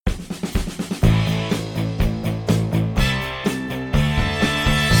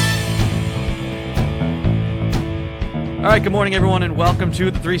All right, good morning, everyone, and welcome to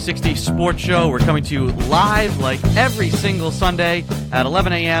the 360 Sports Show. We're coming to you live like every single Sunday at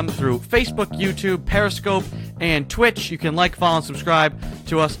 11 a.m. through Facebook, YouTube, Periscope, and Twitch. You can like, follow, and subscribe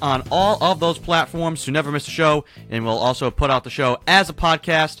to us on all of those platforms to never miss a show, and we'll also put out the show as a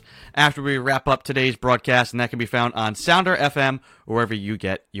podcast after we wrap up today's broadcast, and that can be found on Sounder FM or wherever you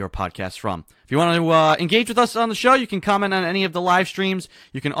get your podcasts from. If you want to engage with us on the show, you can comment on any of the live streams.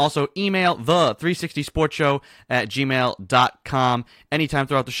 You can also email the 360sportshow at gmail.com anytime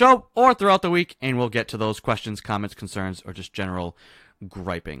throughout the show or throughout the week, and we'll get to those questions, comments, concerns, or just general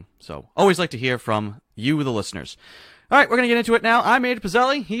griping. So always like to hear from you, the listeners. All right, we're going to get into it now. I'm Aiden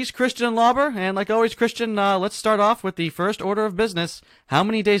Pizzelli. He's Christian Lauber. And like always, Christian, let's start off with the first order of business. How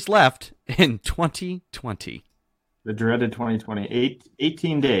many days left in 2020? The dreaded 2020.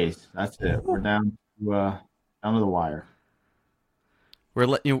 18 days. That's it. We're down to the wire.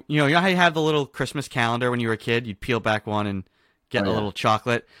 You know how you have the little Christmas calendar when you were a kid? You'd peel back one and get a little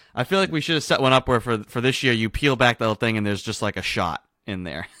chocolate. I feel like we should have set one up where for this year you peel back the little thing and there's just like a shot in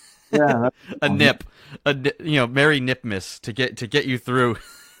there. Yeah, a nip, Merry Nipmas to get you through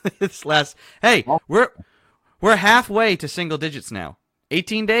this last. Hey, we're halfway to single digits now.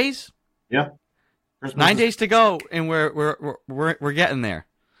 18 days. Yeah. 9 days to go, and we're getting there.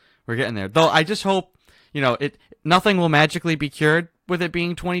 We're getting there. Though I just hope, nothing will magically be cured with it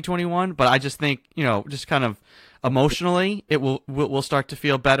being 2021. But I just think, just kind of emotionally, it will start to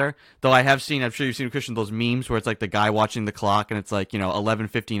feel better. Though I'm sure you've seen, Christian, those memes where it's like the guy watching the clock, and it's like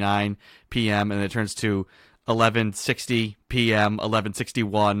 11:59 p.m. and it turns to 11:60 p.m.,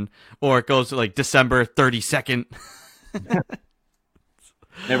 11:61, or it goes to like December 32nd.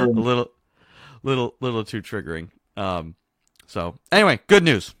 Never a little too triggering. So anyway, good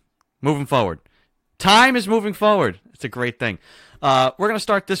news. Moving forward. Time is moving forward. It's a great thing. We're going to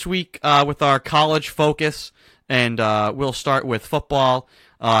start this week with our college focus, and we'll start with football.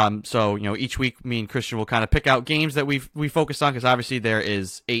 So each week me and Christian will kind of pick out games that we focus on, because obviously there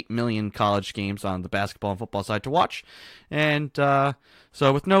is 8 million college games on the basketball and football side to watch. And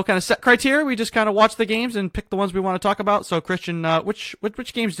so with no kind of set criteria, we just kind of watch the games and pick the ones we want to talk about. So Christian,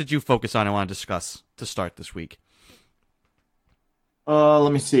 which games did you focus on and want to discuss to start this week?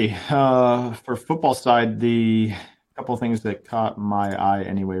 Let me see. For football side, the couple of things that caught my eye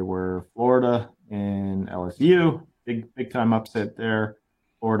anyway were Florida and LSU. Big time upset there.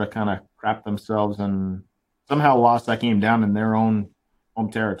 Florida kind of crapped themselves and somehow lost that game down in their own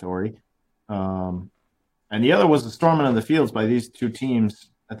home territory. And the other was the storming of the fields by these two teams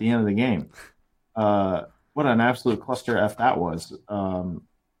at the end of the game. What an absolute cluster F that was.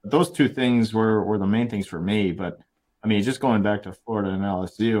 Those two things were the main things for me. But, I mean, just going back to Florida and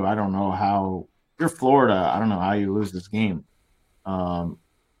LSU, I don't know how – you're Florida, I don't know how you lose this game. And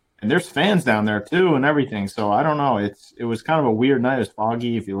there's fans down there too and everything. So I don't know. It was kind of a weird night. It was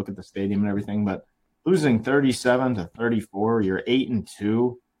foggy if you look at the stadium and everything. But losing 37-34, you're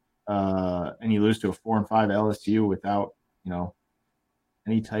 8-2. And you lose to a 4-5 LSU without,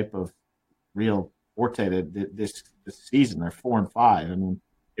 any type of real forte this season. They're 4-5. I mean,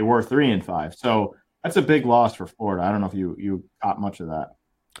 they were 3-5. So that's a big loss for Florida. I don't know if you caught much of that.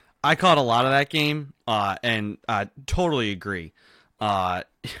 I caught a lot of that game, and I totally agree.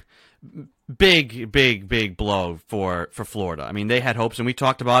 Big blow for Florida. I mean, they had hopes, and we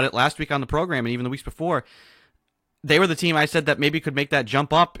talked about it last week on the program, and even the weeks before. They were the team I said that maybe could make that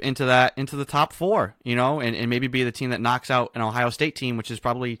jump up into the top 4, and maybe be the team that knocks out an Ohio State team, which is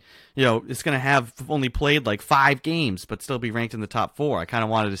probably, it's going to have only played like 5 games, but still be ranked in the top 4. I kind of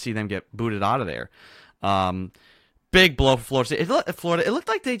wanted to see them get booted out of there. Big blow for Florida State. Florida, it looked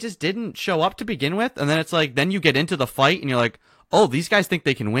like they just didn't show up to begin with, and then it's like, then you get into the fight, and you're like, oh, these guys think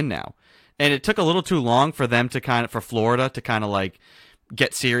they can win now. And it took a little too long for them for Florida to kind of like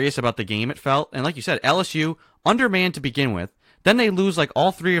get serious about the game, it felt. And like you said, LSU undermanned to begin with. Then they lose like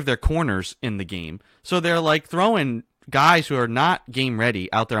all 3 of their corners in the game. So they're like throwing guys who are not game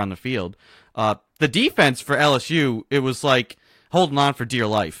ready out there on the field. The defense for LSU, it was like holding on for dear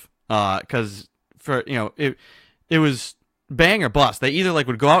life. Cause it was bang or bust. They either like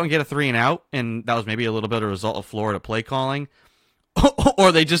would go out and get a 3 and out, and that was maybe a little bit of a result of Florida play calling,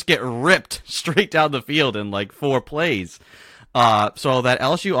 or they just get ripped straight down the field in like 4 plays. So that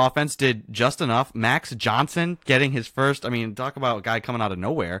LSU offense did just enough. Max Johnson getting his first, talk about a guy coming out of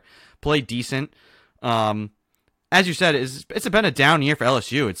nowhere, played decent. As you said, it's been a down year for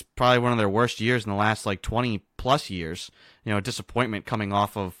LSU. It's probably one of their worst years in the last like 20 plus years. Disappointment coming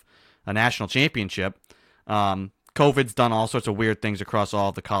off of a national championship. COVID's done all sorts of weird things across all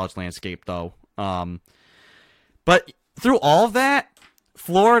of the college landscape, though. But through all of that,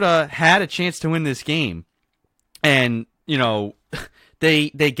 Florida had a chance to win this game. And you know, they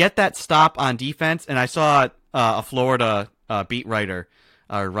get that stop on defense, and I saw a Florida beat writer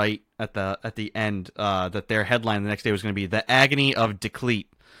right at the end that their headline the next day was going to be the agony of DeCleat.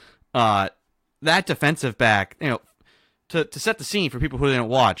 That defensive back, to set the scene for people who didn't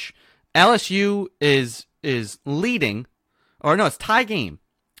watch, LSU is leading, or no, it's tie game,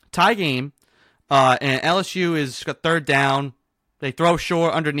 and LSU is got third down. They throw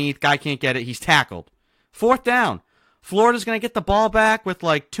short underneath, guy can't get it, he's tackled. Fourth down, Florida's going to get the ball back with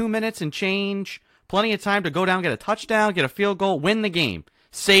like 2 minutes and change, plenty of time to go down, get a touchdown, get a field goal, win the game,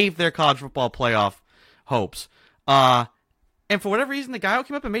 save their college football playoff hopes. And for whatever reason, the guy who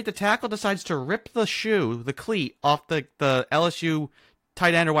came up and made the tackle decides to rip the cleat off the LSU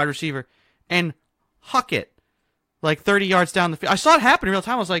tight end or wide receiver and huck it like 30 yards down the field. I saw it happen in real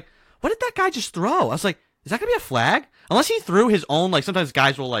time. I was like, what did that guy just throw? I was like, is that going to be a flag? Unless he threw his own, like sometimes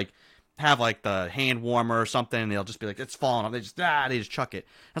guys will like have like the hand warmer or something and they'll just be like, it's falling off. They just chuck it.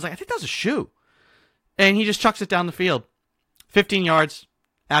 I was like, I think that was a shoe. And he just chucks it down the field. 15 yards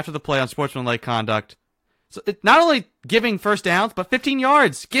after the play on sportsmanlike conduct. So not only giving first downs, but 15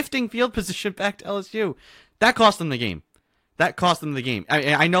 yards, gifting field position back to LSU. That cost them the game.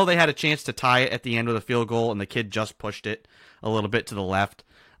 I know they had a chance to tie it at the end with a field goal, and the kid just pushed it a little bit to the left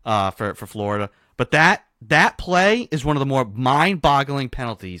for Florida. But that play is one of the more mind-boggling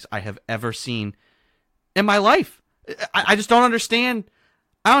penalties I have ever seen in my life. I just don't understand.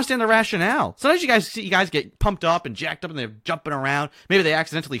 I don't understand the rationale. Sometimes you guys get pumped up and jacked up, and they're jumping around. Maybe they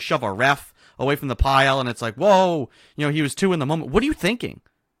accidentally shove a ref away from the pile, and it's like, whoa, he was two in the moment. What are you thinking?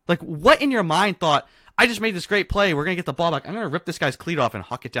 Like, what in your mind thought, I just made this great play, we're going to get the ball back, I'm going to rip this guy's cleat off and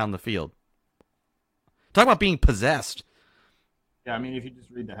huck it down the field. Talk about being possessed. Yeah, I mean, if you just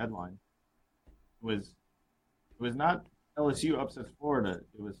read the headline, it was not LSU upsets Florida.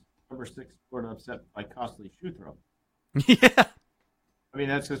 It was number 6 Florida upset by costly shoe throw. Yeah. I mean,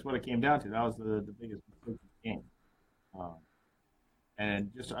 that's just what it came down to. That was the biggest mistake of the game.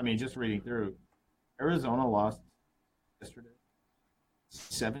 And just reading through, Arizona lost yesterday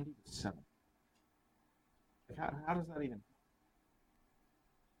 70-7. Like, how does that even?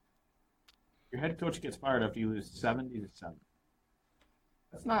 Your head coach gets fired after you lose 70-7.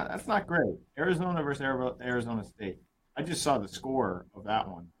 That's not great. Arizona versus Arizona State. I just saw the score of that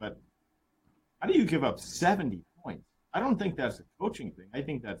one, but how do you give up 70 points? I don't think that's a coaching thing. I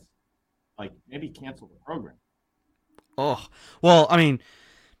think that's like maybe cancel the program. Oh, well, I mean,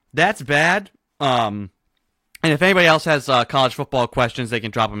 that's bad. And if anybody else has college football questions, they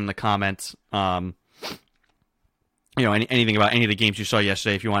can drop them in the comments. Anything about any of the games you saw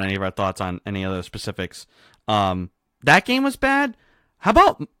yesterday, if you want any of our thoughts on any of those specifics. That game was bad. How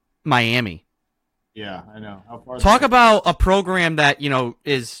about Miami? Yeah, I know. Talk about a program that,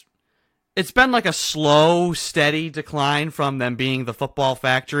 it's been like a slow, steady decline from them being the football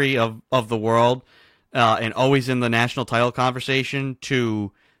factory of the world and always in the national title conversation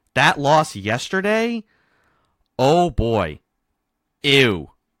to that loss yesterday. Oh, boy.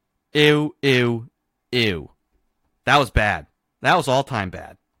 Ew. Ew, ew, ew. That was bad. That was all-time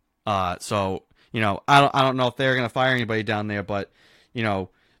bad. So, I don't know if they're going to fire anybody down there, but,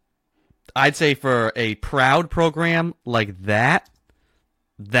 I'd say for a proud program like that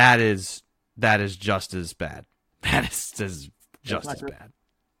is just as bad. That is just as bad.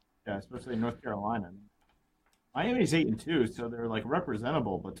 Yeah, especially in North Carolina. Miami's 8-2, so they're like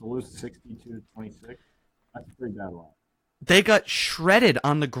representable, but to lose 62-26, that's a pretty bad loss. They got shredded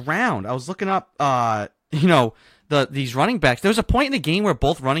on the ground. I was looking up, these running backs. There was a point in the game where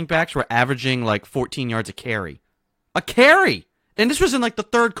both running backs were averaging like 14 yards a carry. And this was in like the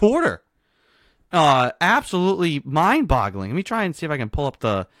third quarter. Absolutely mind-boggling. Let me try and see if I can pull up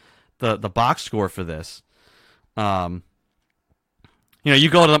the box score for this. You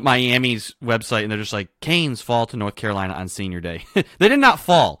go to Miami's website and they're just like, Canes fall to North Carolina on senior day. They did not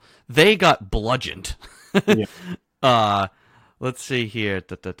fall. They got bludgeoned. Yeah. Let's see here.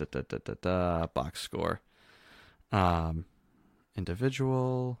 Box score.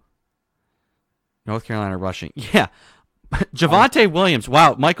 Individual. North Carolina rushing. Yeah. Javonte Williams.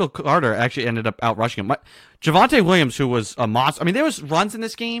 Wow. Michael Carter actually ended up out rushing him. Javonte Williams, who was a monster. I mean, there was runs in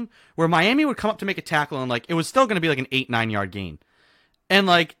this game where Miami would come up to make a tackle and like it was still going to be like an 8-9 yard gain. And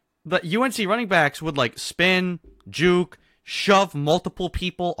like the UNC running backs would like spin, juke, shove multiple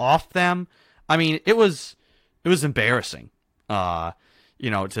people off them. I mean, it was embarrassing. To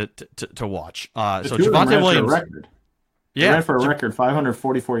watch. So Javonte Williams. They ran for a record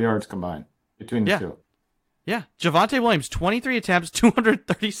 544 yards combined between the two. Yeah, Javonte Williams, 23 attempts,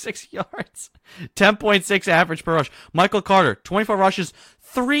 236 yards, 10.6 average per rush. Michael Carter, 24 rushes,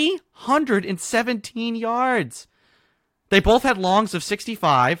 317 yards. They both had longs of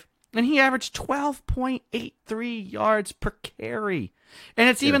 65, and he averaged 12.83 yards per carry. And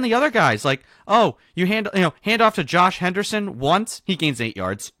it's even the other guys like, oh, you hand off to Josh Henderson once, he gains 8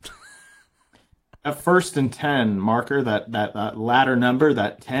 yards. That 1st and 10 marker, that ladder number,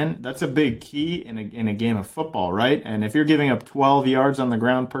 that 10, that's a big key in a game of football, right? And if you're giving up 12 yards on the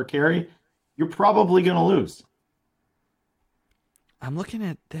ground per carry, you're probably going to lose. I'm looking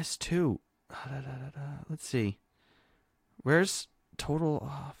at this too. Let's see. Where's total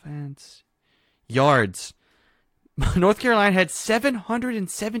offense? Yards. North Carolina had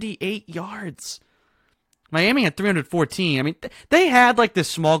 778 yards. Miami had 314. I mean, they had like this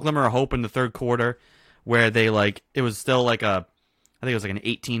small glimmer of hope in the third quarter where they it was still I think it was like an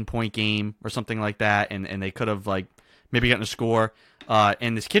 18-point game or something like that, and they could have maybe gotten a score.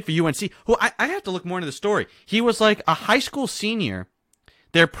 And this kid for UNC, who I have to look more into the story. He was like a high school senior.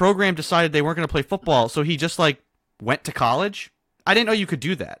 Their program decided they weren't going to play football, so he just went to college. I didn't know you could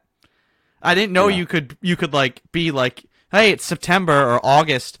do that. I didn't know you could be like, hey, it's September or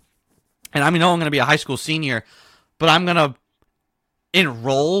August, and I'm going to be a high school senior, but I'm going to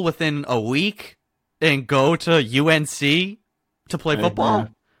enroll within a week and go to UNC to play football.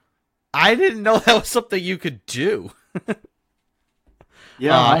 I didn't know that was something you could do.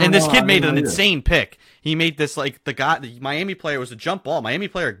 Yeah, and this kid made an insane pick. He made this the Miami player was a jump ball. Miami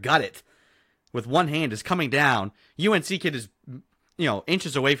player got it with one hand, is coming down. UNC kid is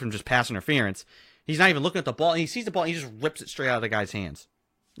inches away from just pass interference. He's not even looking at the ball. And he sees the ball and he just rips it straight out of the guy's hands.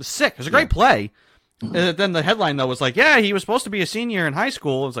 It was sick. It was a great play. Then the headline though was he was supposed to be a senior in high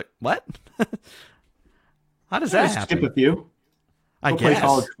school. I was like, what? How does that happen? Skip a few. I guess. Play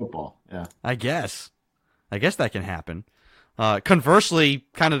college football. Yeah. I guess that can happen. Conversely,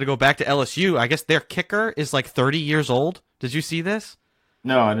 kind of to go back to LSU, I guess their kicker is 30 years old. Did you see this?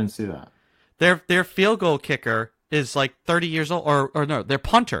 No, I didn't see that. Their field goal kicker is 30 years old, or no, their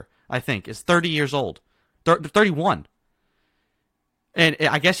punter, I think, is 30 years old. 31. And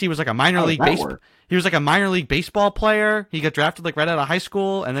I guess he was a minor league baseball. He was a minor league baseball player. He got drafted right out of high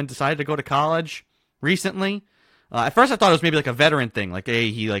school and then decided to go to college recently. At first I thought it was maybe a veteran thing,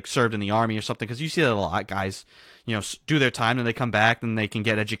 he served in the army or something, because you see that a lot. Guys, do their time and they come back and they can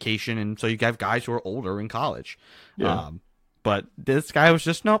get education, and so you have guys who are older in college. Yeah. But this guy was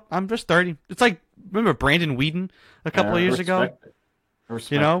just, nope, I'm just 30. It's remember Brandon Whedon a couple of years ago? Could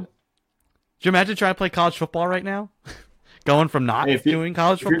you imagine trying to play college football right now? Going from doing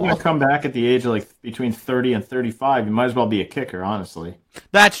college football? If you're going to come back at the age of between 30 and 35, you might as well be a kicker, honestly.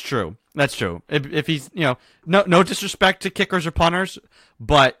 That's true. If he's, no disrespect to kickers or punters,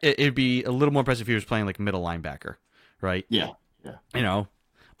 but it'd be a little more impressive if he was playing middle linebacker, right? Yeah.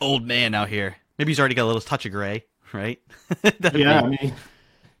 Old man out here. Maybe he's already got a little touch of gray, right? That'd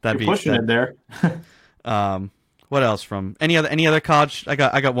be pushing it there. What else from any other college? I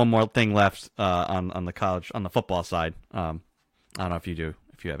got one more thing left on the football side. I don't know if you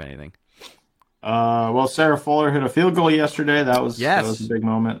have anything. Well, Sarah Fuller hit a field goal yesterday. That was a big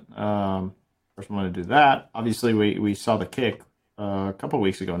moment. First one to do that. Obviously, we saw the kick a couple of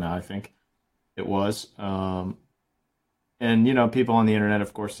weeks ago now, I think it was. And people on the internet,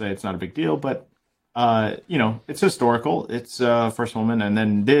 of course, say it's not a big deal, but it's historical. It's first woman, and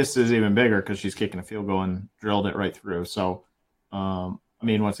then this is even bigger because she's kicking a field goal and drilled it right through. So,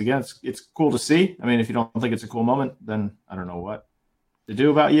 once again, it's cool to see. If you don't think it's a cool moment, then I don't know what to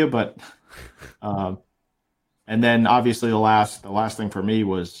do about you. But, and then obviously the last thing for me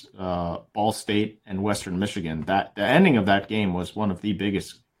was Ball State and Western Michigan. That the ending of that game was one of the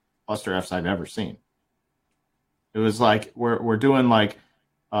biggest cluster Fs I've ever seen. It was we're doing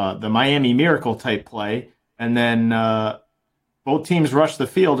the Miami Miracle type play, and then both teams rush the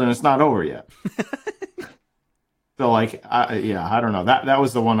field, and it's not over yet. So, I don't know. That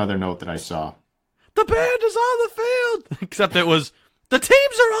was the one other note that I saw. The band is on the field, except it was the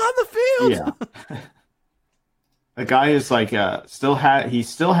teams are on the field. Yeah, the guy is he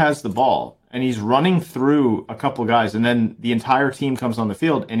still has the ball, and he's running through a couple guys, and then the entire team comes on the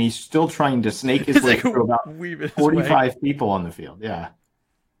field, and he's still trying to snake his way through about 45 people on the field. Yeah.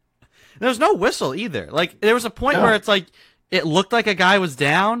 There was no whistle either. There was a point where it's it looked like a guy was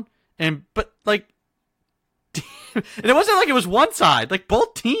down, but and it wasn't it was one side.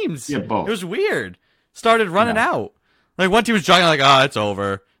 Both teams. Yeah, both. It was weird. Started running out. One team was jogging it's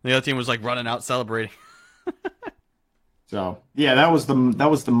over. And the other team was running out celebrating. So that was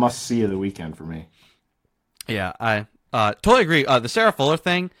the must see of the weekend for me. Yeah, I totally agree. The Sarah Fuller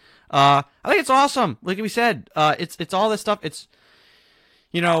thing, I think it's awesome. Like we said, it's all this stuff. It's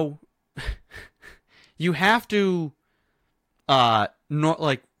you have to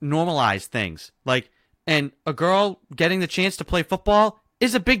normalize things. And a girl getting the chance to play football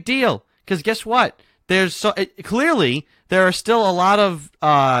is a big deal because guess what? Clearly there are still a lot of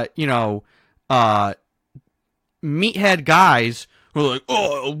meathead guys who are like,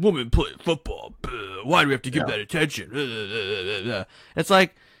 oh, a woman playing football. Why do we have to give that attention? It's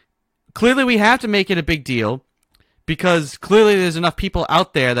like, clearly we have to make it a big deal because clearly there's enough people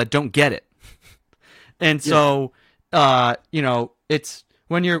out there that don't get it. And so, it's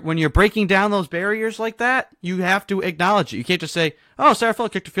when you're breaking down those barriers like that, you have to acknowledge it. You can't just say, oh, Sarah Fuller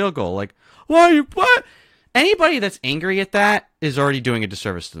kicked a field goal. Like, what? Anybody that's angry at that is already doing a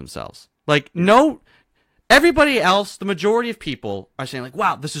disservice to themselves. Like, no. Everybody else, the majority of people are saying like,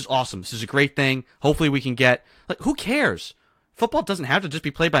 wow, this is awesome. This is a great thing. Hopefully we can get, like, who cares? Football doesn't have to just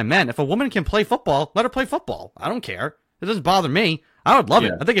be played by men. If a woman can play football, let her play football. I don't care. It doesn't bother me. I would love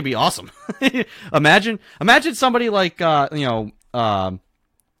it. I think it'd be awesome. Imagine somebody like, like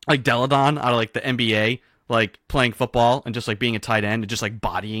Deladon out of like the NBA, like playing football and just like being a tight end and just like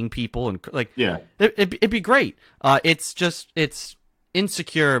bodying people and like, it'd be great. It's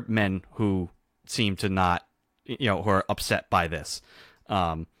insecure men who seem to not, who are upset by this.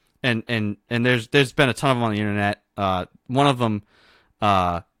 And there's been a ton of them on the internet. One of them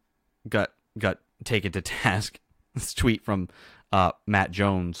got taken to task. This tweet from Matt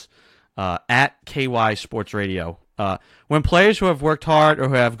Jones at KY Sports Radio. When players who have worked hard or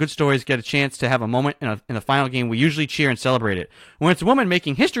who have good stories get a chance to have a moment in the final game, we usually cheer and celebrate it. When it's a woman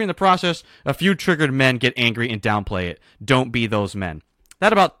making history in the process, a few triggered men get angry and downplay it. Don't be those men.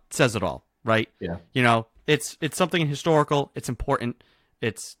 That about says it all. Right? Yeah. It's something historical. It's important.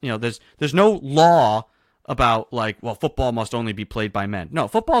 It's, there's no law about like, well, football must only be played by men. No,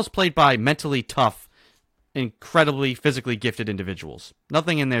 football is played by mentally tough, incredibly physically gifted individuals.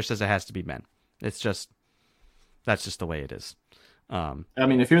 Nothing in there says it has to be men. That's just the way it is. I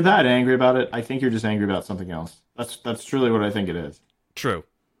mean, if you're that angry about it, I think you're just angry about something else. That's truly what I think it is. True.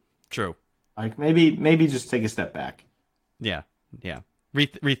 Like maybe just take a step back. Yeah.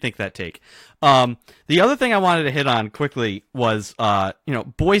 Rethink that take. The other thing I wanted to hit on quickly was,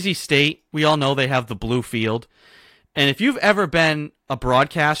 Boise State. We all know they have the blue field, and if you've ever been a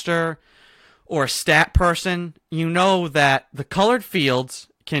broadcaster or a stat person, you know that the colored fields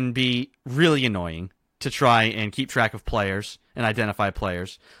can be really annoying to try and keep track of players and identify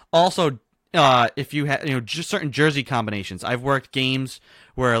players. Also, if you have just certain jersey combinations. I've worked games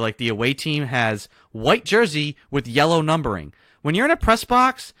where like the away team has white jersey with yellow numbering. When you're in a press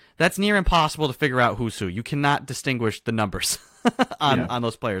box, that's near impossible to figure out who's who. You cannot distinguish the numbers on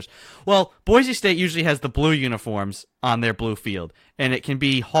those players. Well, Boise State usually has the blue uniforms on their blue field, and it can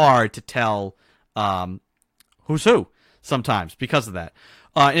be hard to tell who's who sometimes because of that.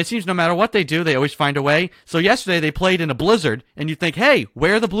 And it seems no matter what they do, they always find a way. So yesterday they played in a blizzard, and you think, hey,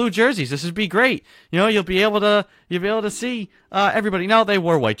 wear the blue jerseys. This would be great. You'll be able to see everybody. No, they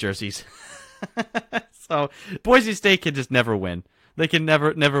wore white jerseys. So Boise State can just never win. They can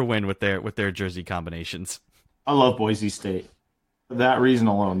never win with their jersey combinations. I love Boise State for that reason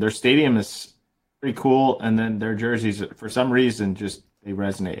alone. Their stadium is pretty cool, and then their jerseys, for some reason, just they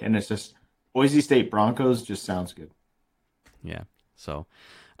resonate. And it's just Boise State Broncos just sounds good. Yeah. So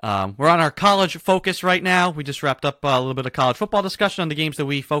we're on our college focus right now. We just wrapped up a little bit of college football discussion on the games that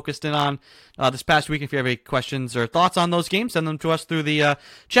we focused in on this past week. If you have any questions or thoughts on those games, send them to us through the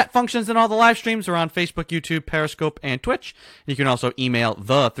chat functions and all the live streams. We're on Facebook, YouTube, Periscope, and Twitch. You can also email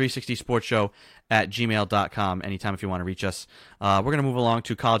the360sportshow at gmail.com anytime if you want to reach us. We're going to move along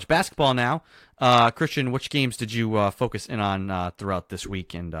to college basketball now. Christian, which games did you focus in on throughout this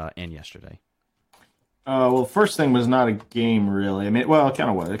week and yesterday? Well, first thing was not a game, really. I mean, well, it kind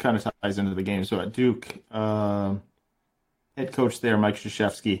of was. It kind of ties into the game. So at Duke, head coach there, Mike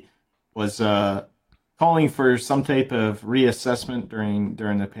Krzyzewski, was calling for some type of reassessment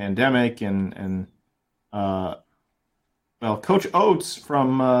during the pandemic, and Coach Oates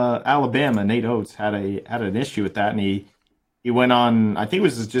from Alabama, Nate Oates, had an issue with that, and he went on. I think it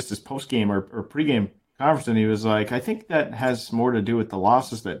was just his post game or pregame conference, and he was like, I think that has more to do with the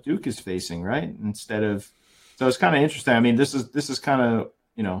losses that Duke is facing, right? So it's kind of interesting. I mean, this is kind of,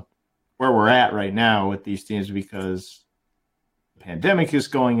 where we're at right now with these teams because the pandemic is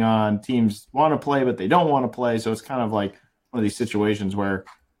going on. Teams want to play, but they don't want to play. So it's kind of like one of these situations where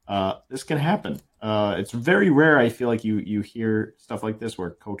this can happen. It's very rare. I feel like you hear stuff like this where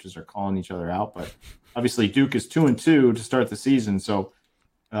coaches are calling each other out, but obviously Duke is 2-2 to start the season. So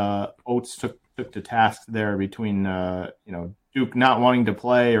Oates took to task there between Duke not wanting to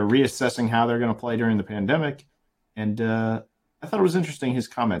play or reassessing how they're going to play during the pandemic, and I thought it was interesting his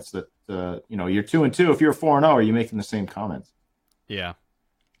comments that you're 2-2. If you're 4-0, are you making the same comments? Yeah,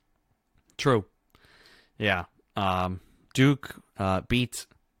 true. Yeah. Duke beats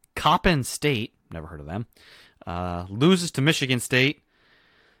Coppin State. Never heard of them. Loses to Michigan State.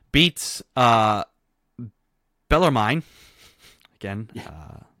 Beats Bellarmine. Again,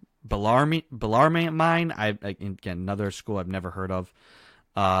 Bellarmine. Again, another school I've never heard of.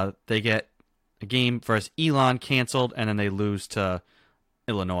 They get a game versus Elon canceled, and then they lose to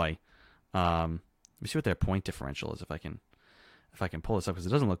Illinois. Let me see what their point differential is if I can pull this up, because it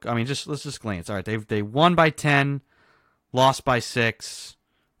doesn't look. I mean, let's just glance. All right, they won by 10, lost by 6.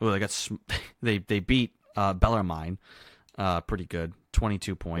 Oh, they beat Bellarmine, pretty good,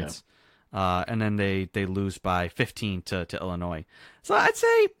 22 points. Yeah. And then they lose by 15 to Illinois. So I'd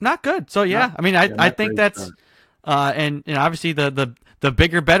say not good. So yeah, I mean I think that's and obviously the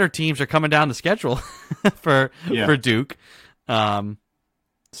bigger, better teams are coming down the schedule for Duke.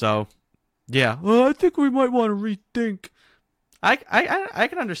 So yeah, I think we might want to rethink. I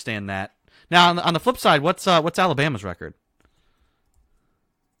can understand that. Now on the flip side, what's Alabama's record?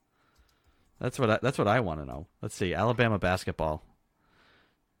 That's what I want to know. Let's see, Alabama basketball.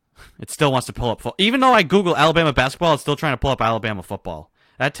 It still wants to pull up. Even though I Google Alabama basketball, it's still trying to pull up Alabama football.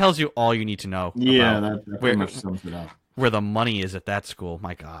 That tells you all you need to know. Yeah, that pretty much sums it up. Where the money is at that school.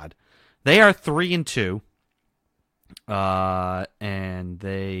 My God, they are 3-2, and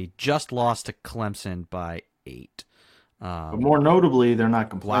they just lost to Clemson by 8. But more notably, they're not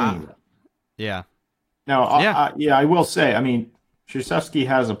complaining. Wow. Yeah. Now, I will say, I mean, Krzyzewski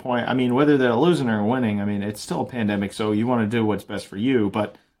has a point. I mean, whether they're losing or winning, I mean, it's still a pandemic, so you want to do what's best for you.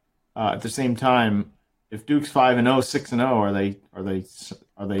 But at the same time, if Duke's 5-0, 6-0,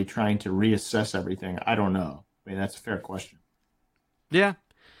 are they trying to reassess everything? I don't know. I mean, that's a fair question. Yeah.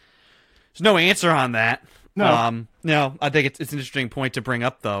 There's no answer on that. No. No, I think it's an interesting point to bring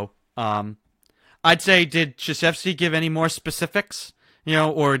up, though. I'd say, did Krzyzewski give any more specifics?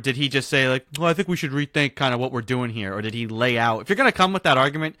 Or did he just say, like, well, I think we should rethink kind of what we're doing here? Or did he lay out? If you're going to come with that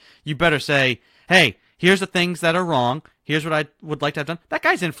argument, you better say, hey, here's the things that are wrong. Here's what I would like to have done. That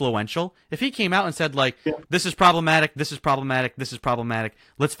guy's influential. If he came out and said, like, this is problematic, this is problematic, this is problematic,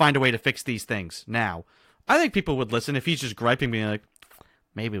 let's find a way to fix these things now, I think people would listen. If he's just griping, being like,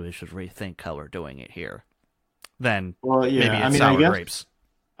 maybe we should rethink how we're doing it here, then maybe it's sour grapes.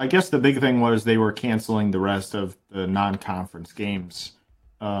 I guess the big thing was they were canceling the rest of the non-conference games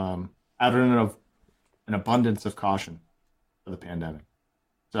out of an abundance of caution for the pandemic.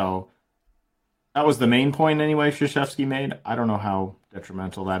 So that was the main point anyway Krzyzewski made. I don't know how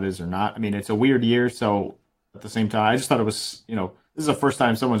detrimental that is or not. I mean, it's a weird year, so at the same time, I just thought it was, this is the first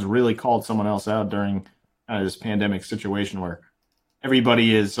time someone's really called someone else out during kind of this pandemic situation where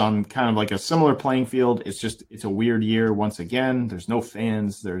everybody is on kind of like a similar playing field. It's a weird year once again. There's no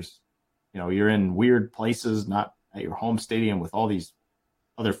fans. You're in weird places, not at your home stadium with all these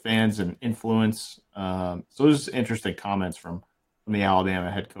other fans and influence. So there's interesting comments from the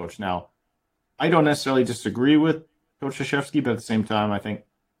Alabama head coach. Now, I don't necessarily disagree with Coach Krzyzewski, but at the same time, I think,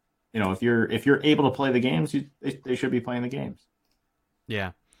 if you're able to play the games, they should be playing the games.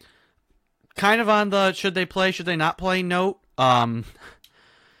 Yeah. Kind of on the should they play, should they not play note.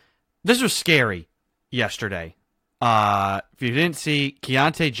 This was scary yesterday. If you didn't see,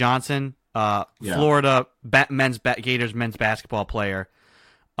 Keontae Johnson, Florida Gators men's basketball player,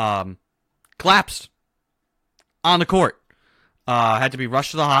 collapsed on the court. Had to be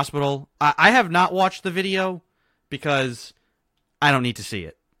rushed to the hospital. I have not watched the video because I don't need to see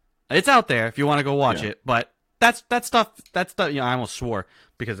it. It's out there if you want to go watch it, but that stuff. I almost swore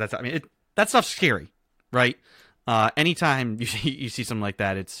because that stuff's scary, right? Anytime you see something like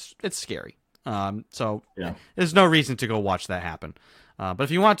that, it's scary. So there's no reason to go watch that happen. But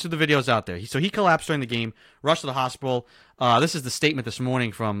if you want to, the video's out there. So he collapsed during the game, rushed to the hospital. This is the statement this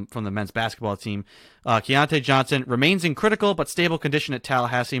morning from the men's basketball team. Keontae Johnson remains in critical but stable condition at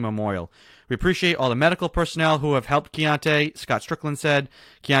Tallahassee Memorial. We appreciate all the medical personnel who have helped Keontae, Scott Strickland said.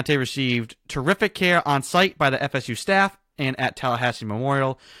 Keontae received terrific care on site by the FSU staff and at Tallahassee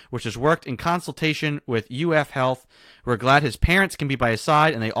Memorial, which has worked in consultation with UF Health. We're glad his parents can be by his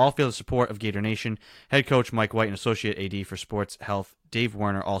side, and they all feel the support of Gator Nation. Head coach Mike White and associate AD for sports health Dave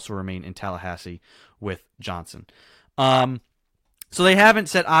Werner also remain in Tallahassee with Johnson. So they haven't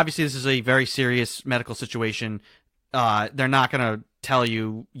said, obviously this is a very serious medical situation. They're not going to tell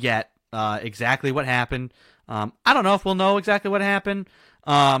you yet exactly what happened. I don't know if we'll know exactly what happened.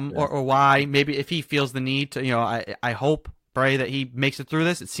 Or why. Maybe if he feels the need to, I hope, pray that he makes it through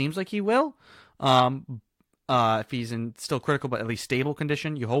this. It seems like he will. If he's in still critical but at least stable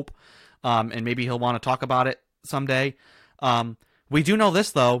condition, you hope. And maybe he'll want to talk about it someday. We do know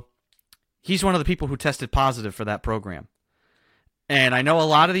this, though. He's one of the people who tested positive for that program. And I know a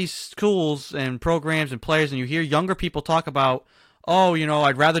lot of these schools and programs and players, and you hear younger people talk about, oh,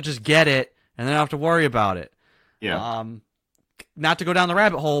 I'd rather just get it and then I don't have to worry about it. Yeah. Not to go down the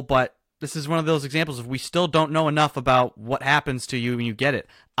rabbit hole, but this is one of those examples of we still don't know enough about what happens to you when you get it.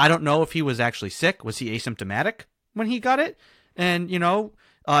 I don't know if he was actually sick. Was he asymptomatic when he got it? And,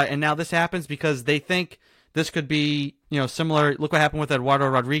 and now this happens because they think this could be, similar. Look what happened with Eduardo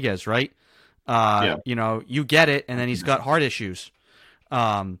Rodriguez, right? Yeah. You get it, and then he's got heart issues.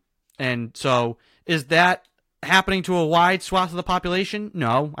 And so is that happening to a wide swath of the population?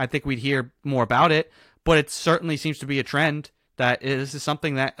 No, I think we'd hear more about it, but it certainly seems to be a trend that this is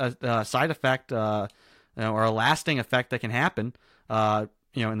something that a side effect, or a lasting effect that can happen,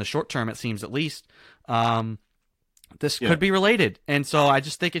 in the short term, it seems at least. This could be related. And so I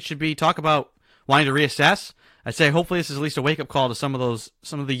just think it should be talk about wanting to reassess. I'd say hopefully this is at least a wake-up call to some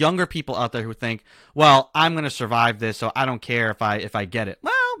of the younger people out there who think, well, I'm going to survive this, so I don't care if I get it.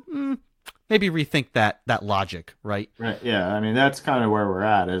 Well, maybe rethink that logic, right? Right. Yeah. I mean, that's kind of where we're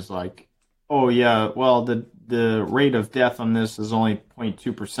at is like, oh, yeah, well, the rate of death on this is only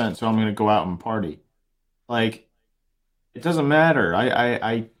 0.2%, so I'm going to go out and party. Like, it doesn't matter.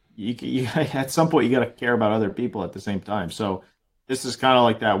 At some point, you got to care about other people at the same time. So this is kind of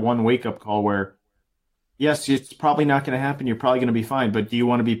like that one wake-up call where, yes, it's probably not going to happen. You're probably going to be fine. But do you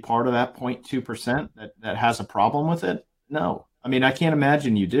want to be part of that 0.2% that has a problem with it? No. I mean, I can't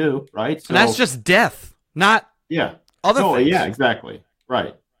imagine you do, right? So and that's just death, not other things. Yeah, exactly.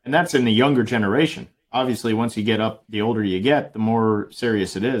 Right. And that's in the younger generation. Obviously, once you get up, the older you get, the more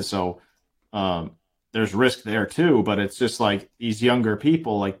serious it is. So there's risk there too. But it's just like these younger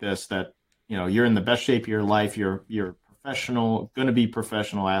people like this that, you're in the best shape of your life. You're professional, going to be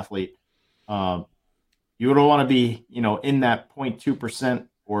professional athlete. You don't want to be, in that 0.2%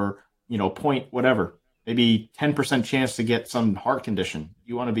 or, point whatever, maybe 10% chance to get some heart condition.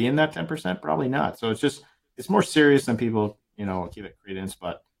 You want to be in that 10%? Probably not. So it's more serious than people, give it credence.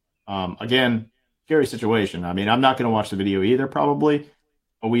 But again, scary situation. I mean, I'm not going to watch the video either, probably.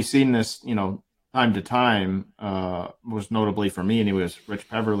 But we've seen this, time to time, most notably for me, and it was Rich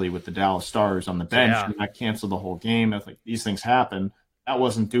Peverly with the Dallas Stars on the bench. Yeah. And that canceled the whole game. I think these things happen. That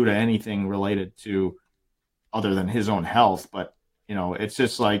wasn't due to anything related to other than his own health. But, it's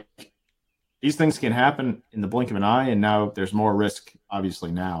just like these things can happen in the blink of an eye. And now there's more risk,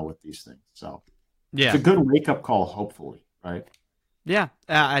 obviously, now with these things. So it's a good wake-up call, hopefully, right? Yeah,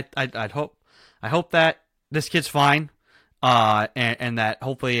 I'd hope. I hope that this kid's fine, and that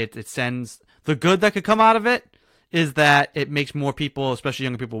hopefully it sends the good that could come out of it is that it makes more people, especially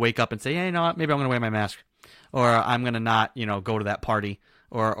younger people, wake up and say, hey, you know what, maybe I'm going to wear my mask, or I'm going to not, go to that party,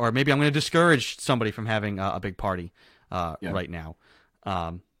 or maybe I'm going to discourage somebody from having a big party right now.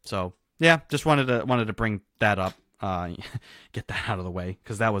 So yeah, just wanted to bring that up, get that out of the way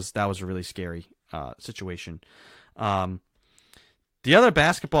because that was a really scary situation. The other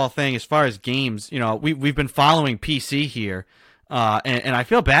basketball thing, as far as games, we've been following PC here, and I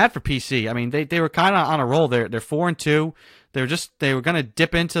feel bad for PC. I mean, they were kind of on a roll. They're 4-2. They were going to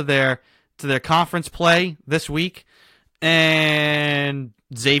dip into their conference play this week, and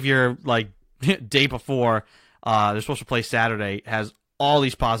Xavier, like day before they're supposed to play Saturday, has all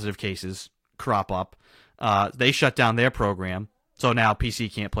these positive cases crop up. They shut down their program, so now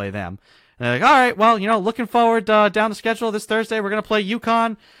PC can't play them. And they're like, all right, well, looking forward down the schedule this Thursday. We're going to play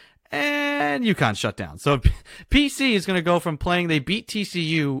UConn, and UConn shut down. So PC is going to go from playing, they beat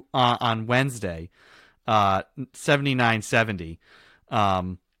TCU on Wednesday, 79-70.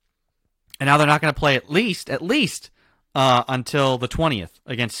 And now they're not going to play at least until the 20th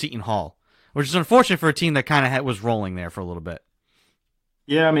against Seton Hall, which is unfortunate for a team that kind of was rolling there for a little bit.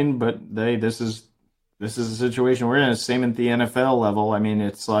 Yeah, I mean, but this is a situation we're in. Same at the NFL level. I mean,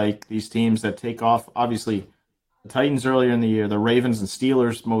 it's like these teams that take off. Obviously, the Titans earlier in the year, the Ravens and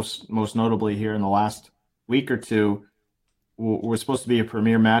Steelers most notably here in the last week or two were supposed to be a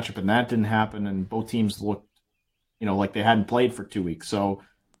premier matchup, and that didn't happen. And both teams looked, like they hadn't played for 2 weeks. So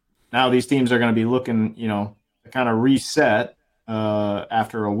now these teams are going to be looking, to kind of reset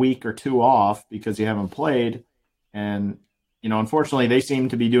after a week or two off because you haven't played. And unfortunately, they seem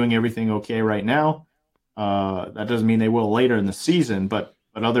to be doing everything okay right now. That doesn't mean they will later in the season, but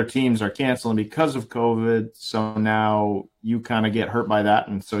other teams are canceling because of COVID. So now you kind of get hurt by that,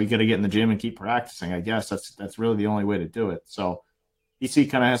 and so you got to get in the gym and keep practicing. I guess that's really the only way to do it. So DC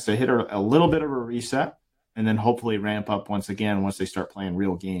kind of has to hit a little bit of a reset, and then hopefully ramp up once they start playing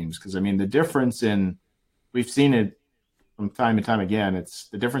real games. Because I mean, the difference we've seen it from time and time again. It's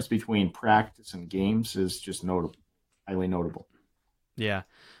the difference between practice and games is just notable, highly notable. Yeah.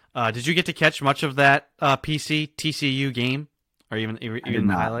 Did you get to catch much of that PC TCU game or even I did the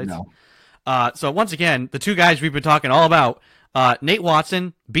not, highlights? no. So once again, the two guys we've been talking all about, Nate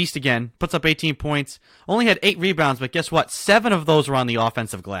Watson, beast again, puts up 18 points, only had 8 rebounds, but guess what? 7 of those were on the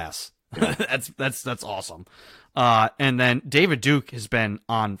offensive glass. Yeah. That's awesome. And then David Duke has been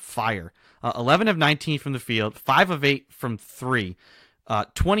on fire. 11 of 19 from the field, 5 of 8 from 3,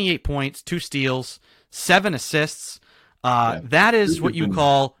 28 points, 2 steals, 7 assists. That is Duke what has you been-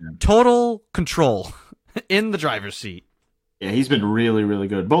 call yeah. total control in the driver's seat. Yeah, he's been really, really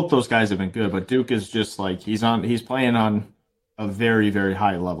good. Both those guys have been good, but Duke is just like he's playing on a very, very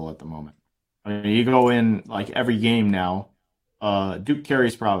high level at the moment. I mean, you go in like every game now, Duke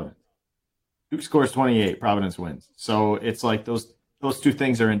carries Providence. Duke scores 28, Providence wins. So it's like those two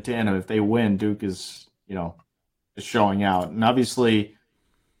things are in tandem. If they win, Duke is showing out. And obviously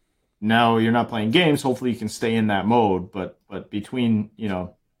now you're not playing games. Hopefully you can stay in that mode. But between,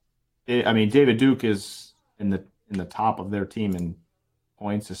 David Duke is in the top of their team in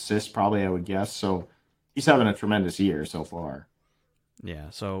points, assists, probably, I would guess. So he's having a tremendous year so far.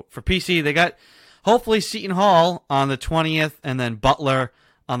 Yeah, so for PC, they got hopefully Seton Hall on the 20th, and then Butler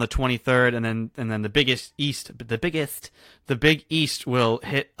on the 23rd, and then the Big East will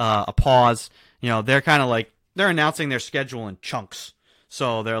hit a pause. They're kind of like they're announcing their schedule in chunks.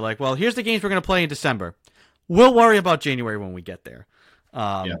 So they're like, well, here's the games we're going to play in December. We'll worry about January when we get there.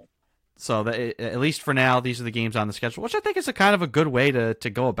 So at least for now, these are the games on the schedule, which I think is a kind of a good way to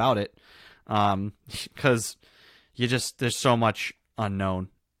go about it, because there's so much unknown.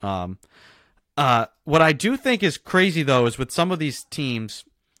 What I do think is crazy though is with some of these teams,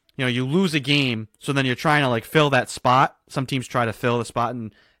 you lose a game, so then you're trying to like fill that spot. Some teams try to fill the spot,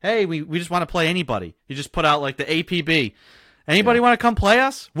 and hey, we just want to play anybody. You just put out like the APB. Anybody want to come play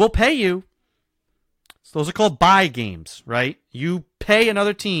us? We'll pay you. So those are called buy games, right? You pay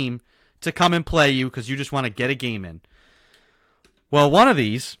another team to come and play you because you just want to get a game in. Well, one of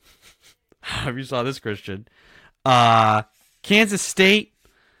these, if you saw this, Christian, Kansas State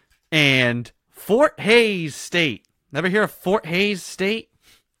and Fort Hays State. Never hear of Fort Hays State?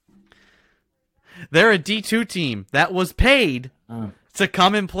 They're a D2 team that was paid to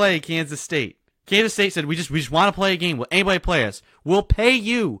come and play Kansas State. Kansas State said, we just want to play a game. Will anybody play us? We'll pay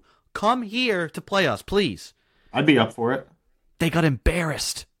you. Come here to play us, please. I'd be up for it. They got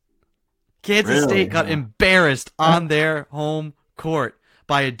embarrassed. Kansas State got embarrassed on their home court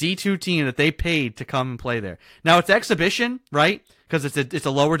by a D2 team that they paid to come and play there. Now, it's exhibition, right? Because it's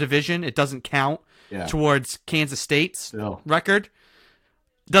a lower division. It doesn't count towards Kansas State's record.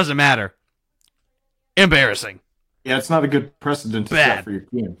 Doesn't matter. Embarrassing. Yeah, it's not a good precedent to set for your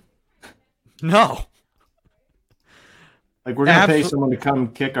team. No. Like, we're going to pay someone to come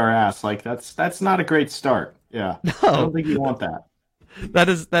kick our ass. Like, that's not a great start. Yeah. No. I don't think you want that. That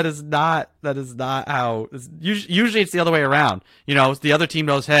is not how. Usually it's the other way around. The other team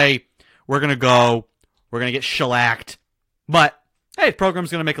knows, hey, we're going to get shellacked. But, hey, the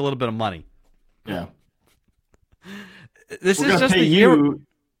program's going to make a little bit of money. Yeah. We're going to pay you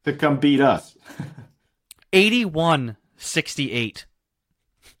to come beat us. 81-68.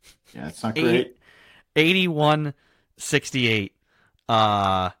 Yeah, it's not great. 81-68.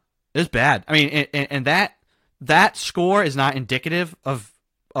 It's bad. I mean, and that score is not indicative of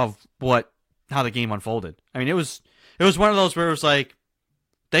how the game unfolded. I mean, it was one of those where it was like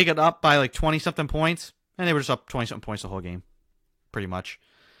they got up by like 20-something points, and they were just up 20-something points the whole game, pretty much.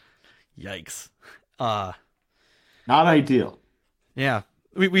 Yikes. Not ideal. Yeah.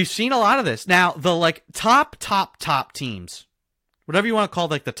 We've seen a lot of this. Now, the like top teams, whatever you want to call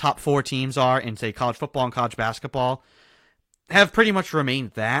like the top 4 teams are in, say, college football and college basketball, have pretty much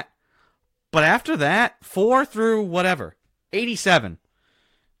remained that. But after that, 4 through whatever, 87,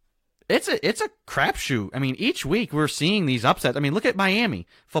 it's a crapshoot. I mean, each week we're seeing these upsets. I mean, look at Miami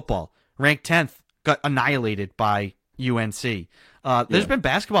football, ranked 10th, got annihilated by UNC. There's been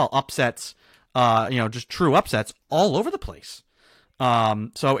basketball upsets, just true upsets all over the place.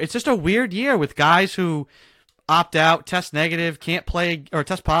 So it's just a weird year with guys who opt out, test negative, can't play, or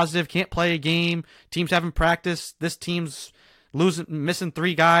test positive, can't play a game. Teams haven't practiced. This team's missing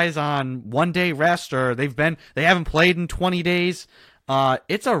 3 guys on 1-day rest, or they haven't played in 20 days.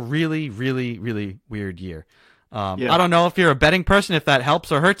 It's a really, really, really weird year. I don't know if you're a betting person, if that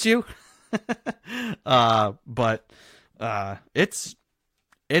helps or hurts you. But it's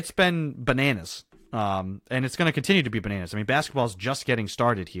been bananas. And it's going to continue to be bananas. I mean, basketball's just getting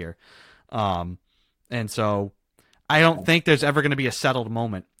started here. And so I don't think there's ever going to be a settled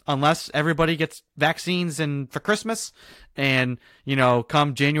moment unless everybody gets vaccines for Christmas and,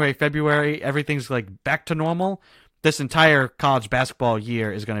 come January, February, everything's like back to normal. This entire college basketball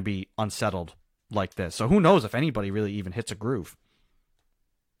year is going to be unsettled like this. So who knows if anybody really even hits a groove.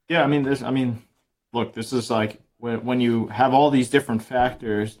 Yeah, I mean, look, this is like when you have all these different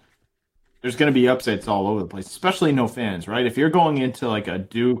factors, there's going to be upsets all over the place, especially no fans, right? If you're going into like a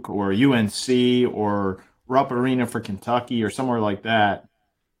Duke or UNC or Rupp Arena for Kentucky or somewhere like that,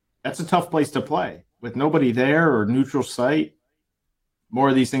 that's a tough place to play with nobody there or neutral site. More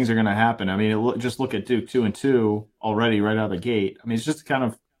of these things are going to happen. I mean, just look at Duke 2-2 already right out of the gate. I mean, it's just kind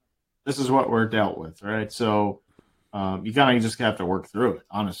of this is what we're dealt with, right? So you kind of just have to work through it,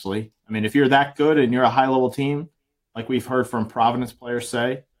 honestly. I mean, if you're that good and you're a high level team, like we've heard from Providence players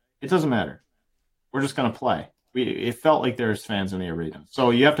say, it doesn't matter. We're just going to play. It felt like there's fans in the arena.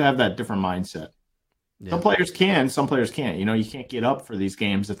 So you have to have that different mindset. Yeah. Some players can, some players can't. You know, you can't get up for these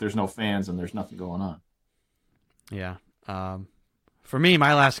games if there's no fans and there's nothing going on. Yeah. For me,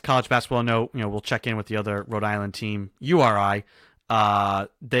 my last college basketball note, we'll check in with the other Rhode Island team, URI.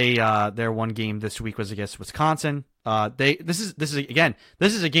 Their one game this week was against Wisconsin. This is a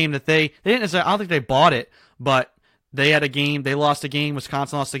game that they didn't necessarily, I don't think they bought it, but they had a game, they lost a game,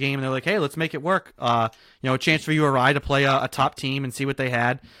 Wisconsin lost a game, and they're like, hey, let's make it work. A chance for URI to play a top team and see what they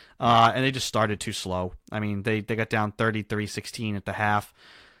had. And they just started too slow. I mean, they got down 33-16 at the half.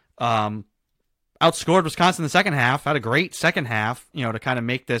 Outscored Wisconsin in the second half, had a great second half, to kind of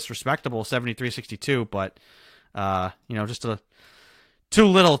make this respectable 73-62, but just too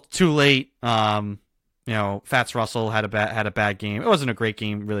little, too late. Fats Russell had a bad game. It wasn't a great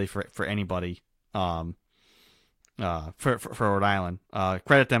game really for anybody. For Rhode Island.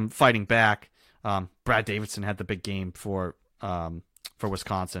 Credit them fighting back. Brad Davidson had the big game for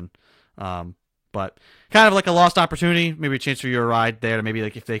Wisconsin. But kind of like a lost opportunity, maybe a chance for your ride there to maybe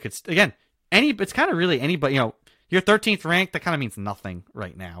like if they could again, it's kind of really anybody, you're 13th ranked, that kind of means nothing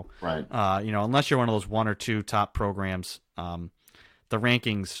right now. Right. Unless you're one of those one or two top programs, the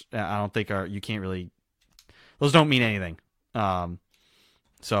rankings I don't think you can't really, those don't mean anything.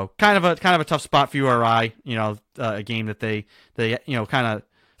 So kind of a tough spot for URI, a game that they kind of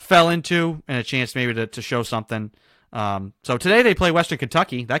fell into and a chance maybe to show something. So today they play Western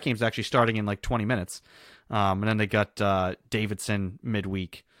Kentucky. That game's actually starting in like 20 minutes. And then they got Davidson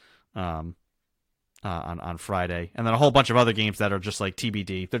midweek on Friday. And then a whole bunch of other games that are just like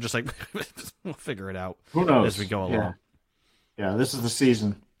TBD. They're just like, we'll figure it out. Who knows? As we go along. Yeah, this is the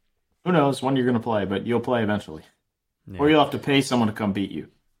season. Who knows when you're going to play, but you'll play eventually. Yeah. Or you'll have to pay someone to come beat you.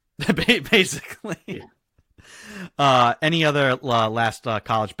 Basically. Yeah. Any other last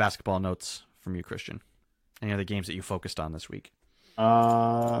college basketball notes from you, Christian? Any other games that you focused on this week?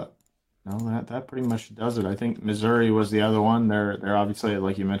 No, that pretty much does it. I think Missouri was the other one. They're obviously,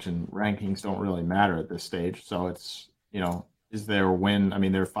 like you mentioned, rankings don't really matter at this stage. So it's, is their win? I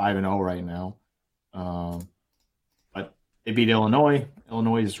mean, they're 5-0 right now. But they beat Illinois.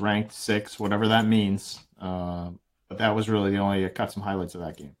 Illinois is ranked 6, whatever that means. But that was really the only. I caught some highlights of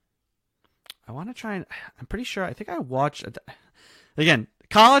that game. I want to try and. I'm pretty sure. I think I watched. Again,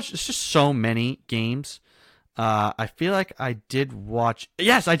 college. It's just so many games. I feel like I did watch.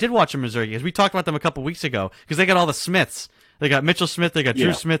 Yes, I did watch a Missouri games. We talked about them a couple weeks ago because they got all the Smiths. They got Mitchell Smith. They got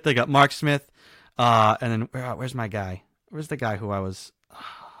Drew Smith. They got Mark Smith. And then where's my guy? Where's the guy who I was?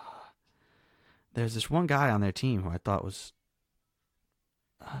 There's this one guy on their team who I thought was.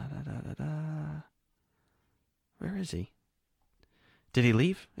 Where is he? Did he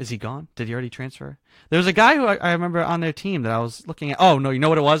leave? Is he gone? Did he already transfer? There was a guy who I remember on their team that I was looking at. Oh no, you know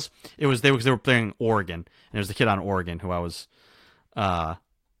what it was? It was they were playing Oregon, and there was the kid on Oregon who I was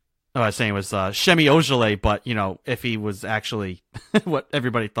saying was Shemi Ojale, but if he was actually what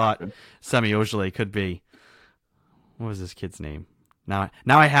everybody thought Semi Ojale could be. What was this kid's name? Now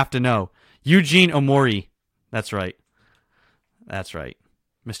I have to know. Eugene Omori. That's right,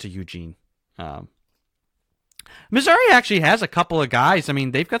 Mr. Eugene. Missouri actually has a couple of guys. I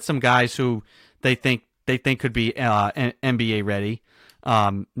mean, they've got some guys who they think could be NBA ready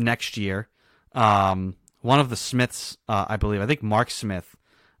next year. One of the Smiths, I believe, I think Mark Smith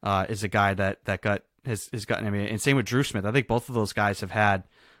is a guy that has gotten NBA, and same with Drew Smith. I think both of those guys have had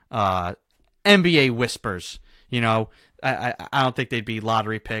NBA whispers. I don't think they'd be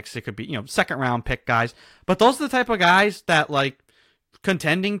lottery picks. It could be second round pick guys, but those are the type of guys that like.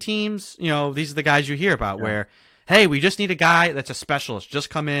 Contending teams, these are the guys you hear about where, hey, we just need a guy that's a specialist. Just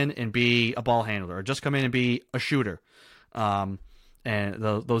come in and be a ball handler, or just come in and be a shooter. And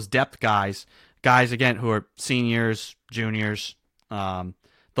those depth guys again who are seniors, juniors,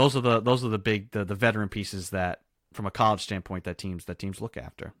 those are the big the veteran pieces that, from a college standpoint, that teams look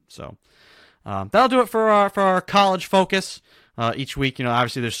after. So that'll do it for our college focus each week.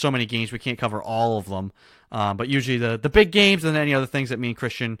 Obviously there's so many games we can't cover all of them. But usually the big games and any other things that me and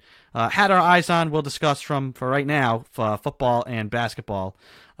Christian had our eyes on, we'll discuss for right now, football and basketball.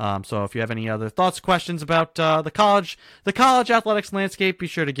 So if you have any other thoughts, questions about the college athletics landscape, be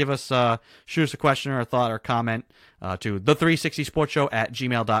sure to shoot us a question or a thought or comment to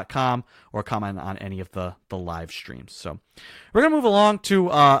the360sportshow@gmail.com or comment on any of the live streams. So we're gonna move along to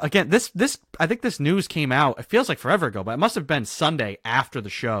again this I think this news came out. It feels like forever ago, but it must have been Sunday after the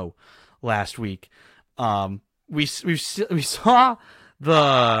show last week. We saw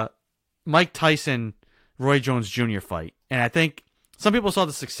the Mike Tyson Roy Jones Jr. fight, and I think some people saw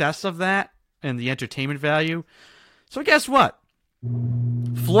the success of that and the entertainment value. So guess what?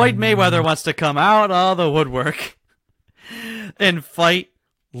 Floyd Mayweather wants to come out of the woodwork and fight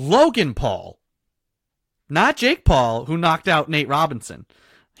Logan Paul. Not Jake Paul, who knocked out Nate Robinson.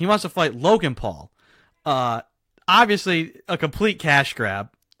 He wants to fight Logan Paul. Obviously, a complete cash grab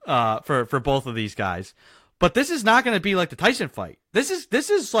for both of these guys. But this is not going to be like the Tyson fight. This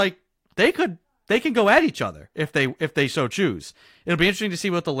is like they can go at each other if they so choose. It'll be interesting to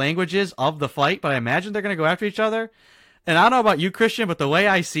see what the language is of the fight, but I imagine they're going to go after each other. And I don't know about you, Christian, but the way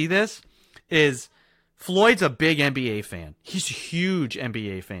I see this is Floyd's a big NBA fan. He's a huge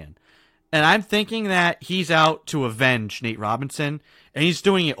NBA fan. And I'm thinking that he's out to avenge Nate Robinson, and he's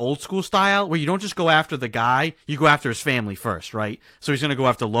doing it old school style, where you don't just go after the guy, you go after his family first, right? So he's going to go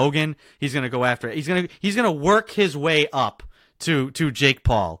after Logan. He's going to work his way up to Jake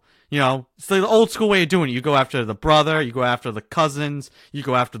Paul. You know, it's the old school way of doing it. You go after the brother, you go after the cousins, you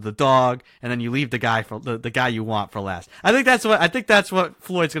go after the dog, and then you leave the guy for the guy you want for last. I think that's what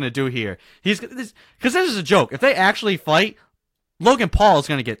Floyd's going to do here. Because this is a joke. If they actually fight, Logan Paul is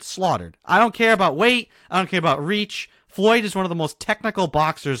going to get slaughtered. I don't care about weight. I don't care about reach. Floyd is one of the most technical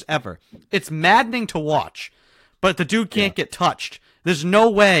boxers ever. It's maddening to watch, but the dude can't get touched. There's no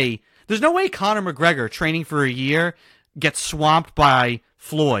way Conor McGregor, training for a year, gets swamped by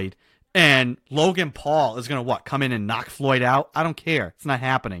Floyd, and Logan Paul is going to come in and knock Floyd out. I don't care. It's not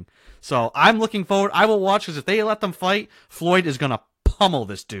happening. So I'm looking forward. I will watch, because if they let them fight, Floyd is going to pummel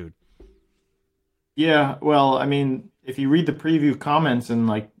this dude. Yeah, well, I mean, if you read the preview comments and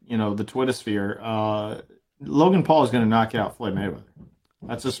the Twitter sphere, Logan Paul is going to knock out Floyd Mayweather.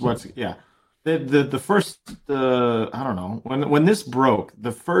 That's just the first I don't know, when this broke,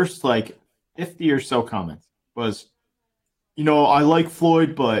 the first 50 or so comments was, I like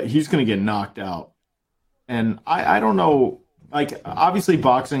Floyd, but he's going to get knocked out. And I don't know, obviously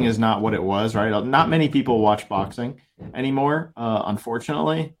boxing is not what it was, right? Not many people watch boxing anymore,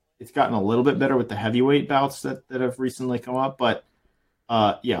 unfortunately. It's gotten a little bit better with the heavyweight bouts that have recently come up. But,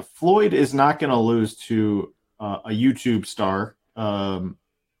 Floyd is not going to lose to a YouTube star,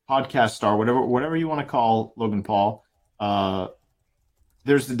 podcast star, whatever you want to call Logan Paul.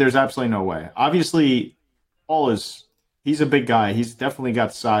 There's absolutely no way. Obviously, he's a big guy. He's definitely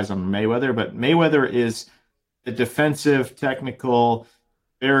got size on Mayweather, but Mayweather is the defensive, technical,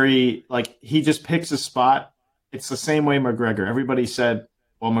 very, he just picks a spot. It's the same way McGregor. Everybody said,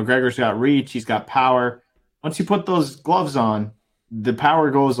 well, McGregor's got reach, he's got power. Once you put those gloves on, the power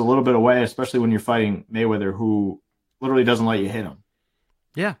goes a little bit away, especially when you're fighting Mayweather, who literally doesn't let you hit him.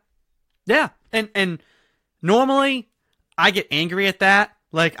 Yeah. Yeah. And normally I get angry at that.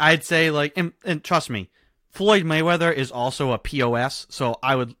 I'd say, and trust me, Floyd Mayweather is also a POS, so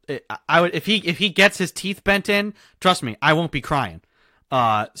I would if he gets his teeth bent in, trust me, I won't be crying.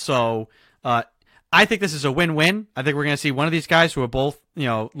 I think this is a win-win. I think we're going to see one of these guys who are both,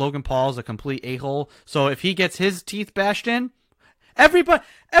 Logan Paul's a complete a-hole. So if he gets his teeth bashed in,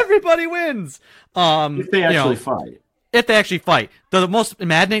 everybody wins. If they actually fight. If they actually fight. The most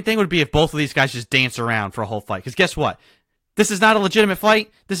maddening thing would be if both of these guys just dance around for a whole fight. Because guess what? This is not a legitimate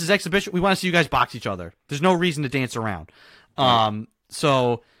fight. This is exhibition. We want to see you guys box each other. There's no reason to dance around.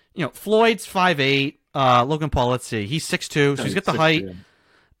 So, Floyd's 5'8". Logan Paul, let's see. He's 6'2", so he's got the height.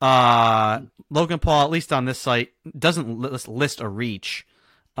 Logan Paul, at least on this site, doesn't list a reach.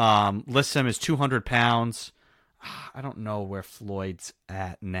 Lists him as 200 pounds. I don't know where Floyd's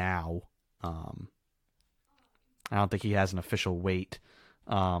at now. I don't think he has an official weight.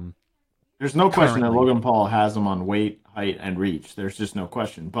 There's no question that Logan Paul has him on weight, height, and reach. There's just no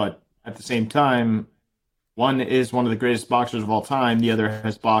question. But at the same time, one is one of the greatest boxers of all time. The other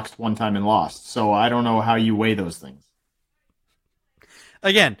has boxed one time and lost. So I don't know how you weigh those things.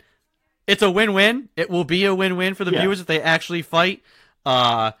 Again, it's a win-win. It will be a win-win for the viewers if they actually fight.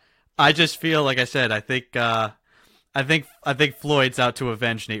 I just feel, like I said, I think Floyd's out to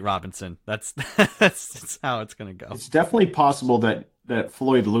avenge Nate Robinson. That's how it's gonna go. It's definitely possible that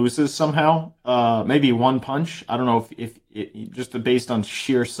Floyd loses somehow. Maybe one punch. I don't know if just based on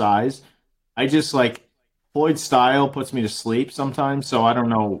sheer size. I just Floyd's style puts me to sleep sometimes, so I don't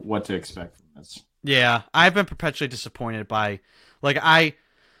know what to expect from this. Yeah, I've been perpetually disappointed by, like I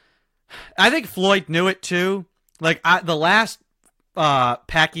think Floyd knew it too. Like the last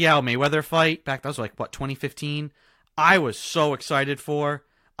Pacquiao Mayweather fight back, that was like what 2015. I was so excited for.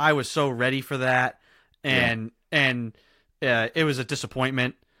 I was so ready for that, Yeah, and it was a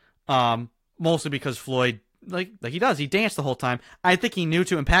disappointment. Mostly because Floyd, like he does, he danced the whole time. I think he knew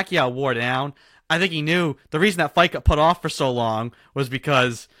to, and Pacquiao wore down. I think he knew the reason that fight got put off for so long was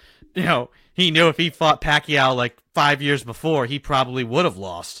because, he knew if he fought Pacquiao like 5 years before, he probably would have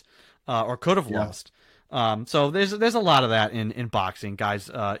lost, or could have yeah, lost. So there's a lot of that in boxing, guys.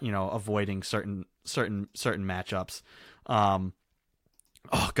 Avoiding certain matchups.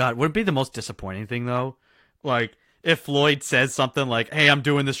 Oh God, would it be the most disappointing thing though? Like if Floyd says something like, "Hey, I'm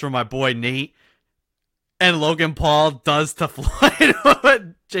doing this for my boy Nate," and Logan Paul does to Floyd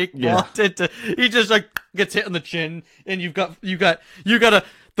what Jake yeah, Paul did to, he just like gets hit in the chin, and the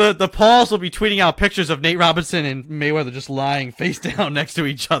Pauls will be tweeting out pictures of Nate Robinson and Mayweather just lying face down next to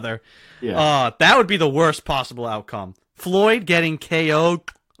each other. yeah, That would be the worst possible outcome. Floyd getting KO'd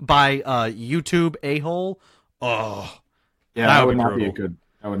by YouTube a-hole. Oh, yeah. that That would would be not be a brutal. good.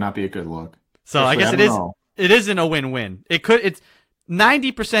 That would not be a good look. So I Especially, guess I don't know. it isn't a win-win. It's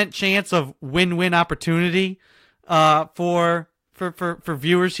 90% chance of win-win opportunity for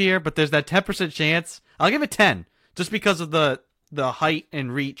viewers here, but there's that 10% chance. I'll give it 10 just because of the height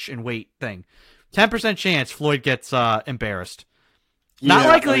and reach and weight thing. 10% chance Floyd gets embarrassed. Not Yeah,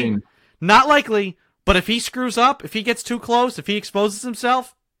 I likely. mean, Not likely, but if he screws up, if he gets too close, if he exposes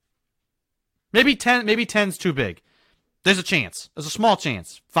himself, maybe 10's too big. There's a chance. There's a small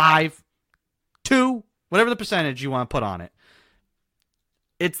chance. 5, 2, whatever the percentage you want to put on it.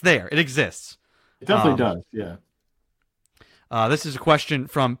 It's there. It exists. it definitely does. Yeah. This is a question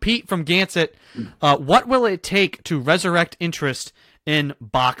from Pete from Gansett. What will it take to resurrect interest in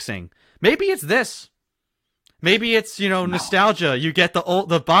boxing? Maybe it's this. Maybe it's nostalgia. You get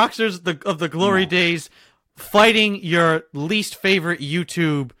the boxers of the glory No. days fighting your least favorite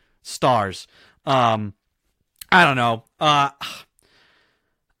YouTube stars. I don't know. I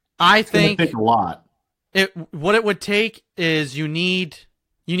It's going to think take a lot. what it would take is you need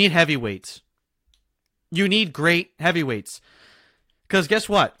heavyweights. You need great heavyweights. Because guess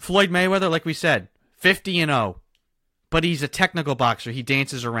what? Floyd Mayweather, like we said, 50-0, but he's a technical boxer. He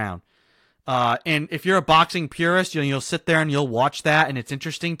dances around. And if you're a boxing purist, you'll sit there and you'll watch that, and it's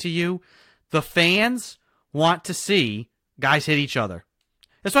interesting to you. The fans want to see guys hit each other.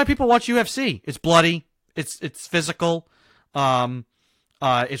 That's why people watch UFC. It's bloody. It's physical.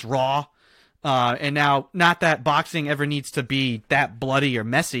 It's raw. And now, not that boxing ever needs to be that bloody or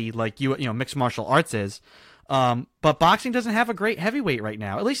messy like mixed martial arts is. But boxing doesn't have a great heavyweight right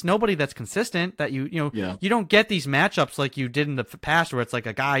now. At least nobody that's consistent. That Yeah. you don't get these matchups like you did in the past, where it's like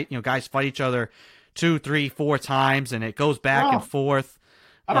a guy, guys fight each other 2, 3, 4 times, and it goes back and Well, forth.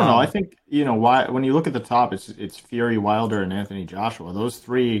 I don't know. I think why when you look at the top, it's Fury, Wilder, and Anthony Joshua. Those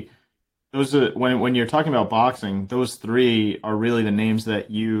three, those are when you're talking about boxing, those three are really the names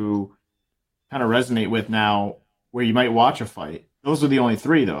that you kind of resonate with now, where you might watch a fight. Those are the only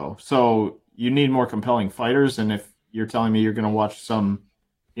three though. So you need more compelling fighters. And if you're telling me you're going to watch some,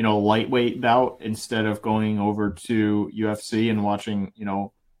 lightweight bout instead of going over to UFC and watching,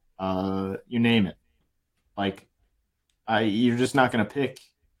 you name it, like you're just not going to pick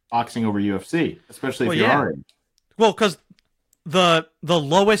boxing over UFC, especially Well, if you're yeah. already. Well, because the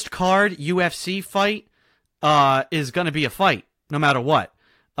lowest card UFC fight is going to be a fight no matter what.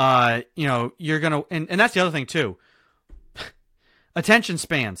 You're gonna, and that's the other thing too. Attention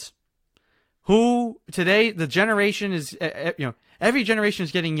spans. Who today the generation is, every generation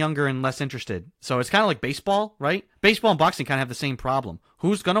is getting younger and less interested. So it's kind of like baseball, right? Baseball and boxing kind of have the same problem.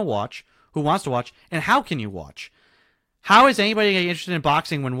 Who's gonna watch? Who wants to watch? And how can you watch? How is anybody getting interested in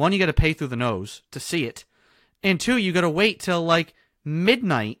boxing when, one, you got to pay through the nose to see it, and two, you got to wait till like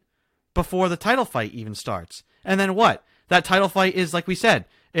midnight before the title fight even starts? And then what? That title fight is, like we said,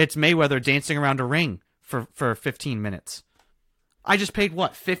 it's Mayweather dancing around a ring for 15 minutes. I just paid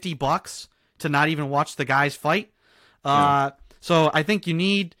what, $50 to not even watch the guys fight. Yeah. So I think it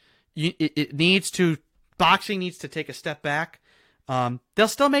needs to, boxing needs to take a step back. They'll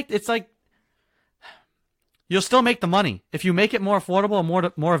still make, it's like, you'll still make the money if you make it more affordable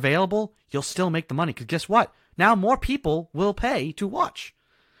and more available. You'll still make the money because guess what? Now more people will pay to watch.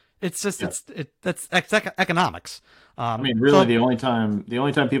 It's just that's economics. I mean, really, the only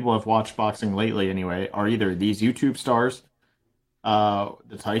time people have watched boxing lately, anyway, are either these YouTube stars,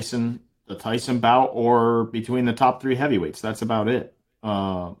 the Tyson bout, or between the top three heavyweights. That's about it.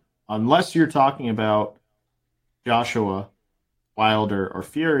 Unless you're talking about Joshua, Wilder, or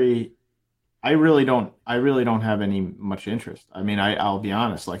Fury, I really don't have any much interest. I mean, I'll be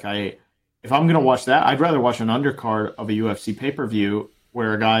honest. Like if I'm gonna watch that, I'd rather watch an undercard of a UFC pay-per-view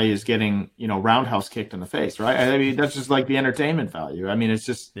where a guy is getting, roundhouse kicked in the face, right? I mean, that's just like the entertainment value. I mean, it's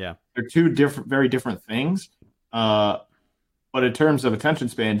just Yeah. they're two different, very different things. Uh, but in terms of attention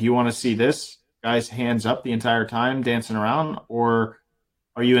span, do you want to see this guy's hands up the entire time dancing around, or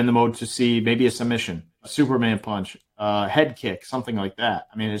are you in the mode to see maybe a submission, a Superman punch, a head kick, something like that?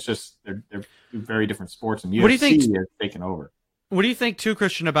 I mean, it's just they're two very different sports, and What do you UFC think? has taken over. What do you think too,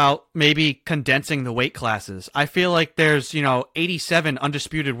 Christian, about maybe condensing the weight classes? I feel like there's, 87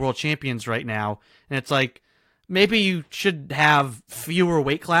 undisputed world champions right now, and it's like maybe you should have fewer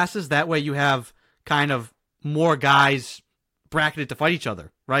weight classes. That way you have kind of more guys bracketed to fight each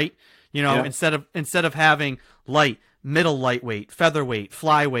other, right? Yeah. Instead of having light, middle lightweight, featherweight,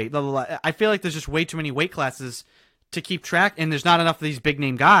 flyweight, blah, blah, blah. I feel like there's just way too many weight classes to keep track, and there's not enough of these big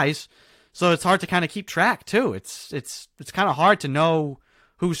name guys. So it's hard to kind of keep track too. It's kind of hard to know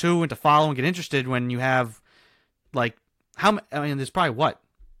who's who and to follow and get interested when you have like I mean, there's probably what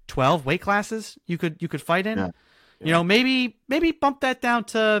 12 weight classes you could fight in. Yeah. Yeah. Maybe bump that down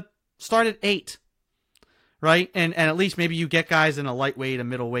to start at 8, right? And at least maybe you get guys in a lightweight, a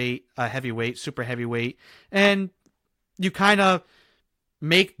middleweight, a heavyweight, super heavyweight, and you kind of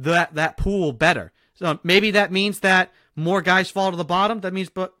make that pool better. So maybe that means that more guys fall to the bottom. That means,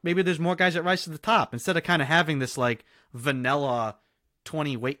 but maybe there's more guys that rise to the top instead of kind of having this like vanilla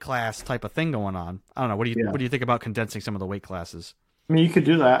 20 weight class type of thing going on. I don't know. Yeah. What do you think about condensing some of the weight classes? I mean, you could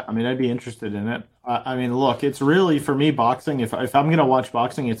do that. I mean, I'd be interested in it. I mean, look, it's really for me boxing. If I'm gonna watch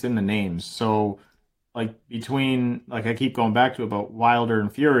boxing, it's in the names. So, like between like I keep going back to about Wilder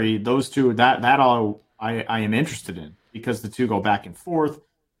and Fury, those two that all I am interested in because the two go back and forth.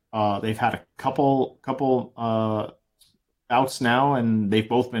 They've had a couple bouts now, and they've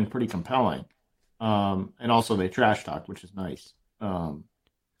both been pretty compelling. And also they trash talk, which is nice.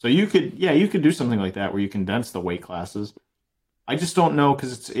 So you could do something like that where you condense the weight classes. I just don't know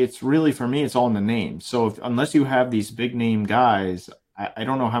because it's really for me it's all in the name. So unless you have these big name guys, I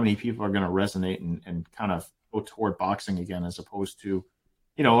don't know how many people are going to resonate and kind of go toward boxing again as opposed to,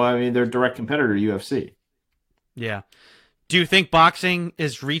 I mean, their direct competitor UFC. Yeah. Do you think boxing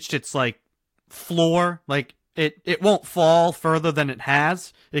has reached its like floor? Like it won't fall further than it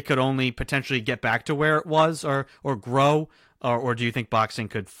has. It could only potentially get back to where it was or grow. Or do you think boxing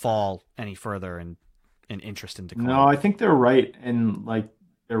could fall any further in interest and No, decline? I think they're right and like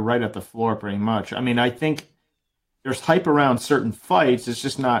they're right at the floor pretty much. I mean, I think there's hype around certain fights. It's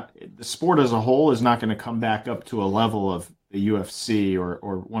just not the sport as a whole is not going to come back up to a level of the UFC or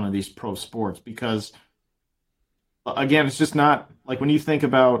one of these pro sports because again, it's just not like when you think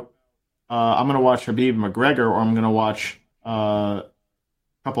about I'm going to watch Habib McGregor or I'm going to watch a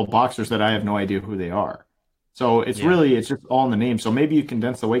couple of boxers that I have no idea who they are. So Yeah. it's just all in the name. So maybe you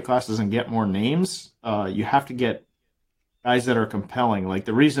condense the weight classes and get more names. You have to get guys that are compelling. Like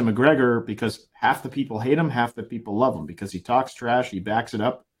the reason McGregor, because half the people hate him, half the people love him because he talks trash, he backs it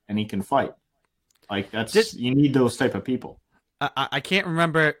up, and he can fight. Like Did you need those type of people. I can't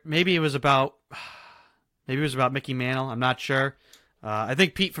remember. Maybe it was about Mickey Mantle. I'm not sure. I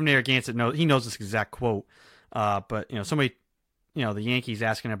think Pete from Narragansett knows this exact quote. But somebody, the Yankees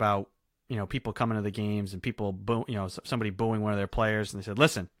asking about people coming to the games and people somebody booing one of their players, and they said,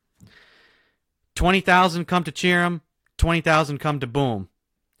 "Listen, 20,000 come to cheer him, 20,000 come to boom.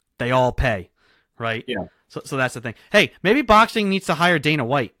 They all pay, right?" Yeah, So that's the thing. Hey, maybe boxing needs to hire Dana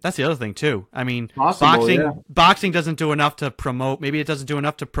White. That's the other thing too. I mean, possible. boxing Yeah, boxing doesn't do enough to promote. Maybe it doesn't do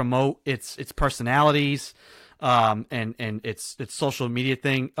enough to promote its personalities, and its social media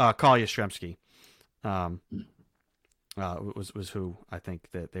thing. Carl Yastrzemski, um, was who I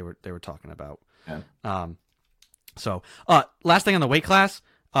think that they were talking about. yeah. Um, so last thing on the weight class,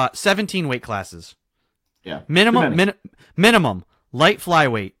 17 weight classes. Yeah. Too Minimum many. minimum light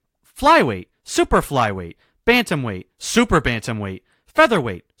flyweight, flyweight, super flyweight, bantamweight, super bantamweight,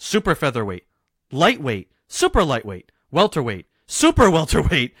 featherweight, super featherweight, lightweight, super lightweight, welterweight, super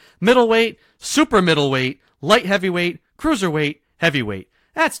welterweight, middleweight, super middleweight, light heavyweight, cruiserweight, heavyweight.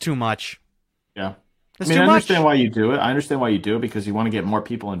 That's too much. Yeah. I That's mean, too I much. understand why you do it. I understand why you do it because you want to get more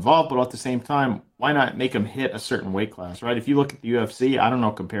people involved, but at the same time, why not make them hit a certain weight class, right? If you look at the UFC, I don't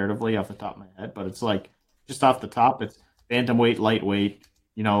know comparatively off the top of my head, but it's like just off the top, it's bantamweight, lightweight,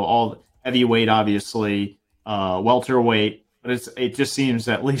 all heavyweight, obviously, welterweight, but it just seems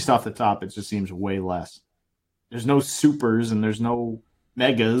at least off the top, it just seems way less. There's no supers and there's no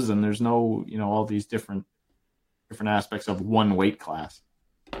megas and there's no, all these different aspects of one weight class.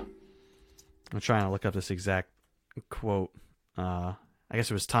 I'm trying to look up this exact quote. I guess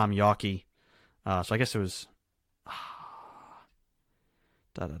it was Tom Yawkey. So I guess it was.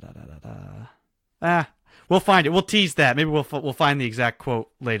 Da da da da da da. We'll find it. We'll tease that. Maybe we'll find the exact quote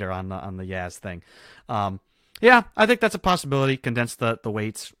later on the Yaz thing. Yeah, I think that's a possibility. Condense the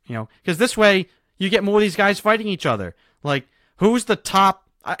weights, because this way you get more of these guys fighting each other. Like, who's the top?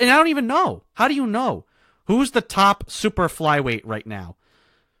 And I don't even know. How do you know who's the top super flyweight right now?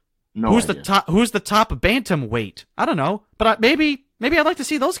 Who's the top? Who's the top bantamweight? I don't know, but maybe I'd like to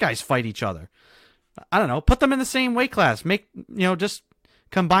see those guys fight each other. I don't know. Put them in the same weight class. Make just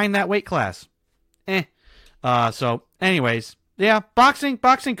combine that weight class. So, anyways, yeah, boxing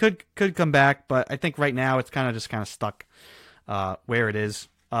could come back, but I think right now it's kind of stuck where it is.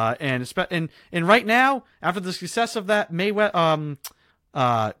 And right now, after the success of that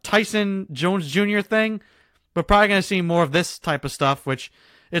Tyson Jones Jr. thing, we're probably gonna see more of this type of stuff, which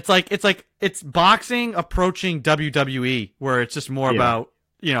it's boxing approaching WWE, where it's just more about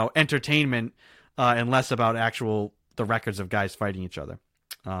entertainment and less about the records of guys fighting each other.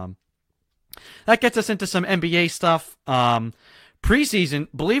 That gets us into some NBA stuff. Preseason,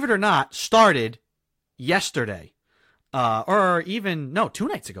 believe it or not, started yesterday, or even 2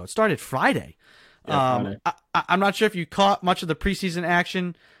 nights ago. It started Friday. Friday. I'm not sure if you caught much of the preseason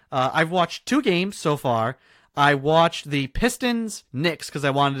action. I've watched 2 games so far. I watched the Pistons Knicks because I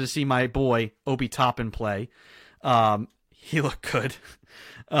wanted to see my boy Obi Toppin play. He looked good.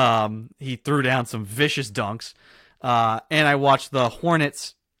 He threw down some vicious dunks. And I watched the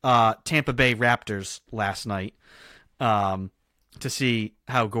Hornets Tampa Bay Raptors last night to see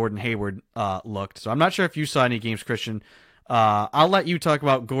how Gordon Hayward looked. So I'm not sure if you saw any games, Christian. I'll let you talk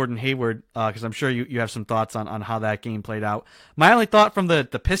about Gordon Hayward because I'm sure you have some thoughts on how that game played out. My only thought from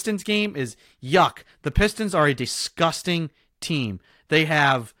the Pistons game is, yuck, the Pistons are a disgusting team.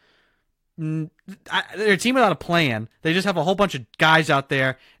 They're a team without a plan. They just have a whole bunch of guys out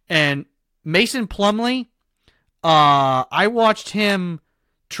there. And Mason Plumlee, I watched him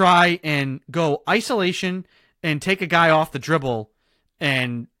try and go isolation and take a guy off the dribble,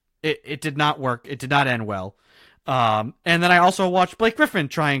 and it did not work. It did not end well. And then I also watched Blake Griffin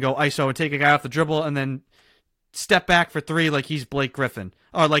try and go ISO and take a guy off the dribble and then step back for 3 like he's Blake Griffin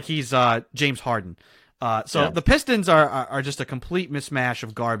or like he's James Harden. The Pistons are just a complete mismatch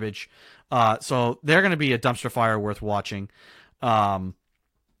of garbage. So they're going to be a dumpster fire worth watching. I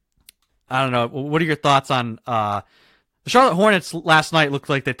don't know. What are your thoughts on the Charlotte Hornets last night? Looked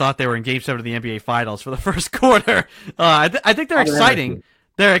like they thought they were in Game 7 of the NBA Finals for the first quarter. I think they're exciting.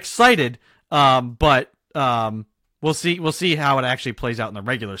 They're excited, but we'll see how it actually plays out in the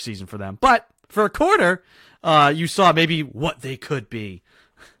regular season for them. But for a quarter, you saw maybe what they could be.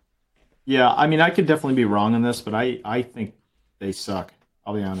 Yeah, I mean, I could definitely be wrong on this, but I think they suck.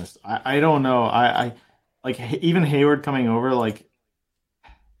 I'll be honest. I don't know. I like even Hayward coming over, like,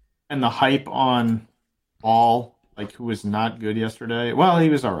 and the hype on Ball, like, who was not good yesterday. Well, he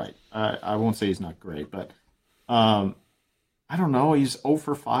was all right. I won't say he's not great, but I don't know. He's 0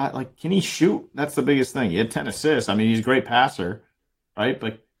 for 5. Like, can he shoot? That's the biggest thing. He had 10 assists. I mean, he's a great passer, right?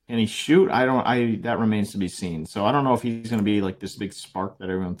 But can he shoot? That remains to be seen. So I don't know if he's going to be like this big spark that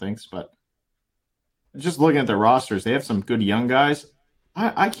everyone thinks. But just looking at their rosters, they have some good young guys.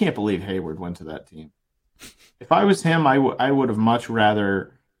 I can't believe Hayward went to that team. If I was him, I would have much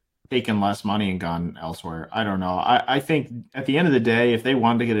rather taken less money and gone elsewhere. I don't know. I think at the end of the day, if they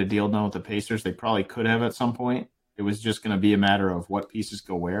wanted to get a deal done with the Pacers, they probably could have at some point. It was just going to be a matter of what pieces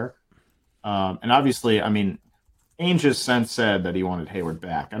go where. And obviously, I mean, Ainge has since said that he wanted Hayward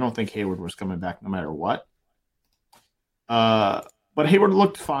back. I don't think Hayward was coming back no matter what. But Hayward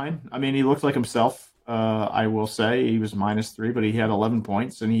looked fine. I mean, he looked like himself. I will say he was -3, but he had 11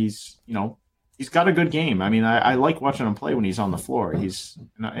 points, and he's got a good game. I mean, I like watching him play when he's on the floor.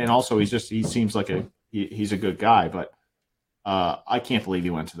 And also he seems like he's a good guy. But I can't believe he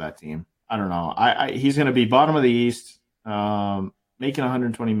went to that team. I don't know. He's going to be bottom of the East, making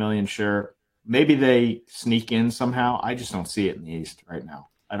 $120 million. Sure, maybe they sneak in somehow. I just don't see it in the East right now.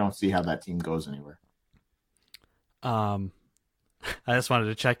 I don't see how that team goes anywhere. I just wanted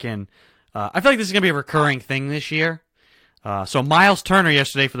to check in. I feel like this is going to be a recurring thing this year. So Miles Turner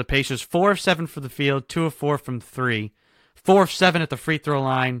yesterday for the Pacers, 4 of 7 for the field, 2 of 4 from 3, 4 of 7 at the free throw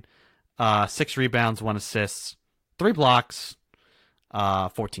line, 6 rebounds, 1 assist, 3 blocks,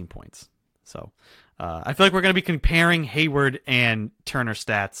 14 points. So I feel like we're going to be comparing Hayward and Turner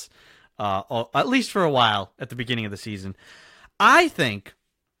stats at least for a while at the beginning of the season. I think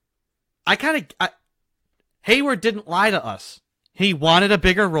Hayward didn't lie to us. He wanted a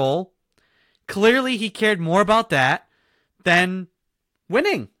bigger role. Clearly, he cared more about that than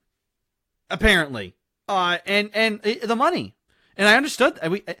winning, apparently. and the money. And I understood.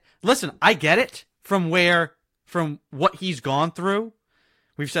 Listen, I get it from what he's gone through.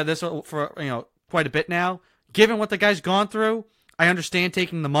 We've said this for quite a bit now. Given what the guy's gone through, I understand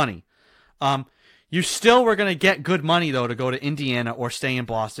taking the money. You still were going to get good money though to go to Indiana or stay in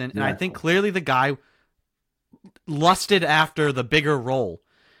Boston, and I think clearly the guy lusted after the bigger role.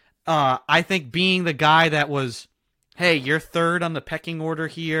 I think being the guy that was, hey, you're third on the pecking order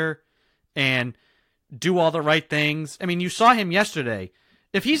here, and do all the right things. I mean, you saw him yesterday.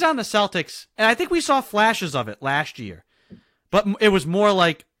 If he's on the Celtics, and I think we saw flashes of it last year, but it was more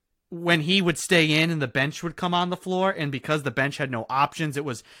like when he would stay in and the bench would come on the floor, and because the bench had no options, it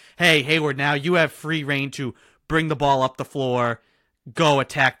was, hey, Hayward, now you have free reign to bring the ball up the floor, go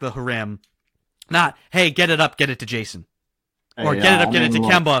attack the rim. Not, hey, get it up, get it to Jason. Or get it up, get it to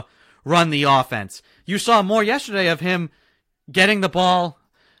Kemba, run the offense. You saw more yesterday of him getting the ball,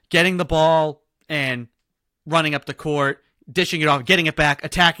 and running up the court, dishing it off, getting it back,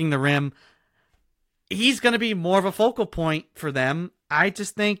 attacking the rim. He's going to be more of a focal point for them. I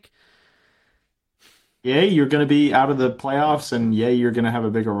just think... Yeah, you're going to be out of the playoffs, and you're going to have a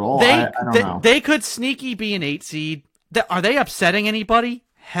bigger role. I don't know. They could sneaky be an 8 seed. Are they upsetting anybody?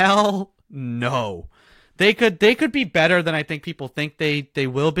 Hell no. They could be better than I think people think they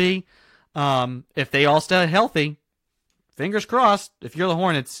will be. If they all stay healthy, fingers crossed. If you're the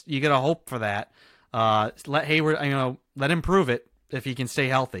Hornets, you gotta hope for that. Let Hayward, let him prove it if he can stay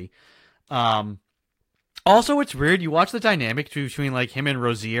healthy. Also, it's weird. You watch the dynamic between like him and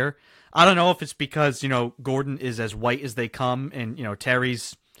Rozier. I don't know if it's because Gordon is as white as they come, and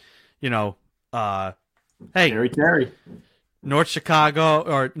Terry's, hey, Terry. North Chicago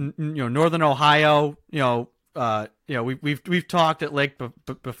or Northern Ohio. We've talked at length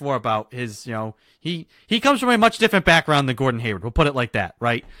before about his. He comes from a much different background than Gordon Hayward. We'll put it like that,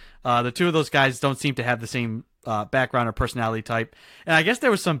 right? The two of those guys don't seem to have the same background or personality type, and I guess there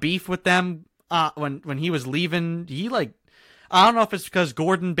was some beef with them when he was leaving. I don't know if it's because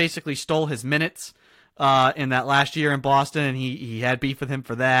Gordon basically stole his minutes in that last year in Boston, and he had beef with him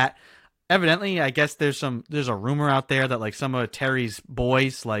for that. Evidently, I guess there's a rumor out there that like some of Terry's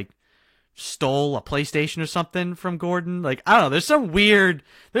boys stole a PlayStation or something from Gordon. I don't know. There's some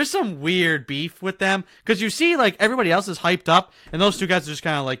weird beef with them because you see everybody else is hyped up, and those two guys are just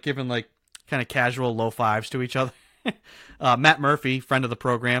kind of giving kind of casual low fives to each other. Matt Murphy, friend of the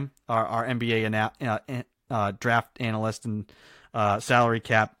program, our NBA draft analyst and salary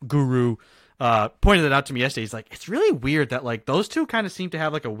cap guru, pointed it out to me yesterday. He's like, it's really weird that those two kind of seem to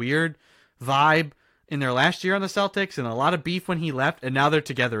have a weird vibe in their last year on the Celtics, and a lot of beef when he left, and now they're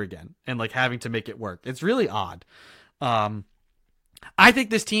together again and having to make it work. It's really odd. I think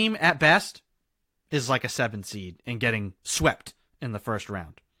this team at best is a 7 seed and getting swept in the first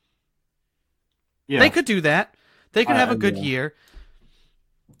round. Yeah, they could do that. They could have a good year.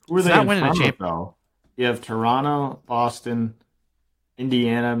 Who are they not winning a championship though? You have Toronto, Boston,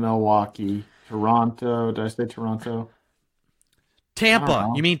 Indiana, Milwaukee, Toronto. Did I say Toronto?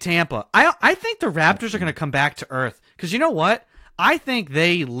 Tampa. You mean Tampa. I think the Raptors are going to come back to earth because you know what? I think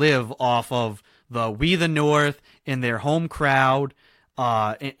they live off of the We the North and their home crowd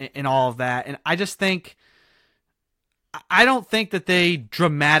and all of that. And I just think I don't think that they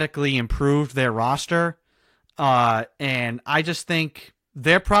dramatically improved their roster. And I just think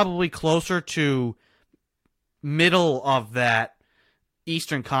they're probably closer to middle of that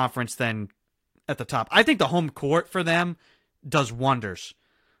Eastern Conference than at the top. I think the home court for them does wonders.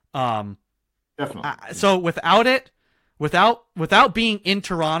 Definitely. So without being in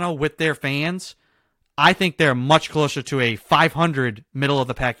Toronto with their fans, I think they're much closer to a 500 middle of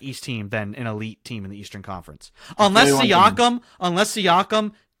the pack East team than an elite team in the Eastern Conference. Unless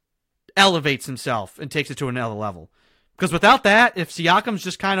Siakam elevates himself and takes it to another level. Because without that, if Siakam's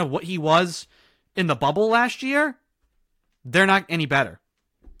just kind of what he was in the bubble last year, they're not any better.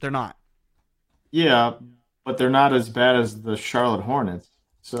 They're not. Yeah, but they're not as bad as the Charlotte Hornets.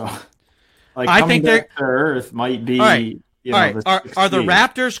 So, I think they're to earth might be. All right. Are the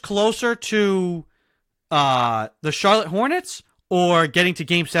Raptors closer to the Charlotte Hornets or getting to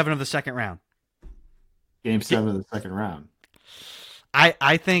Game 7 of the second round? Game 7 of the second round. I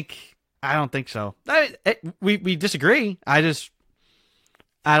don't think so. We disagree. I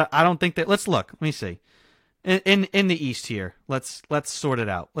don't think that. Let's look. Let me see. In the East here, let's sort it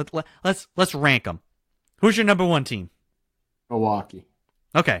out. Let's rank them. Who's your number 1 team? Milwaukee.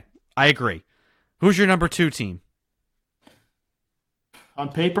 Okay, I agree. Who's your number 2 team? On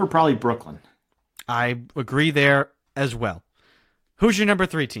paper, probably Brooklyn. I agree there as well. Who's your number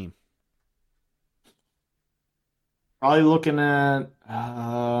 3 team? Probably looking at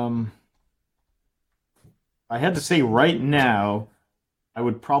I had to say right now, I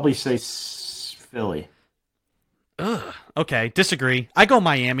would probably say Philly. Ugh. Okay, disagree. I go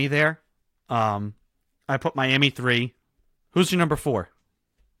Miami there. I put Miami 3. Who's your number 4?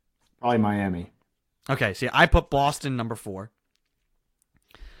 Probably Miami. Okay, see, I put Boston number 4.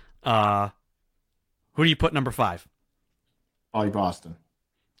 Who do you put number 5? Probably Boston.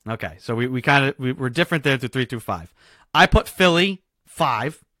 Okay, so we're different there through 3 through 5. I put Philly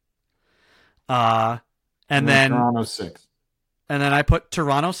 5. And then Toronto 6. And then I put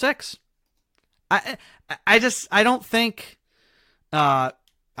Toronto 6. I don't think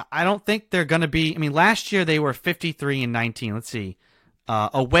they're going to be. I mean, last year they were 53-19. Let's see.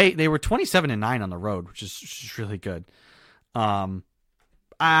 Away they were 27-9 on the road, which is really good.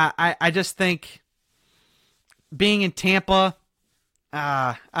 I just think being in Tampa,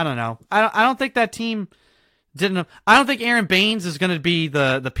 I don't know. I don't think that team didn't. I don't think Aaron Baines is going to be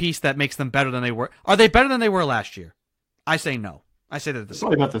the piece that makes them better than they were. Are they better than they were last year? I say no. I say they're the same.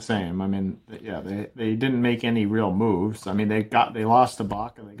 Probably about the same. I mean, yeah, they didn't make any real moves. I mean, they lost to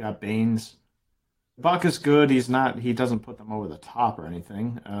Baca. They got Baines. Baca's good. He doesn't put them over the top or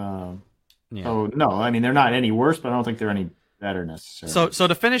anything. Yeah. So no, I mean they're not any worse, but I don't think they're any better necessarily. So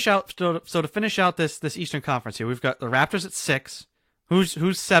to finish out this Eastern Conference here, we've got the Raptors at 6.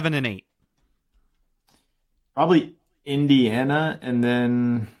 Who's 7 and 8? Probably Indiana, and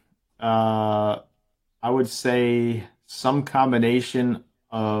then I would say some combination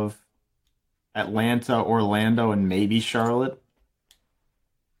of Atlanta, Orlando, and maybe Charlotte.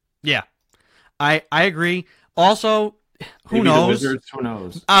 Yeah, I agree. Also, who Maybe knows? The Wizards, who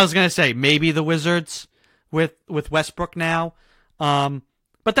knows? I was gonna say maybe the Wizards with Westbrook now,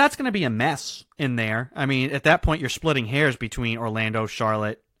 but that's gonna be a mess in there. I mean, at that point, you're splitting hairs between Orlando,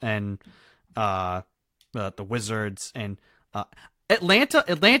 Charlotte, and the Wizards and Atlanta.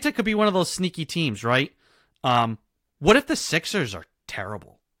 Atlanta could be one of those sneaky teams, right? What if the Sixers are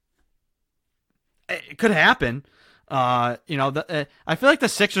terrible? It could happen. I feel like the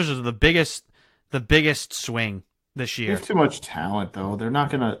Sixers are the biggest swing this year. They have too much talent, though. They're not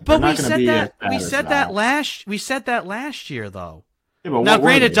gonna. But we said that last year, though. Yeah, but now,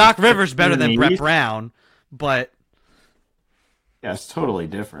 granted, Doc Rivers better than Brett Brown, but yeah, it's totally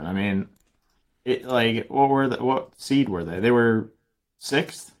different. I mean, what seed were they? They were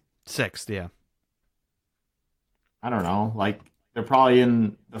 6th. 6th, yeah. I don't know. Like they're probably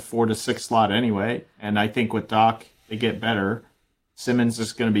in the 4 to 6 slot anyway. And I think with Doc, they get better. Simmons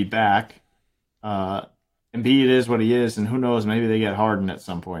is going to be back. Embiid is what he is, and who knows? Maybe they get Harden at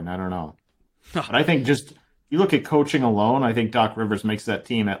some point. I don't know. But I think just you look at coaching alone. I think Doc Rivers makes that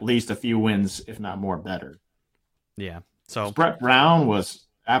team at least a few wins, if not more, better. Yeah. So Brett Brown was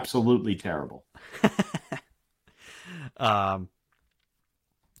absolutely terrible. It'll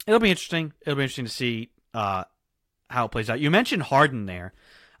be interesting. It'll be interesting to see how it plays out. You mentioned Harden there.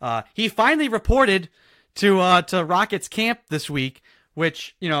 He finally reported to Rockets camp this week,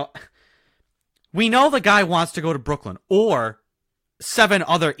 which, we know the guy wants to go to Brooklyn or 7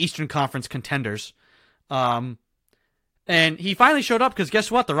 other Eastern Conference contenders. And he finally showed up because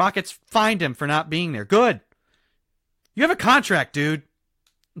guess what? The Rockets fined him for not being there. Good. You have a contract, dude.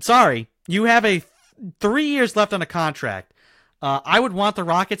 Sorry. You have 3 years left on a contract. I would want the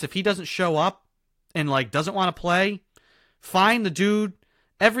Rockets, if he doesn't show up and doesn't want to play, fine the dude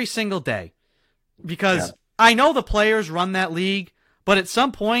every single day. Because I know the players run that league, but at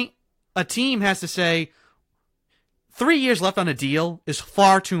some point, a team has to say 3 years left on a deal is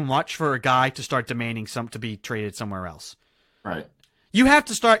far too much for a guy to start demanding to be traded somewhere else. Right. You have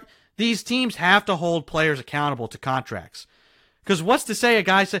to start. These teams have to hold players accountable to contracts. Because what's to say a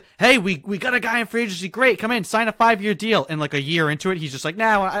guy said, hey, we got a guy in free agency, great, come in, sign a 5-year deal, and a year into it, he's just like,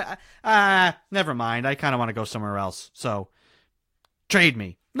 no, never mind, I kind of want to go somewhere else, so trade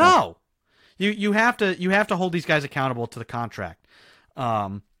me. No, you have to hold these guys accountable to the contract.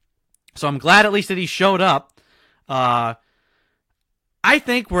 So I'm glad at least that he showed up. I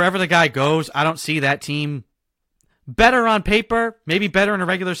think wherever the guy goes, I don't see that team better on paper, maybe better in a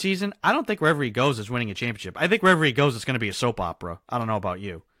regular season. I don't think wherever he goes is winning a championship. I think wherever he goes, it's going to be a soap opera. I don't know about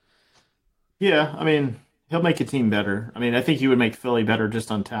you. Yeah, I mean, he'll make a team better. I mean, I think he would make Philly better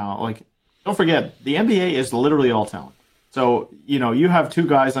just on talent. Don't forget, the NBA is literally all talent. So, you have 2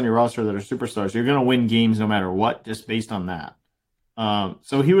 guys on your roster that are superstars. You're going to win games no matter what, just based on that.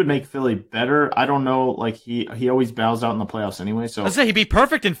 So he would make Philly better. I don't know, he always bows out in the playoffs anyway. So I'd say he'd be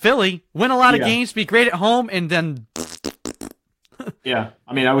perfect in Philly, win a lot of games, be great at home, and then. Yeah,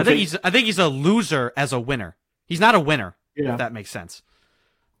 I mean, I think he's a loser as a winner. He's not a winner. Yeah. If that makes sense.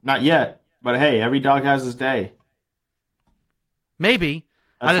 Not yet, but hey, every dog has his day. Maybe.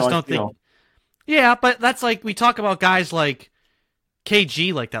 I just don't think. Yeah, but that's like we talk about guys like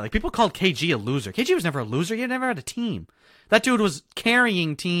KG like that. Like people called KG a loser. KG was never a loser. He never had a team. That dude was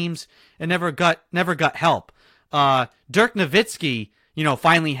carrying teams and never got help. Dirk Nowitzki,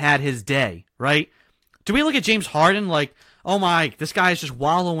 finally had his day, right? Do we look at James Harden like, oh my, this guy is just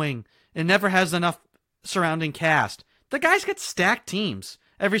wallowing and never has enough surrounding cast? The guy's got stacked teams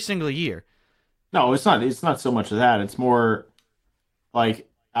every single year. No, it's not. It's not so much of that. It's more like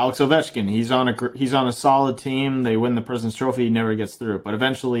Alex Ovechkin. He's on a solid team. They win the President's Trophy. He never gets through, but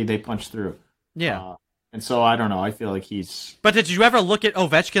eventually they punch through. Yeah. And so I don't know. I feel like he's. But did you ever look at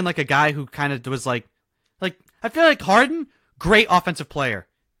Ovechkin like a guy who kind of was like I feel like Harden, great offensive player.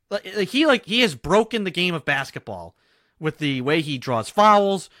 He has broken the game of basketball with the way he draws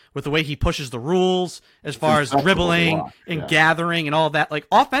fouls, with the way he pushes the rules as far as dribbling and gathering and all that. Like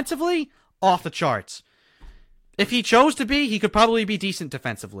offensively, off the charts. If he chose to be, he could probably be decent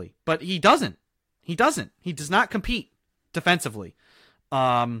defensively, but he doesn't. He doesn't. He does not compete defensively.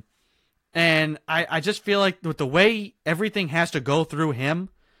 And I just feel like with the way everything has to go through him,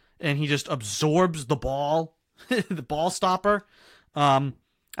 and he just absorbs the ball, the ball stopper. I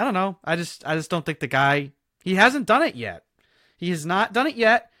don't know. I just don't think the guy, he hasn't done it yet. He has not done it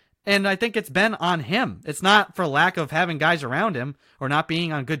yet, and I think it's been on him. It's not for lack of having guys around him or not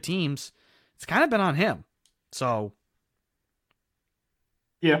being on good teams. It's kind of been on him. So,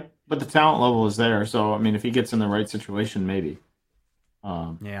 yeah, but the talent level is there. So I mean, if he gets in the right situation, maybe.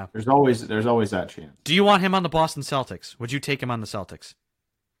 Yeah, there's always that chance. Do you want him on the Boston Celtics? Would you take him on the Celtics?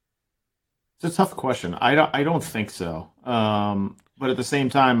 It's a tough question. I don't think so. But at the same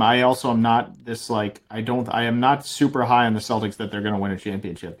time, I also am not this I am not super high on the Celtics that they're going to win a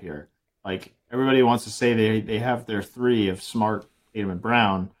championship here. Like everybody wants to say they have their three of Smart, Tatum, and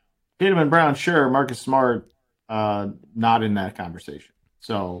Brown. Tatum and Brown, sure. Marcus Smart, not in that conversation.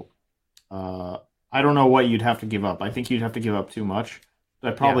 So I don't know what you'd have to give up. I think you'd have to give up too much. I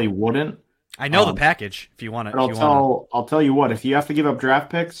probably wouldn't. I know the package. If you want it, I'll tell you what. If you have to give up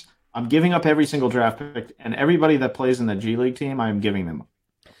draft picks, I'm giving up every single draft pick, and everybody that plays in the G League team, I'm giving them.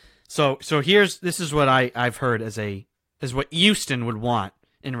 So this is what I've heard as what Houston would want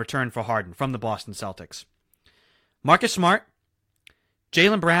in return for Harden from the Boston Celtics. Marcus Smart,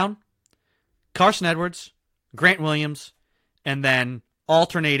 Jaylen Brown, Carson Edwards, Grant Williams, and then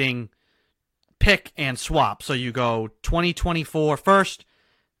alternating pick and swap. So you go 2024 first,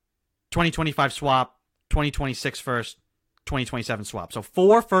 2025 swap, 2026 first, 2027 swap. So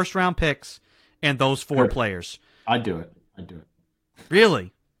 4 first-round picks and those 4 players. I'd do it.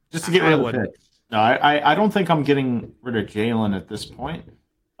 Really? Just to get rid of the picks. No, I don't think I'm getting rid of Jaylen at this point.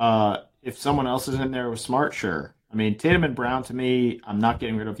 If someone else is in there with Smart, sure. I mean, Tatum and Brown, to me, I'm not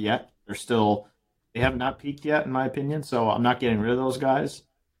getting rid of yet. They have not peaked yet, in my opinion, so I'm not getting rid of those guys.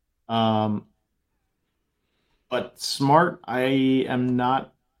 But Smart, I'm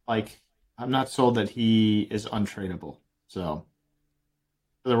not sold that he is untradeable. So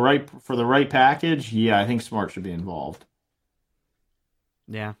for the right package, yeah, I think Smart should be involved.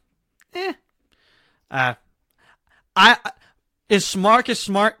 Yeah. Is Marcus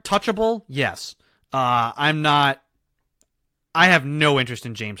Smart touchable? Yes. I'm not. I have no interest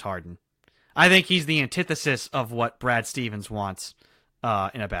in James Harden. I think he's the antithesis of what Brad Stevens wants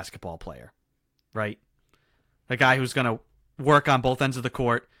in a basketball player, right? A guy who's going to work on both ends of the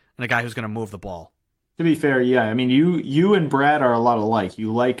court and a guy who's going to move the ball. To be fair, yeah. I mean, you and Brad are a lot alike.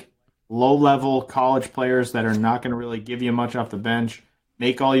 You like low-level college players that are not going to really give you much off the bench,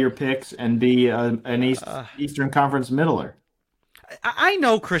 make all your picks, and be an Eastern Conference middler. I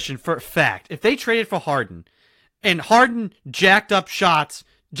know, Christian, for a fact, if they traded for Harden and Harden jacked up shots,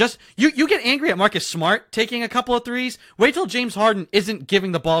 just you get angry at Marcus Smart taking a couple of threes. Wait till James Harden isn't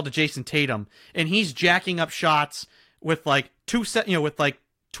giving the ball to Jason Tatum and he's jacking up shots with like 12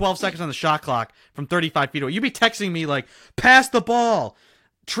 seconds on the shot clock from 35 feet away. You'd be texting me like, pass the ball,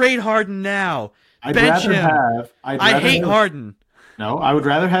 trade Harden now, bench him. I hate Harden. No, I would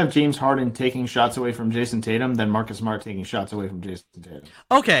rather have James Harden taking shots away from Jason Tatum than Marcus Smart taking shots away from Jason Tatum.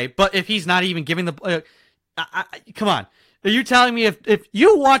 Okay, but if he's not even giving the come on. Are you telling me if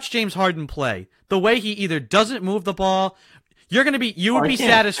you watch James Harden play, the way he either doesn't move the ball, you would be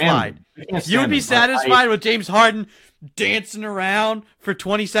satisfied. You would be satisfied with James Harden dancing around for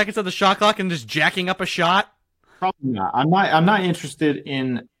 20 seconds of the shot clock and just jacking up a shot? Probably not. I'm not interested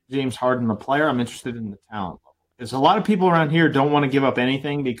in James Harden, the player. I'm interested in the talent level. Because a lot of people around here don't want to give up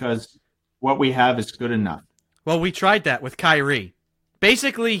anything because what we have is good enough. Well, we tried that with Kyrie.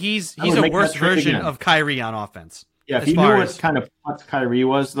 Basically, he's a worse version of Kyrie on offense. Yeah, if you knew what kind of putz Kyrie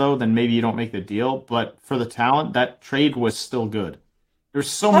was, though, then maybe you don't make the deal. But for the talent, that trade was still good. There's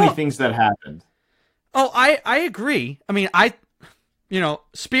so many things that happened. Oh, I agree. I mean,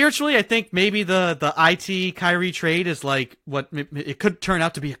 spiritually, I think maybe the IT Kyrie trade is like what it could turn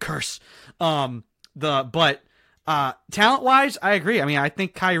out to be a curse. But talent wise, I agree. I mean, I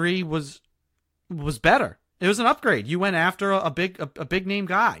think Kyrie was better. It was an upgrade. You went after a big name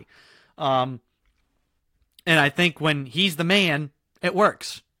guy, and I think when he's the man, it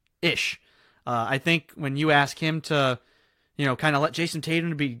works ish. I think when you ask him to, kind of let Jason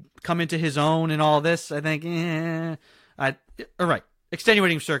Tatum come into his own and all this, I think, all right,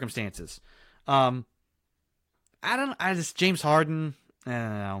 extenuating circumstances. James Harden. I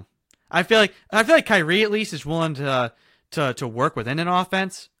don't know. I feel like Kyrie at least is willing to work within an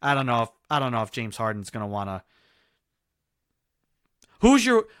offense. I don't know if James Harden's gonna wanna.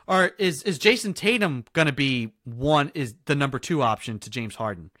 Is Jason Tatum gonna be the number 2 option to James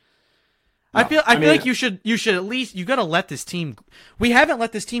Harden? No, I feel like you should at least, you got to let this team. We haven't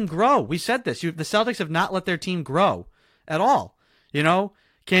let this team grow. We said this. The Celtics have not let their team grow at all.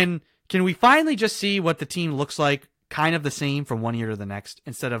 Can we finally just see what the team looks like, kind of the same from one year to the next,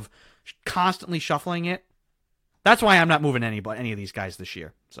 instead of constantly shuffling it? That's why I'm not moving any of these guys this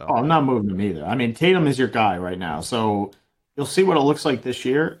year. So I'm not moving them either. I mean, Tatum is your guy right now, so you'll see what it looks like this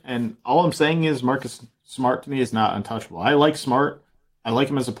year. And all I'm saying is Marcus Smart to me is not untouchable. I like Smart. I like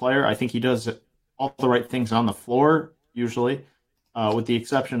him as a player. I think he does all the right things on the floor, usually, with the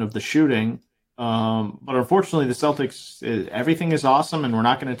exception of the shooting. But unfortunately, the Celtics, everything is awesome, and we're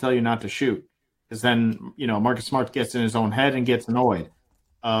not going to tell you not to shoot. Because then, Marcus Smart gets in his own head and gets annoyed.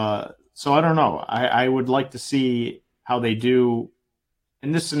 So I don't know. I would like to see how they do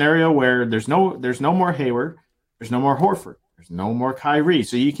in this scenario where there's no more Hayward, there's no more Horford, there's no more Kyrie.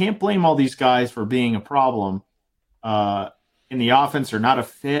 So you can't blame all these guys for being a problem in the offense or not a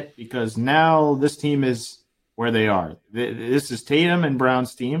fit, because now this team is where they are. This is Tatum and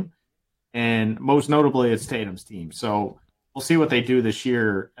Brown's team, and most notably it's Tatum's team. So we'll see what they do this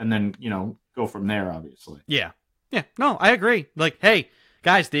year, and then, go from there, obviously. Yeah. No, I agree. Like, hey,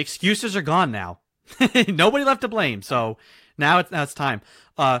 guys, the excuses are gone now. Nobody left to blame. So now it's time.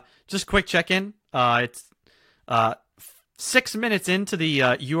 Just quick check-in. It's 6 minutes into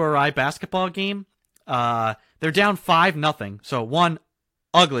the URI basketball game. They're down 5-0. So one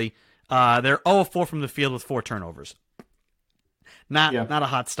ugly. They're 0-4 from the field with 4 turnovers. Not a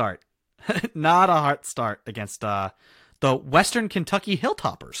hot start. Not a hot start against the Western Kentucky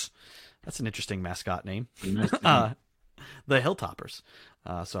Hilltoppers. That's an interesting mascot name. The Hilltoppers.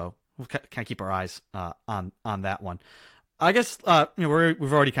 So we'll kind of keep our eyes on that one. I guess we've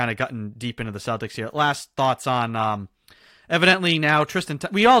already kind of gotten deep into the Celtics here. Last thoughts on evidently now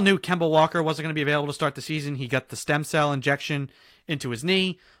we all knew Kemba Walker wasn't going to be available to start the season. He got the stem cell injection into his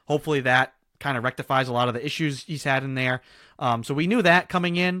knee. Hopefully that kind of rectifies a lot of the issues he's had in there. So we knew that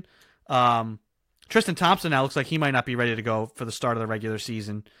coming in. Tristan Thompson now looks like he might not be ready to go for the start of the regular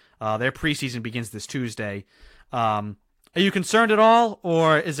season. Their preseason begins this Tuesday. Are you concerned at all,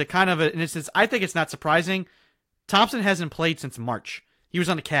 or is it kind of an instance? I think it's not surprising. Thompson hasn't played since March. He was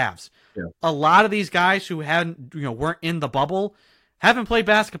on the Cavs. Yeah. A lot of these guys who weren't in the bubble haven't played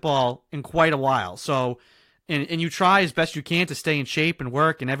basketball in quite a while. So, and you try as best you can to stay in shape and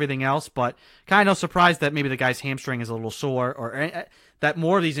work and everything else, but kind of surprised that maybe the guy's hamstring is a little sore, or that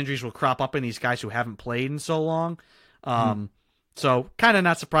more of these injuries will crop up in these guys who haven't played in so long. So kind of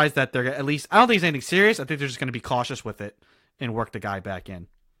not surprised that they're at least, I don't think it's anything serious. I think they're just going to be cautious with it and work the guy back in.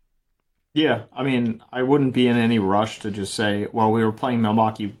 Yeah, I mean, I wouldn't be in any rush to just say, well, we were playing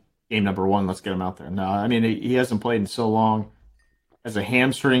Milwaukee game number 1, let's get him out there. No, I mean, he hasn't played in so long. As a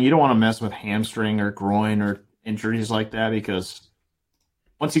hamstring, you don't want to mess with hamstring or groin or injuries like that, because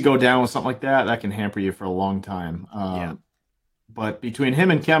once you go down with something like that, that can hamper you for a long time. But between him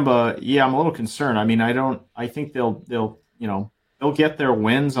and Kemba, I'm a little concerned. I mean, I think they'll get their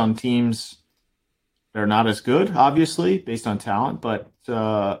wins on teams that are not as good, obviously, based on talent, but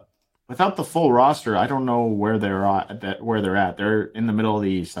without the full roster, I don't know where they're at. They're in the middle of the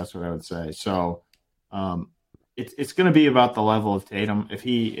East. That's what I would say. So it's going to be about the level of Tatum. If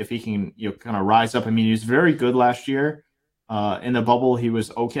he can kind of rise up. I mean, he was very good last year. In the bubble, he was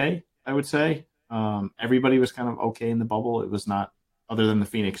okay, I would say. Everybody was kind of okay in the bubble. It was not, other than the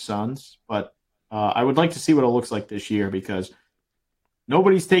Phoenix Suns. But I would like to see what it looks like this year, because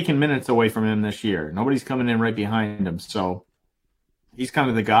nobody's taking minutes away from him this year. Nobody's coming in right behind him. So he's kind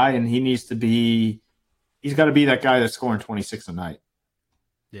of the guy, and he's got to be that guy that's scoring 26 a night.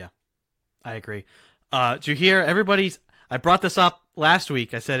 Yeah, I agree. Did you hear I brought this up last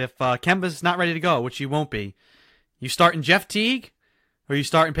week. I said, if Kemba's not ready to go, which he won't be, you starting Jeff Teague or you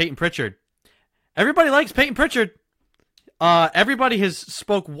starting Peyton Pritchard? Everybody likes Peyton Pritchard. everybody has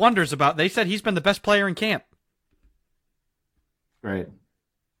spoke wonders about. They said he's been the best player in camp. Great.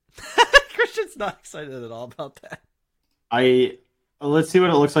 Christian's not excited at all about that. Let's see what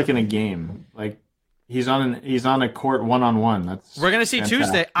it looks like in a game. Like he's on a court 1-on-1. We're gonna see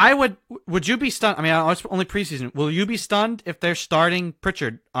fantastic. Tuesday. Would you be stunned? I mean, it's only preseason. Will you be stunned if they're starting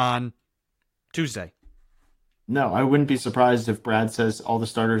Pritchard on Tuesday? No, I wouldn't be surprised if Brad says all the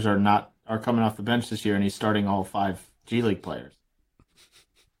starters are coming off the bench this year and he's starting all 5 G League players.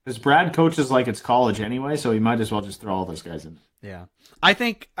 Because Brad coaches like it's college anyway, so he might as well just throw all those guys in. Yeah, I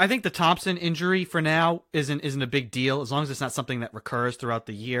think the Thompson injury for now isn't a big deal as long as it's not something that recurs throughout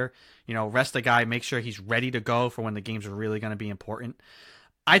the year. Rest the guy, make sure he's ready to go for when the games are really going to be important.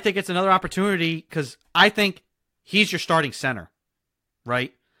 I think it's another opportunity because I think he's your starting center,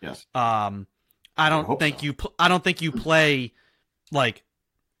 right? Yes. I don't think you play like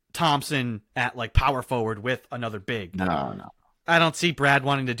Thompson at like power forward with another big. No. I don't see Brad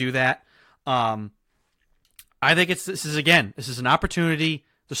wanting to do that. I think this is an opportunity.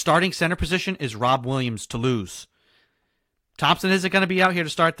 The starting center position is Rob Williams to lose. Thompson isn't going to be out here to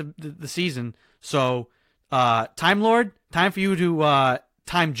start the season. So, Time Lord, time for you to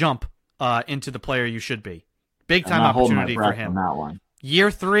time jump into the player you should be. Big time opportunity for him. On that one.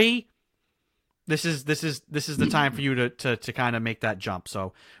 Year 3. This is the time for you to kind of make that jump.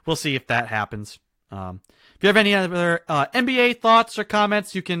 So we'll see if that happens. If you have any other NBA thoughts or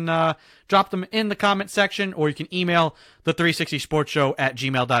comments, you can drop them in the comment section, or you can email the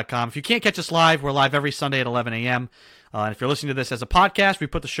 360sportshow@gmail.com. If you can't catch us live, we're live every Sunday at 11 a.m. And if you're listening to this as a podcast, we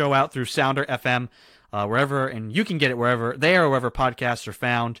put the show out through Sounder FM, wherever, and you can get it wherever podcasts are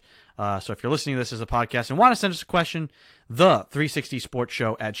found. So if you're listening to this as a podcast and want to send us a question, the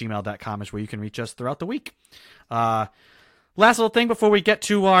 360sportshow@gmail.com is where you can reach us throughout the week. Last little thing before we get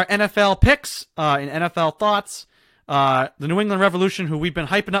to our NFL picks and NFL thoughts. The New England Revolution, who we've been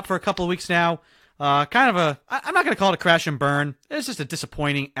hyping up for a couple of weeks now, I'm not going to call it a crash and burn. It's just a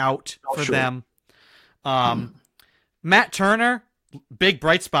disappointing out for them. Matt Turner, big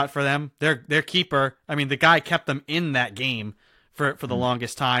bright spot for them. Their keeper. I mean, the guy kept them in that game for the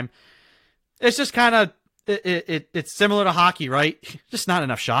longest time. It's just kind of it's similar to hockey, right? Just not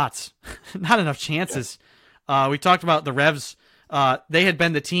enough shots, not enough chances. Yeah. We talked about the Revs. They had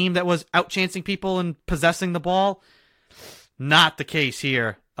been the team that was outchancing people and possessing the ball. Not the case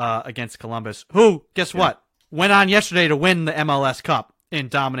here against Columbus, who, guess what, went on yesterday to win the MLS Cup in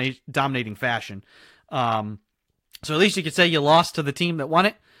dominating fashion. So at least you could say you lost to the team that won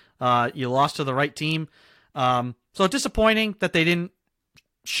it. You lost to the right team. So disappointing that they didn't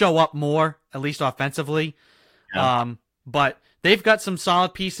show up more, at least offensively. Yeah. But they've got some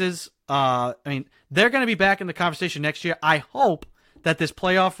solid pieces. I mean, they're going to be back in the conversation next year. I hope that this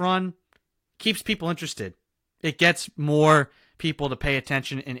playoff run keeps people interested. It gets more people to pay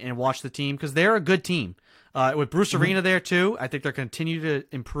attention and watch the team because they're a good team. With Bruce Arena there too, I think they're going to continue to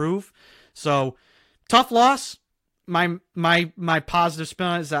improve. So tough loss. My positive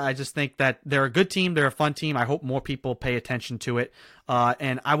spin is that I just think that they're a good team. They're a fun team. I hope more people pay attention to it.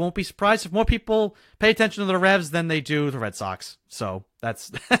 And I won't be surprised if more people pay attention to the Revs than they do the Red Sox. So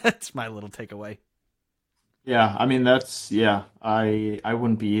that's my little takeaway. Yeah, I mean I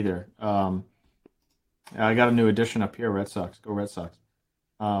wouldn't be either. I got a new addition up here, Red Sox. Go Red Sox.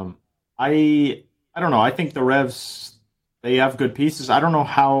 I don't know. I think the Revs, they have good pieces. I don't know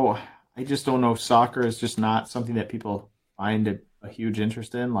how. I just don't know. Soccer is just not something that people find a huge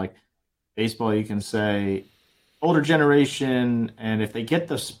interest in. Like baseball, you can say older generation, and if they get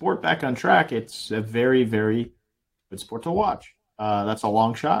the sport back on track, it's a very, very good sport to watch. That's a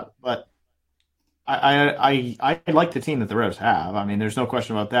long shot, but I like the team that the Revs have. I mean, there's no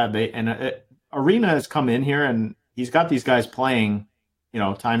question about that. Arena has come in here, and he's got these guys playing,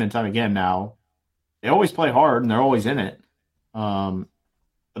 time and time again now. They always play hard, and they're always in it.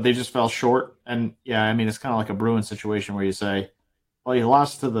 But they just fell short. And, yeah, I mean, it's kind of like a Bruins situation where you say, well, you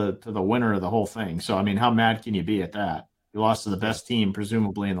lost to the winner of the whole thing. So, I mean, how mad can you be at that? You lost to the best team,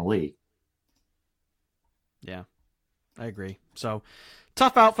 presumably, in the league. Yeah, I agree. So,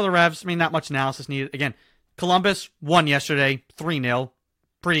 tough out for the Revs. I mean, not much analysis needed. Again, Columbus won yesterday, 3-0.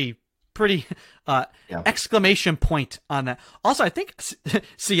 Pretty exclamation point on that. Also, I think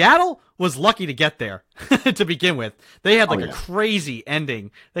Seattle was lucky to get there to begin with. They had a crazy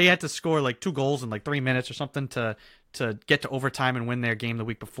ending. They had to score like 2 goals in like 3 minutes or something to get to overtime and win their game the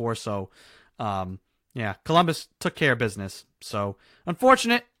week before. So, Columbus took care of business. So,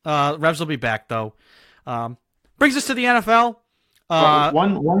 unfortunate. Revs will be back though. Brings us to the NFL.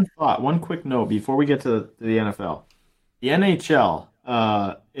 One quick note before we get to the NFL. The NHL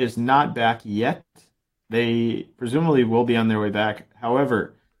is not back yet, They presumably will be on their way back.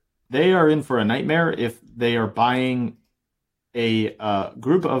 However, they are in for a nightmare if they are buying a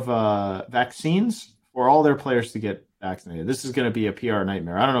group of vaccines for all their players to get vaccinated. This is going to be a PR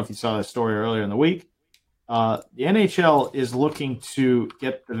nightmare. I don't know if you saw this story earlier in the week. The NHL is looking to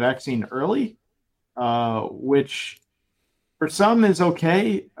get the vaccine early, which for some is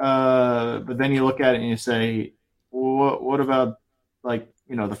okay. But then you look at it and you say, what about like,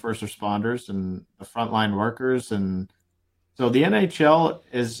 the first responders and the frontline workers? And so the NHL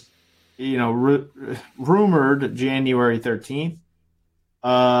is, rumored January 13th,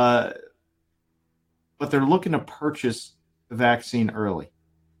 but they're looking to purchase the vaccine early.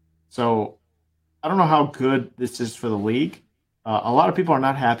 So I don't know how good this is for the league. A lot of people are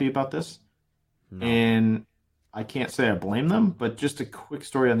not happy about this, and I can't say I blame them. But just a quick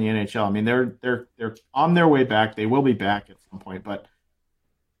story on the NHL. I mean, they're on their way back. They will be back at some point, but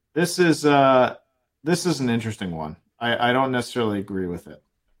this is an interesting one. I don't necessarily agree with it.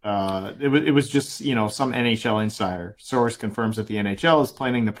 It was just some NHL insider source confirms that the NHL is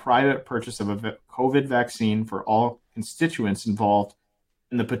planning the private purchase of a COVID vaccine for all constituents involved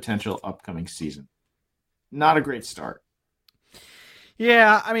in the potential upcoming season. Not a great start.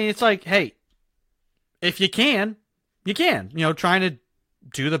 Yeah, I mean, it's like, hey, if you can, you can. Trying to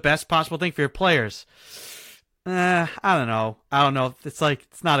do the best possible thing for your players. I don't know. It's like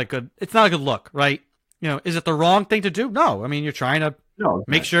it's not a good look, right? Is it the wrong thing to do? No. I mean, you're trying to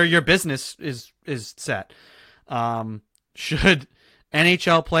make sure your business is set. Should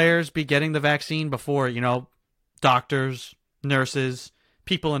NHL players be getting the vaccine before, doctors, nurses,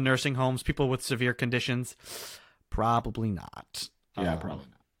 people in nursing homes, people with severe conditions? Probably not. Yeah, probably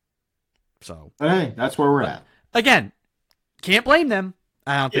not. So, but hey, that's where we're at. Again, can't blame them.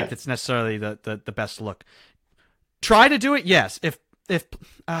 I don't think it's necessarily the best look. Try to do it, yes. If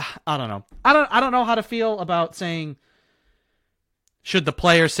I don't know. I don't know how to feel about saying, should the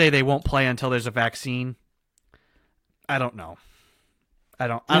players say they won't play until there's a vaccine? I don't know. I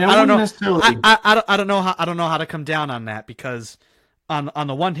don't know. Necessarily. I don't know how to come down on that, because on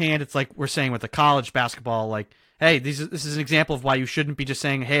the one hand, it's like we're saying with the college basketball, like, hey, this is an example of why you shouldn't be just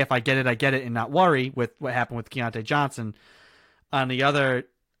saying, hey, if I get it, I get it, and not worry with what happened with Keontae Johnson. On the other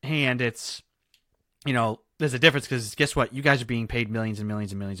hand, it's, there's a difference, because guess what? You guys are being paid millions and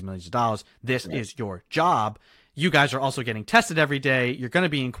millions and millions and millions of dollars. This is your job. You guys are also getting tested every day. You're going to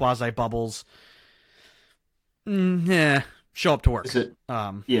be in quasi bubbles. Show up to work. Is it?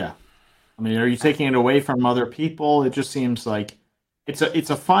 Yeah. I mean, are you taking it away from other people? It just seems like it's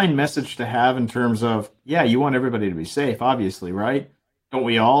a fine message to have in terms of, you want everybody to be safe, obviously, right? Don't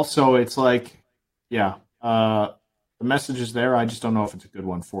we all? So it's like, the message is there. I just don't know if it's a good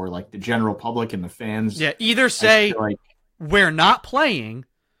one for like the general public and the fans. Yeah, either say we're not playing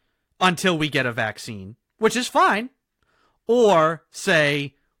until we get a vaccine, which is fine, or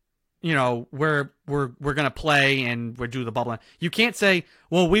say, we're gonna play and we're do the bubble. You can't say,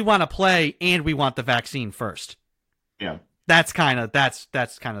 well, we want to play and we want the vaccine first. Yeah, that's kind of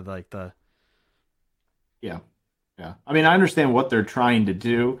like the. Yeah. I mean, I understand what they're trying to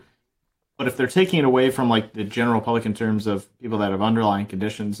do, but if they're taking it away from like the general public in terms of people that have underlying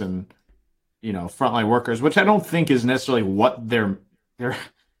conditions and frontline workers, which I don't think is necessarily what they're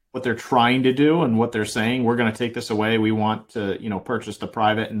trying to do and what they're saying, we're going to take this away. We want to, purchase the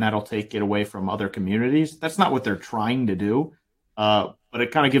private, and that'll take it away from other communities. That's not what they're trying to do. But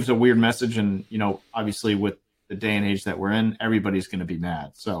it kind of gives a weird message. And, obviously with the day and age that we're in, everybody's going to be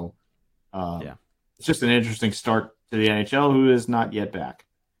mad. So it's just an interesting start to the NHL, who is not yet back.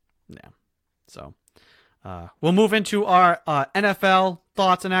 Yeah. So we'll move into our NFL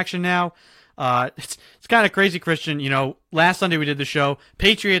thoughts in action now. It's kind of crazy, Christian. Last Sunday we did the show.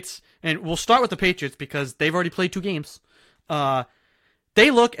 Patriots, and we'll start with the Patriots because they've already played 2 games. They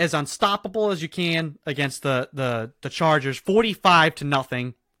look as unstoppable as you can against the Chargers,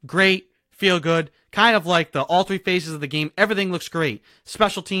 45-0. Great, feel good. Kind of like all 3 phases of the game. Everything looks great.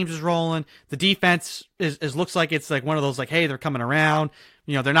 Special teams is rolling. The defense is looks like it's like one of those like, hey, they're coming around.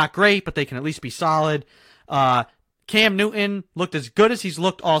 They're not great, but they can at least be solid. Cam Newton looked as good as he's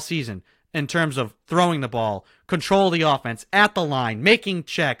looked all season in terms of throwing the ball, control the offense, at the line, making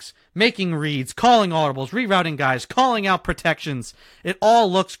checks, making reads, calling audibles, rerouting guys, calling out protections. It all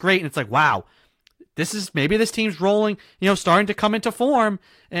looks great, and it's like, wow, maybe this team's rolling, starting to come into form.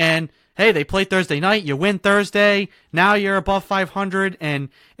 And hey, they played Thursday night, you win Thursday, now you're above 500, and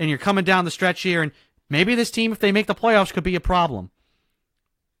you're coming down the stretch here, and maybe this team, if they make the playoffs, could be a problem.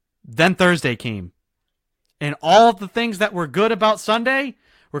 Then Thursday came, and all of the things that were good about Sunday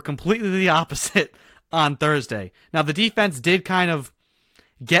were completely the opposite on Thursday. Now, the defense did kind of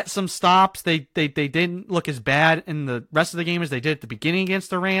get some stops. They didn't look as bad in the rest of the game as they did at the beginning against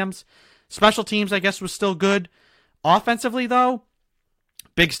the Rams. Special teams, I guess, was still good. Offensively, though,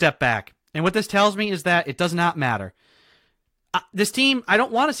 big step back. And what this tells me is that it does not matter. This team, I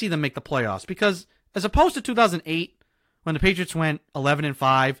don't want to see them make the playoffs because as opposed to 2008, when the Patriots went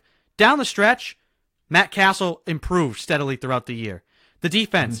 11-5, down the stretch, Matt Castle improved steadily throughout the year. The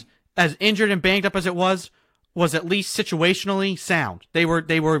defense, as injured and banged up as it was at least situationally sound. They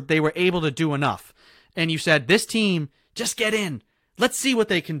were able to do enough. And you said, this team, just get in. Let's see what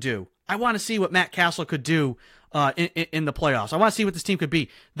they can do. I want to see what Matt Castle could do in the playoffs. I want to see what this team could be.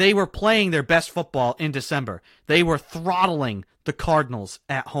 They were playing their best football in December. They were throttling the Cardinals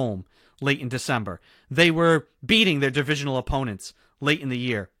at home late in December. They were beating their divisional opponents late in the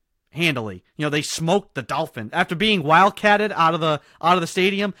year handily. They smoked the Dolphins. After being wildcatted out of the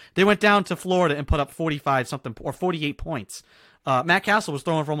stadium, they went down to Florida and put up 45 something or 48 points. Matt Castle was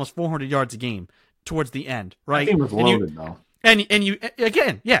throwing for almost 400 yards a game towards the end, right? That team was loaded though. And you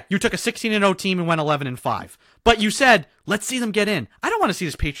again, yeah, you took a 16-0 team and went 11-5. But you said, let's see them get in. I don't want to see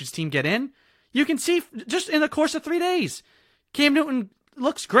this Patriots team get in. You can see just in the course of 3 days, Cam Newton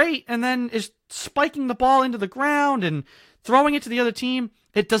looks great and then is spiking the ball into the ground and throwing it to the other team.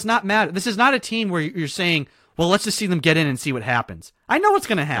 It does not matter. This is not a team where you're saying, well, let's just see them get in and see what happens. I know what's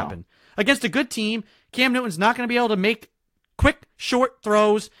going to happen. No. Against a good team, Cam Newton's not going to be able to make quick, short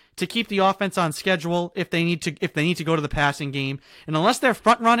throws to keep the offense on schedule if they need to go to the passing game. And unless they're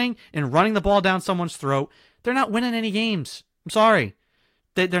front running and running the ball down someone's throat, they're not winning any games. I'm sorry.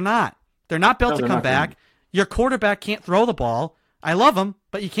 They're not. They're not built to come back. Your quarterback can't throw the ball. I love him,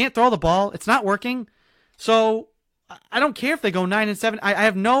 but you can't throw the ball. It's not working. So I don't care if they go 9-7. I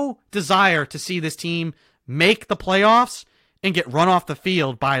have no desire to see this team make the playoffs and get run off the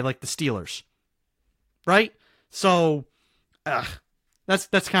field by like the Steelers. Right? So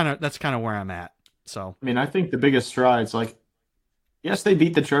that's kind of where I'm at. So I mean, I think the biggest strides, like, yes, they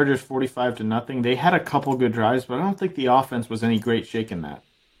beat the Chargers 45-0. They had a couple good drives, but I don't think the offense was any great shaking that.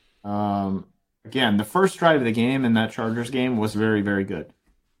 Again, the first drive of the game in that Chargers game was very, very good.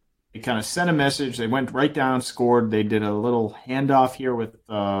 It kind of sent a message. They went right down, scored. They did a little handoff here with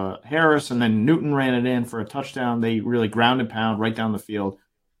Harris, and then Newton ran it in for a touchdown. They really ground and pound right down the field.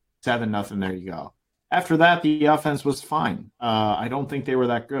 7-0, there you go. After that, the offense was fine. I don't think they were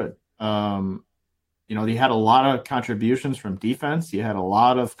that good. They had a lot of contributions from defense. You had a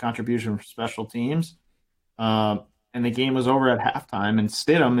lot of contribution from special teams. And the game was over at halftime. And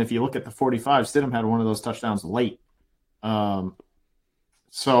Stidham, if you look at the 45, Stidham had one of those touchdowns late.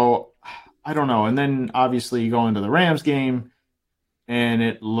 So I don't know. And then obviously you go into the Rams game, and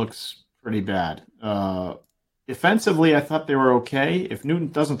it looks pretty bad. Defensively, I thought they were okay. If Newton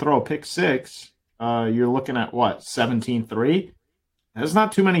doesn't throw a pick six, you're looking at what, 17-3? That's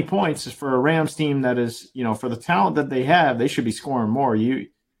not too many points for a Rams team that is, for the talent that they have, they should be scoring more.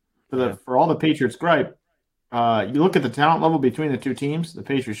 For all the Patriots gripe, you look at the talent level between the two teams, the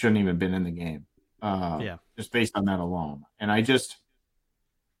Patriots shouldn't even been in the game. Just based on that alone. And I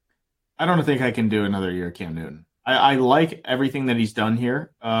don't think I can do another year of Cam Newton. I like everything that he's done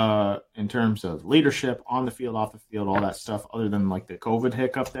here in terms of leadership on the field, off the field, all that stuff, other than like the COVID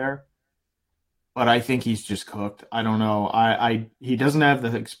hiccup there. But I think he's just cooked. I don't know. He doesn't have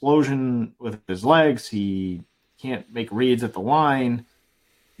the explosion with his legs. He can't make reads at the line.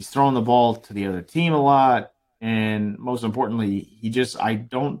 He's throwing the ball to the other team a lot. And most importantly, he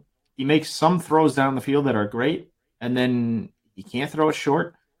makes some throws down the field that are great, and then he can't throw it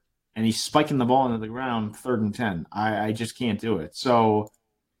short, and he's spiking the ball into the ground 3rd and 10. I just can't do it. So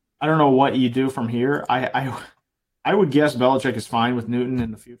I don't know what you do from here. I would guess Belichick is fine with Newton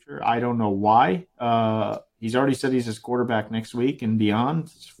in the future. I don't know why. He's already said he's his quarterback next week and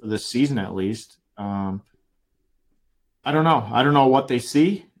beyond, for this season at least. I don't know. I don't know what they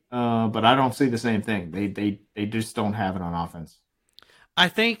see, but I don't see the same thing. They just don't have it on offense. I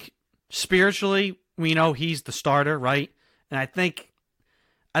think spiritually, we know he's the starter, right? And I think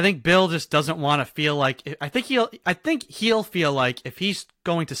Bill just doesn't want to feel like. I think he'll feel like if he's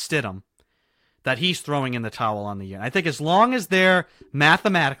going to Stidham, that he's throwing in the towel on the year. I think as long as they're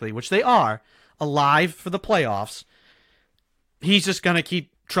mathematically, which they are, alive for the playoffs, he's just going to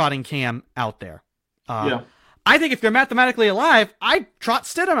keep trotting Cam out there. I think if they're mathematically alive, I trot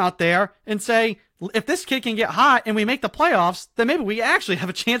Stidham out there and say, if this kid can get hot and we make the playoffs, then maybe we actually have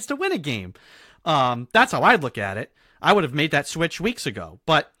a chance to win a game. That's how I'd look at it. I would have made that switch weeks ago.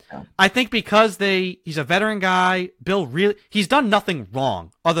 But I think because he's a veteran guy, Bill he's done nothing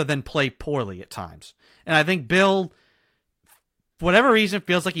wrong other than play poorly at times. And I think Bill, for whatever reason,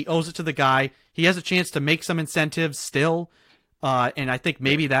 feels like he owes it to the guy. He has a chance to make some incentives still. And I think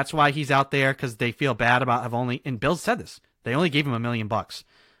maybe that's why he's out there, because they feel bad about and Bill said this, they only gave him $1 million.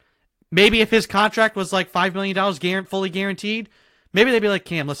 Maybe if his contract was like $5 million fully guaranteed, maybe they'd be like,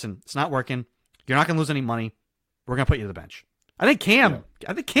 Cam, listen, it's not working. You're not going to lose any money. We're going to put you to the bench. I think Cam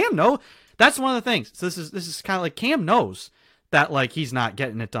knows. That's one of the things. So this is kind of like Cam knows that like he's not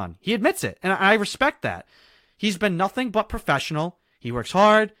getting it done. He admits it, and I respect that. He's been nothing but professional. He works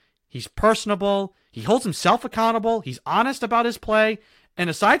hard. He's personable. He holds himself accountable. He's honest about his play. And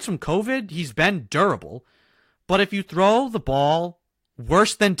aside from COVID, he's been durable. But if you throw the ball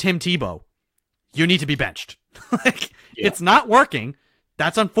worse than Tim Tebow, you need to be benched. It's not working.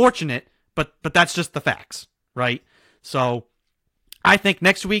 That's unfortunate, but that's just the facts, right? So I think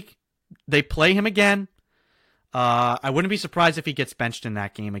next week they play him again. I wouldn't be surprised if he gets benched in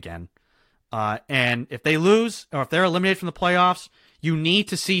that game again. And if they lose, or if they're eliminated from the playoffs, you need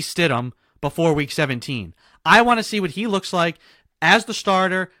to see Stidham before week 17. I want to see what he looks like as the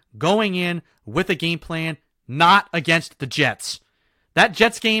starter going in with a game plan, not against the Jets. That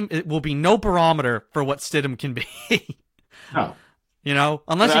Jets game, it will be no barometer for what Stidham can be. No.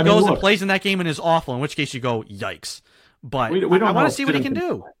 Unless he goes and plays in that game and is awful, in which case you go, yikes. But I want to see what he can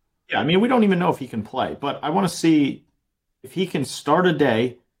do. Yeah, we don't even know if he can play, but I want to see if he can start a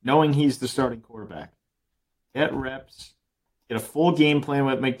day knowing he's the starting quarterback. Get reps, get a full game plan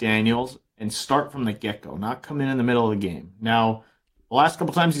with McDaniels, and start from the get-go, not come in the middle of the game. Now, the last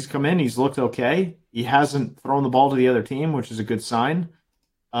couple times he's come in, he's looked okay. He hasn't thrown the ball to the other team, which is a good sign.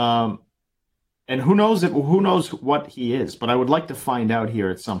 And who knows what he is, but I would like to find out here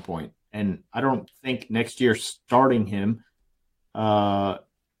at some point. And I don't think next year starting him,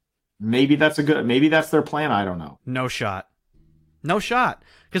 maybe that's their plan. I don't know. No shot.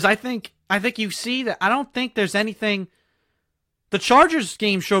 Because I think you see that. I don't think there's anything. The Chargers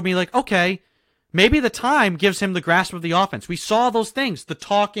game showed me like, okay, maybe the time gives him the grasp of the offense. We saw those things, the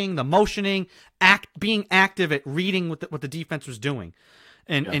talking, the motioning, being active at reading what the defense was doing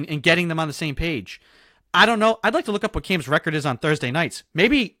and getting them on the same page. I don't know. I'd like to look up what Cam's record is on Thursday nights.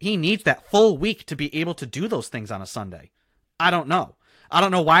 Maybe he needs that full week to be able to do those things on a Sunday. I don't know. I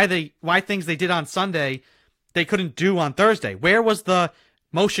don't know why things they did on Sunday they couldn't do on Thursday. Where was the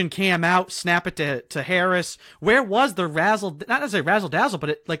motion Cam out, snap it to Harris? Where was the not necessarily razzle dazzle,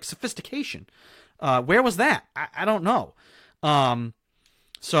 but like sophistication? Where was that? I don't know.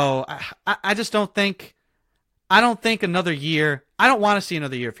 So I just don't think. I don't think another year. I don't want to see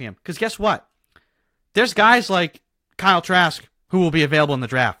another year for him, because guess what? There's guys like Kyle Trask who will be available in the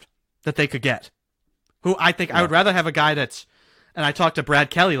draft that they could get. Who I think I would rather have a guy that's. And I talked to Brad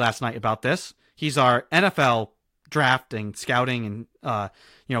Kelly last night about this. He's our NFL drafting, scouting,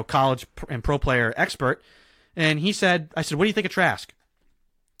 and college and pro player expert. And I said, what do you think of Trask?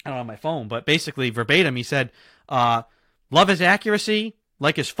 I don't have my phone, but basically verbatim, he said, love his accuracy,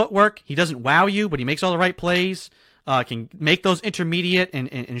 like his footwork. He doesn't wow you, but he makes all the right plays. Can make those intermediate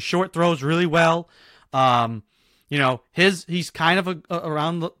and short throws really well. He's kind of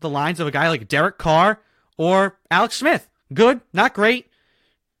around the lines of a guy like Derek Carr or Alex Smith. Good, not great.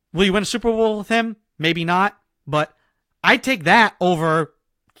 Will you win a Super Bowl with him? Maybe not. But I'd take that over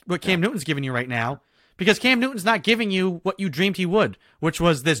what Cam Newton's giving you right now, because Cam Newton's not giving you what you dreamed he would, which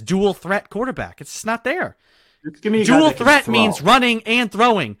was this dual threat quarterback. It's just not there. Dual threat means running and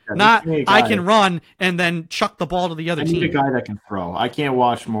throwing, not I can run and then chuck the ball to the other team. I need a guy that can throw. I can't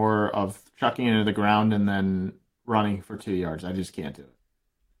watch more of chucking it into the ground and then running for 2 yards. I just can't do it.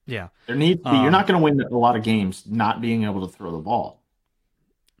 Yeah. There needs to be, you're not going to win a lot of games not being able to throw the ball.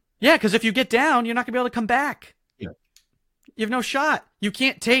 Yeah, because if you get down, you're not going to be able to come back. Yeah. You have no shot. You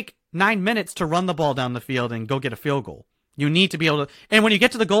can't take 9 minutes to run the ball down the field and go get a field goal. You need to be able to. And when you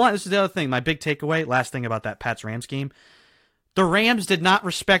get to the goal line, this is the other thing. My big takeaway, last thing about that Pats-Rams game. The Rams did not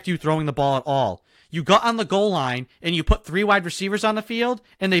respect you throwing the ball at all. You got on the goal line and you put 3 wide receivers on the field,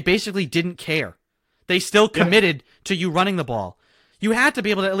 and they basically didn't care. They still committed to you running the ball. You had to be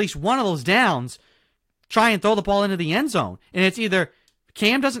able to, at least one of those downs, try and throw the ball into the end zone. And it's either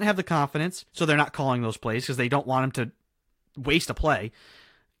Cam doesn't have the confidence, so they're not calling those plays because they don't want him to waste a play.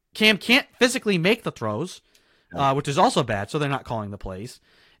 Cam can't physically make the throws, which is also bad, so they're not calling the plays.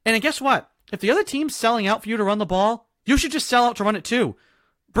 And then guess what? If the other team's selling out for you to run the ball, you should just sell out to run it too.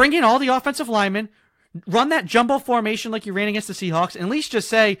 Bring in all the offensive linemen, run that jumbo formation like you ran against the Seahawks, and at least just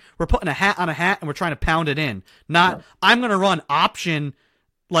say we're putting a hat on a hat and we're trying to pound it in. Not I'm going to run option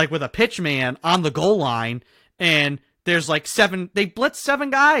like with a pitch man on the goal line, and there's like they blitzed 7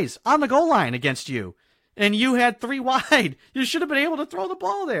 guys on the goal line against you, and you had 3 wide. You should have been able to throw the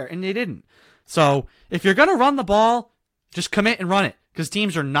ball there, and they didn't. So if you're going to run the ball, just commit and run it, because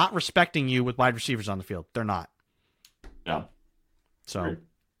teams are not respecting you with wide receivers on the field. They're not. Yeah. So Right.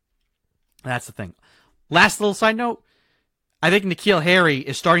 that's the thing. Last little side note. I think N'Keal Harry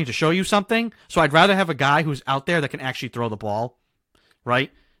is starting to show you something. So I'd rather have a guy who's out there that can actually throw the ball,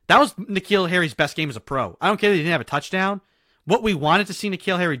 right? That was N'Keal Harry's best game as a pro. I don't care that he didn't have a touchdown. What we wanted to see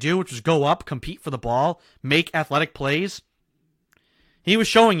N'Keal Harry do, which was go up, compete for the ball, make athletic plays, he was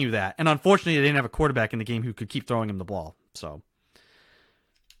showing you that. And unfortunately, they didn't have a quarterback in the game who could keep throwing him the ball. So,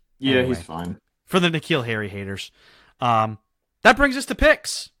 Yeah, anyway, he's fine. for the N'Keal Harry haters. That brings us to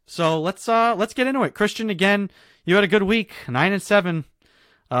picks. So let's get into it. Christian, again, you had a good week, 9-7.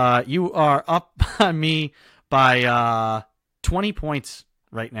 You are up on me by 20 points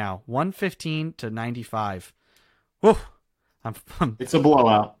right now, 115-95. Whew. It's a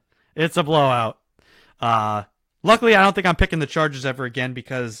blowout. It's a blowout. Luckily, I don't think I'm picking the Chargers ever again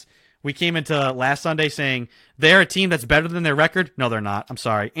because we came into last Sunday saying they're a team that's better than their record. No, they're not. I'm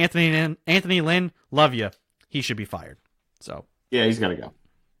sorry. Anthony Lynn, love you. He should be fired. So Yeah, he's got to go.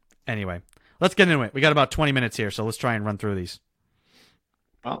 anyway, let's get into it. We got about 20 minutes here, so let's try and run through these.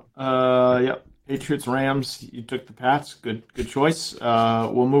 Well, yep. Patriots, Rams. You took the Pats. Good choice.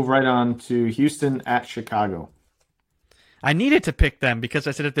 We'll move right on to Houston at Chicago. I needed to pick them because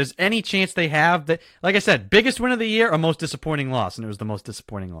I said if there's any chance they have that, like I said, biggest win of the year or most disappointing loss, and it was the most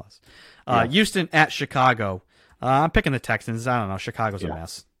disappointing loss. Houston at Chicago. I'm picking the Texans. I don't know. Chicago's a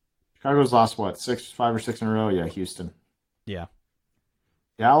mess. Chicago's lost what, 5 or 6 in a row? Yeah, Houston. Yeah.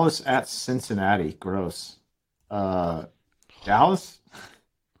 Dallas at Cincinnati. Gross. Dallas,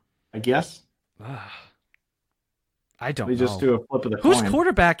 I guess. I don't We know. just do a flip of the Who's coin.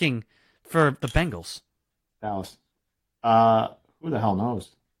 quarterbacking for the Bengals? Dallas. Who the hell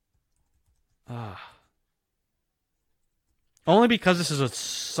knows? Only because this is a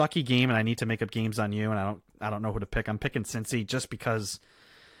sucky game and I need to make up games on you, and I don't know who to pick. I'm picking Cincy just because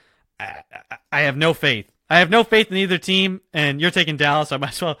I have no faith. I have no faith in either team, and you're taking Dallas. I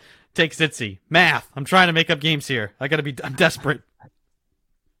might as well take Cincy. Math. I'm trying to make up games here. I'm desperate.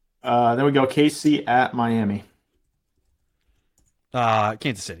 Then we go KC at Miami.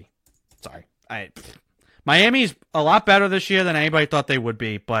 Kansas City. Sorry. Miami's a lot better this year than anybody thought they would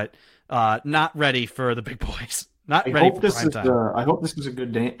be, but not ready for the big boys. Not ready for prime time. I hope this is a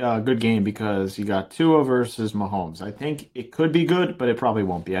good game because you got Tua versus Mahomes. I think it could be good, but it probably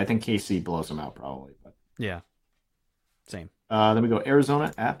won't be. I think KC blows them out probably. But. Yeah. Same. Then we go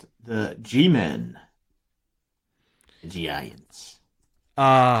Arizona at the G-Men. The Giants.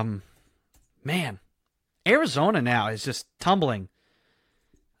 Man, Arizona now is just tumbling.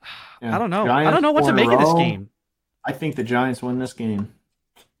 Yeah. I don't know. Giants I don't know what to make of this game. I think the Giants win this game.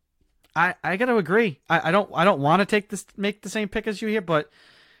 I got to agree. I don't want to make the same pick as you here, but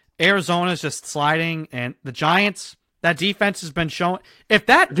Arizona's just sliding, and the Giants, that defense has been showing. If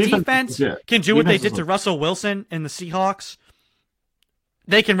that defense can do what they did to Russell Wilson and the Seahawks,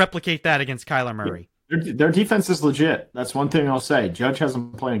 they can replicate that against Kyler Murray. Their defense is legit. That's one thing I'll say. Judge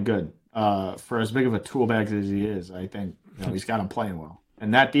hasn't played good. For as big of a tool bag as he is, I think he's got him playing well.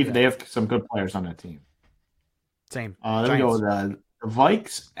 And that defense, they have some good players on that team. Same. There we go. The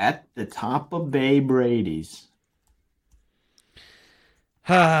Vikes at the top of Bay Brady's.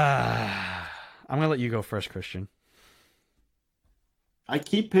 I'm going to let you go first, Christian. I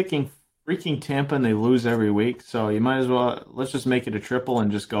keep picking freaking Tampa, and they lose every week. So you might as well, let's just make it a triple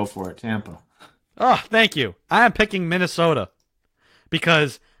and just go for it. Tampa. Oh, thank you. I am picking Minnesota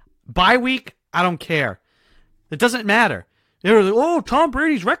because bye week, I don't care. It doesn't matter. They were like, Tom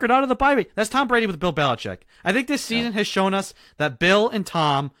Brady's record out of the bye week. That's Tom Brady with Bill Belichick. I think this season has shown us that Bill and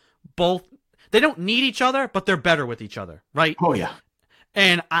Tom both, they don't need each other, but they're better with each other, right? Oh, yeah.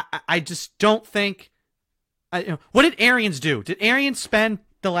 And I just don't think, what did Arians do? Did Arians spend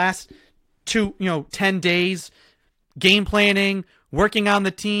the last 10 days game planning, working on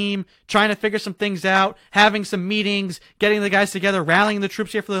the team, trying to figure some things out, having some meetings, getting the guys together, rallying the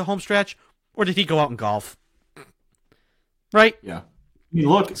troops here for the home stretch? Or did he go out and golf? Right? Yeah. You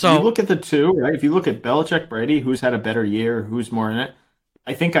look at the two, right? If you look at Belichick, Brady, who's had a better year, who's more in it,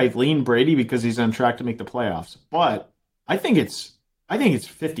 I think I lean Brady because he's on track to make the playoffs. But I think it's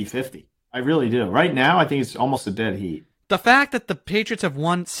 50-50. I really do. Right now, I think it's almost a dead heat. The fact that the Patriots have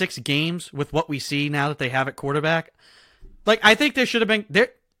won 6 games with what we see now that they have at quarterback, I think there should have been there.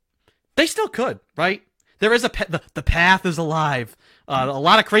 They still could, right? There is the path is alive. A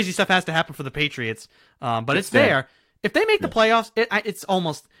lot of crazy stuff has to happen for the Patriots, but it's there. If they make the playoffs, it's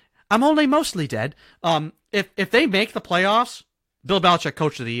almost. I'm only mostly dead. If they make the playoffs, Bill Belichick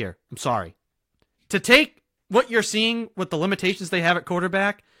Coach of the Year. I'm sorry. To take what you're seeing with the limitations they have at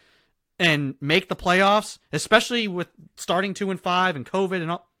quarterback and make the playoffs, especially with starting 2-5 and COVID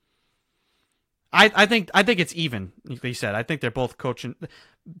and all, I think it's even. Like you said, I think they're both coaching.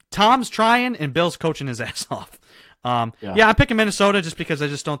 Tom's trying and Bill's coaching his ass off. Yeah, I'm picking Minnesota just because I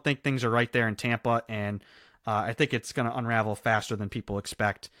just don't think things are right there in Tampa, and I think it's going to unravel faster than people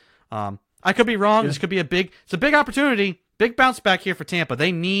expect. I could be wrong. Yeah. This could be it's a big opportunity, big bounce back here for Tampa.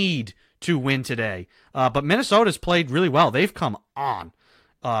 They need to win today, but Minnesota's played really well. They've come on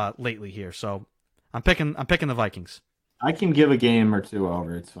lately here, so I'm picking the Vikings. I can give a game or two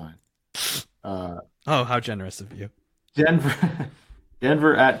over. It's fine. Oh, how generous of you.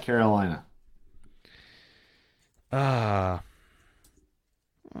 Denver at Carolina.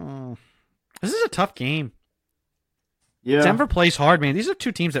 This is a tough game. Yeah. Denver plays hard, man. These are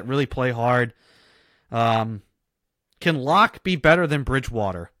two teams that really play hard. Can Locke be better than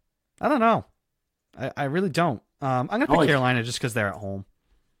Bridgewater? I don't know. I really don't. I'm going to pick Carolina just because they're at home.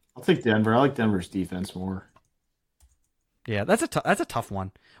 I'll take Denver. I like Denver's defense more. Yeah, that's a tough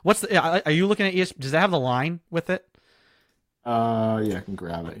one. Are you looking at ESPN? Does that have the line with it? Yeah, I can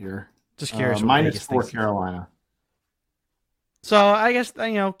grab it here. Just curious. -4 Carolina. So I guess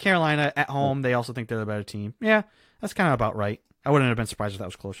Carolina at home. They also think they're the better team. Yeah, that's kind of about right. I wouldn't have been surprised if that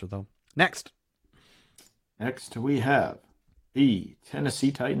was closer though. Next we have the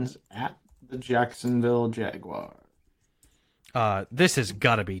Tennessee Titans at the Jacksonville Jaguars. This has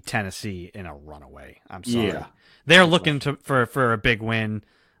got to be Tennessee in a runaway. I'm sorry. Yeah. They're looking for a big win.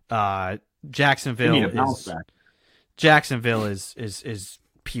 Jacksonville is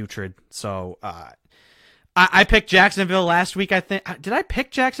putrid. So I picked Jacksonville last week. I think did I pick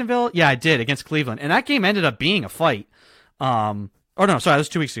Jacksonville? Yeah, I did against Cleveland, and that game ended up being a fight. That was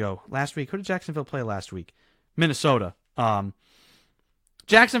 2 weeks ago. Last week, who did Jacksonville play last week? Minnesota.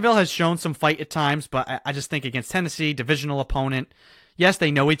 Jacksonville has shown some fight at times, but I just think against Tennessee, divisional opponent. Yes,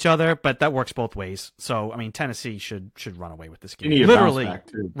 they know each other, but that works both ways. So, I mean, Tennessee should run away with this game. Literally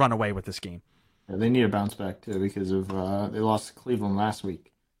run away with this game. Yeah, they need a bounce back, too, because of they lost to Cleveland last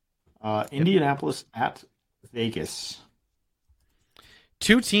week. Indianapolis at Vegas.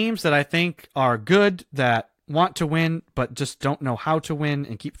 Two teams that I think are good, that want to win, but just don't know how to win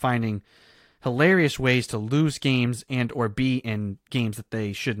and keep finding hilarious ways to lose games and or be in games that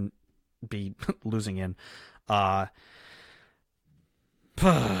they shouldn't be losing in.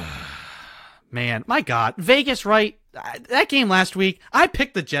 Man, my God. Vegas, right? That game last week, I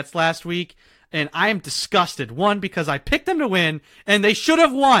picked the Jets last week, and I am disgusted. One, because I picked them to win, and they should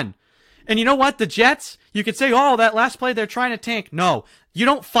have won. And you know what? The Jets, you could say, oh, that last play, they're trying to tank. No, you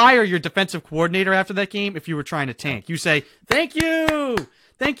don't fire your defensive coordinator after that game if you were trying to tank. You say, thank you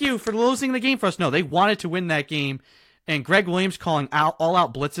for losing the game for us. No, they wanted to win that game. And Greg Williams calling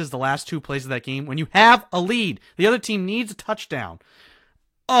all-out blitzes the last two plays of that game. When you have a lead, the other team needs a touchdown.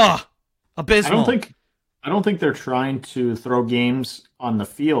 Abysmal. I don't think they're trying to throw games on the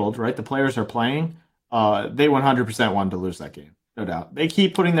field, right? The players are playing. They 100% wanted to lose that game, no doubt. They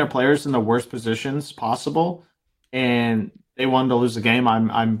keep putting their players in the worst positions possible, and they wanted to lose the game.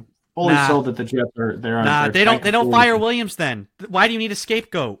 I'm fully sold that the Jets are there. They don't fire Williams then. Why do you need a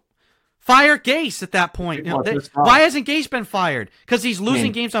scapegoat? Fire Gase at that point. Why hasn't Gase been fired? Because he's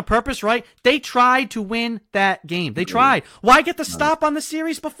losing games on purpose, right? They tried to win that game. They tried. Why get the stop on the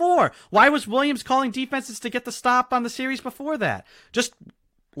series before? Why was Williams calling defenses to get the stop on the series before that? Just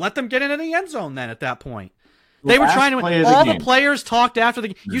let them get into the end zone then at that point. They were trying to win. All the players talked after the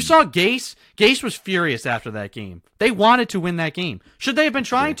game. You saw Gase. Gase was furious after that game. They wanted to win that game. Should they have been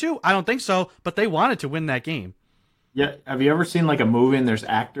trying to? I don't think so, but they wanted to win that game. Yeah. Have you ever seen like a movie and there's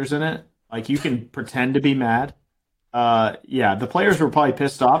actors in it? Like you can pretend to be mad. Yeah, the players were probably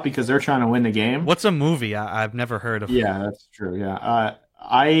pissed off because they're trying to win the game. What's a movie? I've never heard of. Yeah, that's true. Yeah.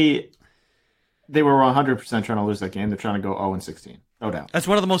 They were 100% trying to lose that game. They're trying to go 0-16. No doubt. That's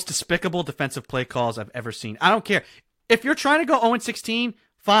one of the most despicable defensive play calls I've ever seen. I don't care. If you're trying to go 0-16,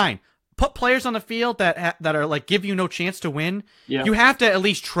 fine. Put players on the field that are like give you no chance to win. Yeah. You have to at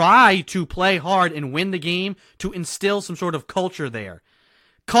least try to play hard and win the game to instill some sort of culture there.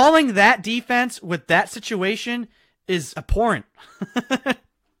 Calling that defense with that situation is abhorrent.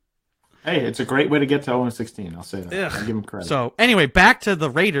 Hey, it's a great way to get to 0-16. I'll say that. I'll give them credit. So anyway, back to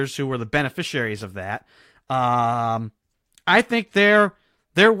the Raiders, who were the beneficiaries of that. I think they're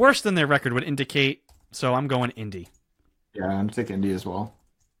worse than their record would indicate. So I'm going Indy. Yeah, I'm taking Indy as well.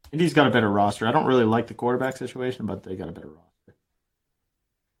 Indy's got a better roster. I don't really like the quarterback situation, but they got a better roster.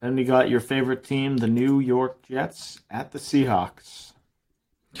 Then we got your favorite team, the New York Jets, at the Seahawks.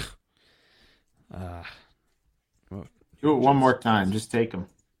 Do it one more time. Just take them.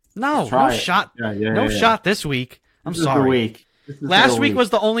 No shot. No shot this week. I'm sorry. This is Last their week was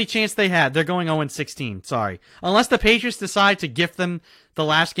the only chance they had. They're going 0-16. Sorry. Unless the Patriots decide to gift them the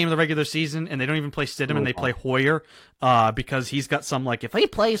last game of the regular season and they don't even play Stidham and they play Hoyer because he's got some, like, if he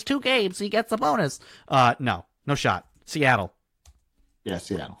plays 2 games, he gets a bonus. No shot. Seattle. Yeah,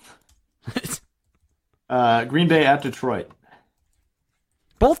 Seattle. Green Bay at Detroit.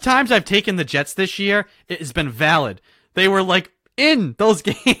 Both times I've taken the Jets this year, it has been valid. They were, like, in those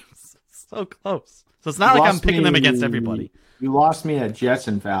games. So close. So it's not like I'm picking them against everybody. You lost me at Jets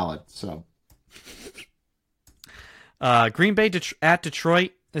and valid, so. Green Bay at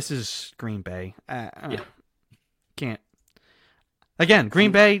Detroit. This is Green Bay. Can't. Again,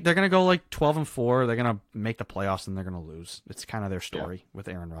 Green Bay, they're going to go like 12-4. They're going to make the playoffs and they're going to lose. It's kind of their story with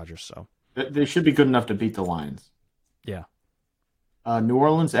Aaron Rodgers. So they should be good enough to beat the Lions. Yeah. New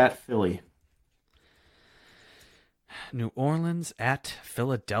Orleans at Philly. New Orleans at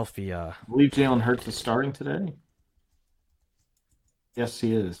Philadelphia. I believe Jalen Hurts is starting today. Yes,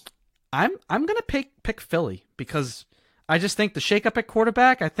 he is. I'm gonna pick Philly because I just think the shakeup at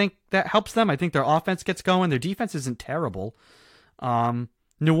quarterback, I think that helps them. I think their offense gets going. Their defense isn't terrible. New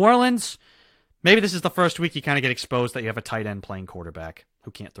Orleans, maybe this is the first week you kind of get exposed that you have a tight end playing quarterback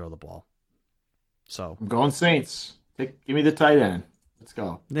who can't throw the ball. So I'm going Saints. Give me the tight end. Let's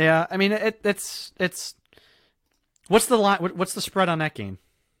go. Yeah, I mean it's what's the line? What's the spread on that game?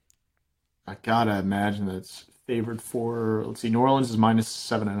 I gotta imagine that it's favored for. Let's see, New Orleans is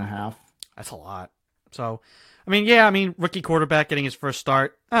 -7.5. That's a lot. So, I mean, rookie quarterback getting his first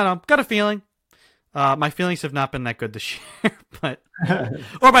start. I don't know. Got a feeling. My feelings have not been that good this year,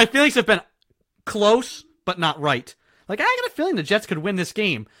 or my feelings have been close but not right. Like I got a feeling the Jets could win this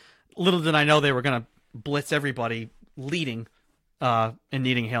game. Little did I know they were gonna blitz everybody leading. And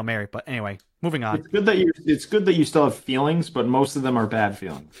needing Hail Mary, but anyway, moving on. It's good that you still have feelings, but most of them are bad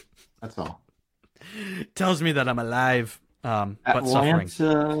feelings. That's all. Tells me that I'm alive, but suffering.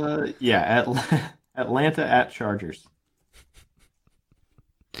 Atlanta at Chargers.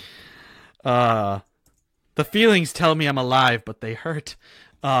 The feelings tell me I'm alive, but they hurt.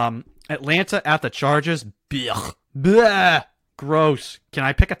 Atlanta at the Chargers. Blech. Blech. Gross. Can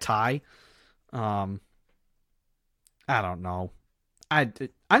I pick a tie? I don't know. I'm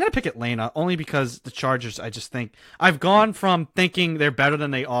going to pick Atlanta only because the Chargers, I just think I've gone from thinking they're better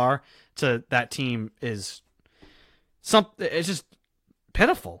than they are to that team is it's just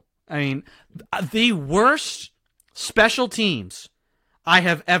pitiful. I mean, the worst special teams I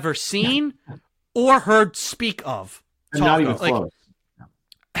have ever seen or heard speak of. Not even close.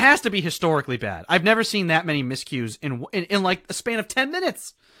 Has to be historically bad. I've never seen that many miscues in like a span of 10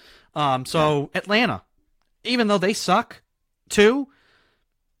 minutes. Atlanta, even though they suck too,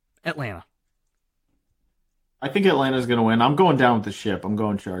 Atlanta. I think Atlanta's going to win. I'm going down with the ship. I'm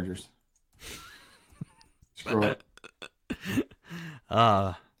going Chargers. Screw it.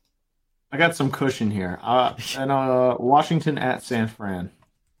 I got some cushion here. Washington at San Fran.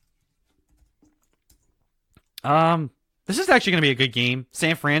 This is actually going to be a good game.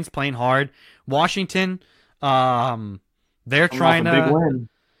 San Fran's playing hard. Washington, they're trying to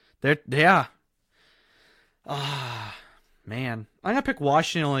big win. Man, I'm gonna pick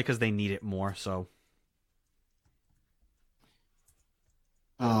Washington only because they need it more. So,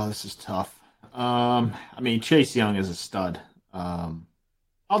 this is tough. Chase Young is a stud.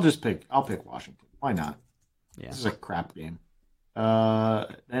 I'll pick Washington. Why not? Yeah. This is a crap game.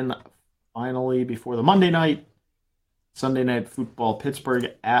 Then finally, before the Sunday night football,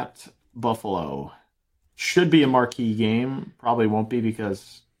 Pittsburgh at Buffalo. Should be a marquee game. Probably won't be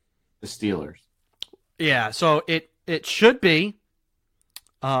because the Steelers. Yeah, so it should be.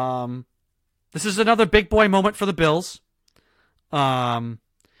 This is another big boy moment for the Bills. The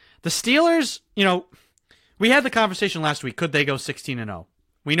Steelers, we had the conversation last week. Could they go 16-0?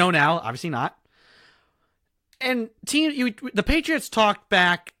 We know now, obviously not. And the Patriots talked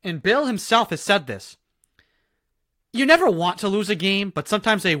back, and Bill himself has said this. You never want to lose a game, but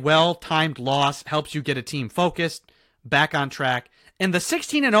sometimes a well-timed loss helps you get a team focused, back on track. And the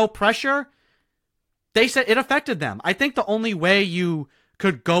 16-0 pressure, they said it affected them. I think the only way you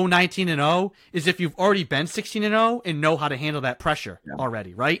could go 19-0 is if you've already been 16-0 and know how to handle that pressure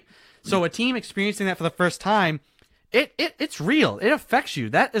already, right? So a team experiencing that for the first time, it's real. It affects you.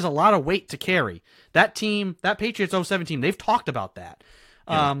 That is a lot of weight to carry. That team, that Patriots 07 team, they've talked about that.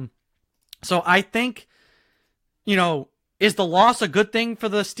 Yeah. So I think, is the loss a good thing for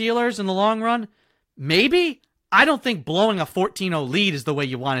the Steelers in the long run? Maybe. I don't think blowing a 14-0 lead is the way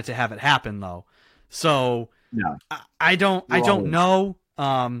you wanted to have it happen, though. So no. I don't know.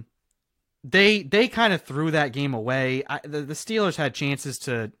 They kind of threw that game away. The Steelers had chances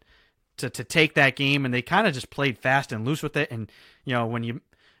to to take that game, and they kind of just played fast and loose with it. And when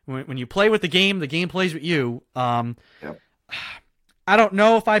you play with the game plays with you. Yep. I don't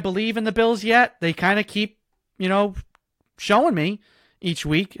know if I believe in the Bills yet. They kind of keep showing me each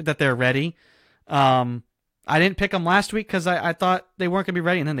week that they're ready. I didn't pick them last week because I thought they weren't going to be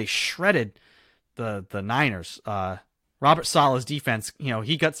ready, and then they shredded the Niners. Robert Saleh's defense,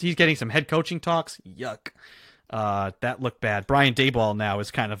 he's getting some head coaching talks. Yuck. That looked bad. Brian Daboll now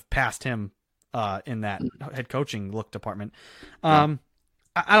is kind of past him in that head coaching look department. I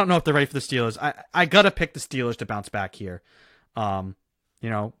don't know if they're ready for the Steelers. I got to pick the Steelers to bounce back here. They're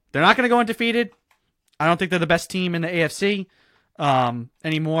not going to go undefeated. I don't think they're the best team in the AFC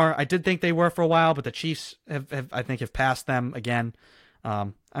anymore. I did think they were for a while, but the Chiefs have passed them again.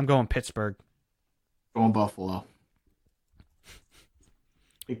 I'm going Pittsburgh. Going Buffalo.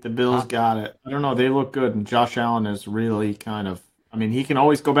 I think the Bills got it. I don't know. They look good, and Josh Allen is really kind of. I mean, he can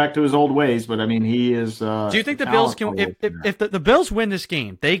always go back to his old ways, but I mean, he is. Do you think the Bills can? If the Bills win this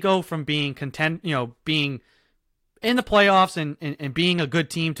game, they go from being being in the playoffs and being a good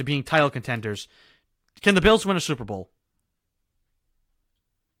team to being title contenders. Can the Bills win a Super Bowl?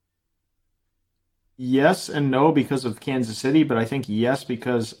 Yes and no because of Kansas City, but I think yes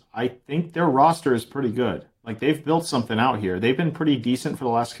because I think their roster is pretty good. Like, they've built something out here. They've been pretty decent for the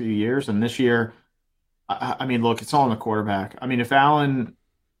last few years, and this year, I mean, look, it's all in the quarterback. I mean, if Allen,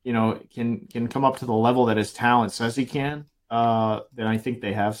 can come up to the level that his talent says he can, then I think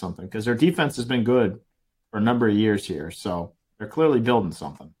they have something because their defense has been good for a number of years here. So they're clearly building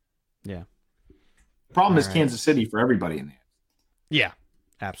something. Yeah. The problem is Kansas City for everybody in there. Yeah,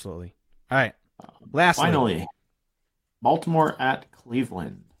 absolutely. All right. Lastly, finally, Baltimore at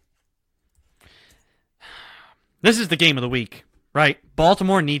Cleveland. This is the game of the week, right?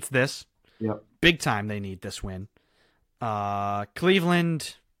 Baltimore needs this. Yep. Big time they need this win.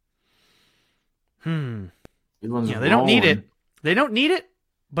 Cleveland, Cleveland's they don't need it. They don't need it,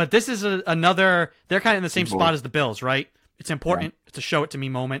 but this is another, they're kind of in the same spot as the Bills, right? It's important. It's a show it to me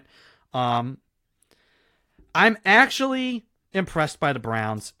moment. I'm actually impressed by the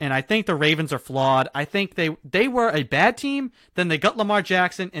Browns, and I think the Ravens are flawed. I think they were a bad team, then they got Lamar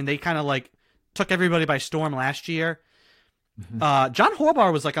Jackson, and they kind of took everybody by storm last year. Mm-hmm. John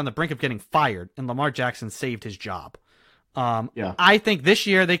Harbaugh was on the brink of getting fired, and Lamar Jackson saved his job. I think this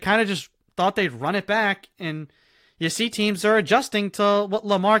year they kind of just thought they'd run it back, and you see teams are adjusting to what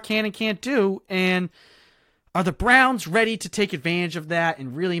Lamar can and can't do, and are the Browns ready to take advantage of that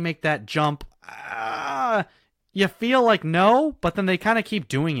and really make that jump? You feel like no, but then they kind of keep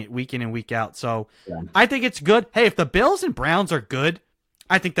doing it week in and week out. So I think it's good. Hey, if the Bills and Browns are good,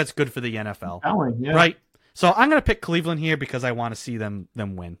 I think that's good for the NFL. Right? So I'm going to pick Cleveland here because I want to see them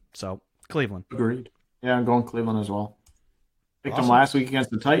win. So Cleveland. Agreed. Yeah, I'm going Cleveland as well. Picked them last week against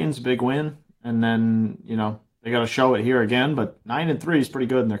the Titans, big win. And then, they got to show it here again, but 9-3 is pretty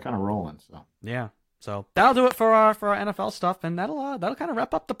good, and they're kind of rolling. So yeah. So that'll do it for our NFL stuff, and that'll kind of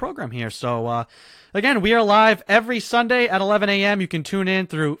wrap up the program here. So again, we are live every Sunday at 11 a.m. You can tune in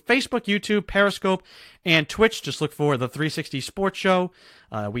through Facebook, YouTube, Periscope, and Twitch. Just look for the 360 Sports Show.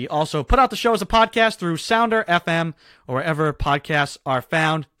 We also put out the show as a podcast through Sounder FM or wherever podcasts are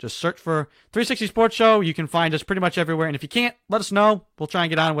found. Just search for 360 Sports Show. You can find us pretty much everywhere. And if you can't, let us know. We'll try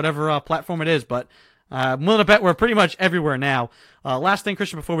and get on whatever platform it is. But I'm willing to bet we're pretty much everywhere now. Last thing,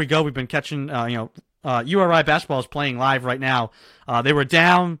 Christian, before we go, we've been catching, URI basketball is playing live right now. They were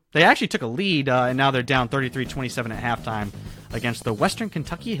down. They actually took a lead, and now they're down 33-27 at halftime against the Western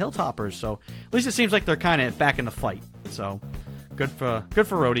Kentucky Hilltoppers. So at least it seems like they're kind of back in the fight. So good for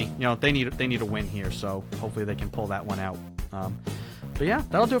Rhodey. They need a win here. So hopefully they can pull that one out. But yeah,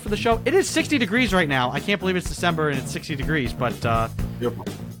 that'll do it for the show. It is 60 degrees right now. I can't believe it's December and it's 60 degrees. But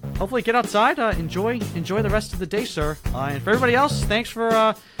hopefully get outside. Enjoy the rest of the day, sir. And for everybody else, thanks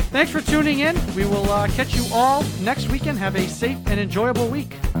for tuning in. We will catch you all next weekend. Have a safe and enjoyable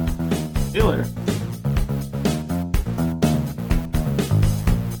week. See you later.